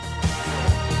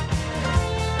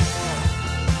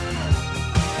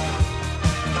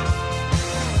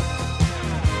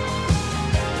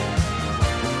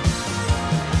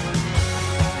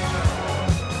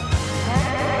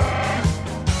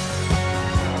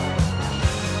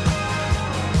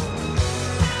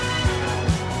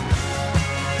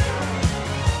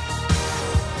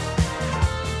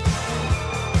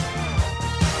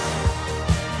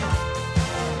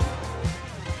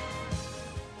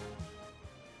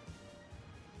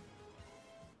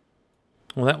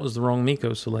 Well, that was the wrong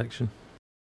Miko selection.